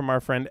email from our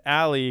friend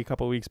Allie a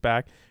couple weeks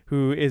back,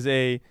 who is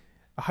a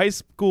high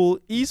school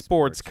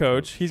esports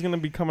coach. He's going to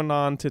be coming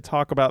on to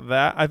talk about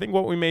that. I think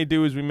what we may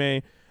do is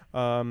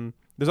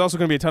there's also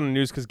going to be a ton of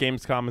news because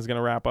Gamescom is going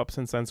to wrap up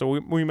since then. So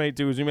what we might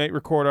do is we might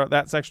record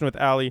that section with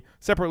Allie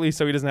separately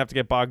so he doesn't have to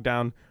get bogged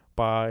down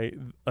by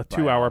a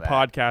 2-hour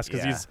podcast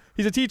because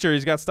he's a teacher.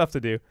 He's got stuff to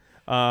do.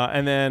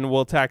 And then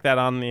we'll tack that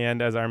on the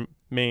end as our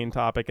main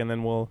topic, and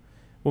then we'll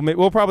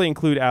probably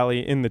include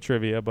Allie in the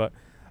trivia. But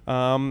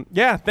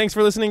thanks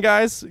for listening,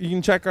 guys. You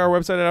can check our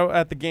website out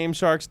at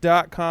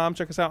thegamesharks.com.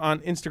 Check us out on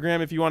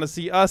Instagram if you want to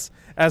see us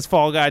as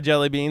Fall Guy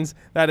Jelly Beans.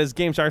 That is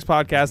Game Sharks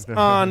Podcast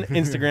on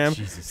Instagram.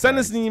 Send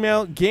us an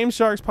email,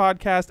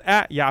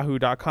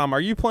 gamesharkspodcast@yahoo.com.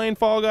 Are you playing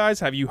Fall Guys?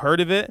 Have you heard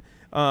of it?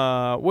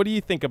 What do you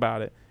think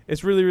about it?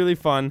 It's really, really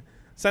fun.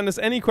 Send us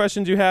any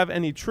questions you have,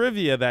 any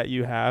trivia that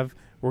you have.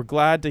 We're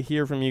glad to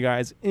hear from you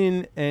guys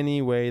in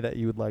any way that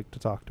you would like to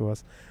talk to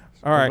us.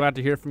 All right. We're glad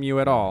to hear from you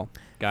at all,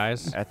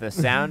 guys. At the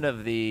sound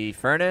of the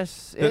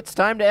furnace, it's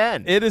time to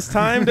end. It is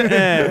time to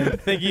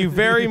end. Thank you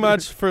very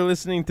much for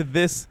listening to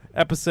this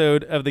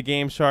episode of the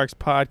Game Sharks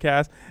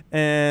Podcast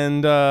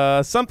and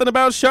something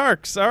about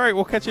sharks. All right,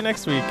 we'll catch you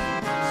next week.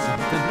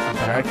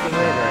 Sharky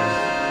later.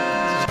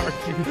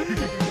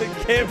 It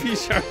can't be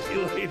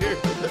Sharky later.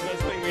 That's the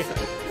best thing we have.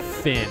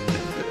 Finn.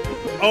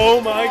 Oh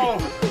my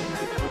God.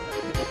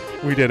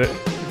 We did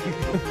it.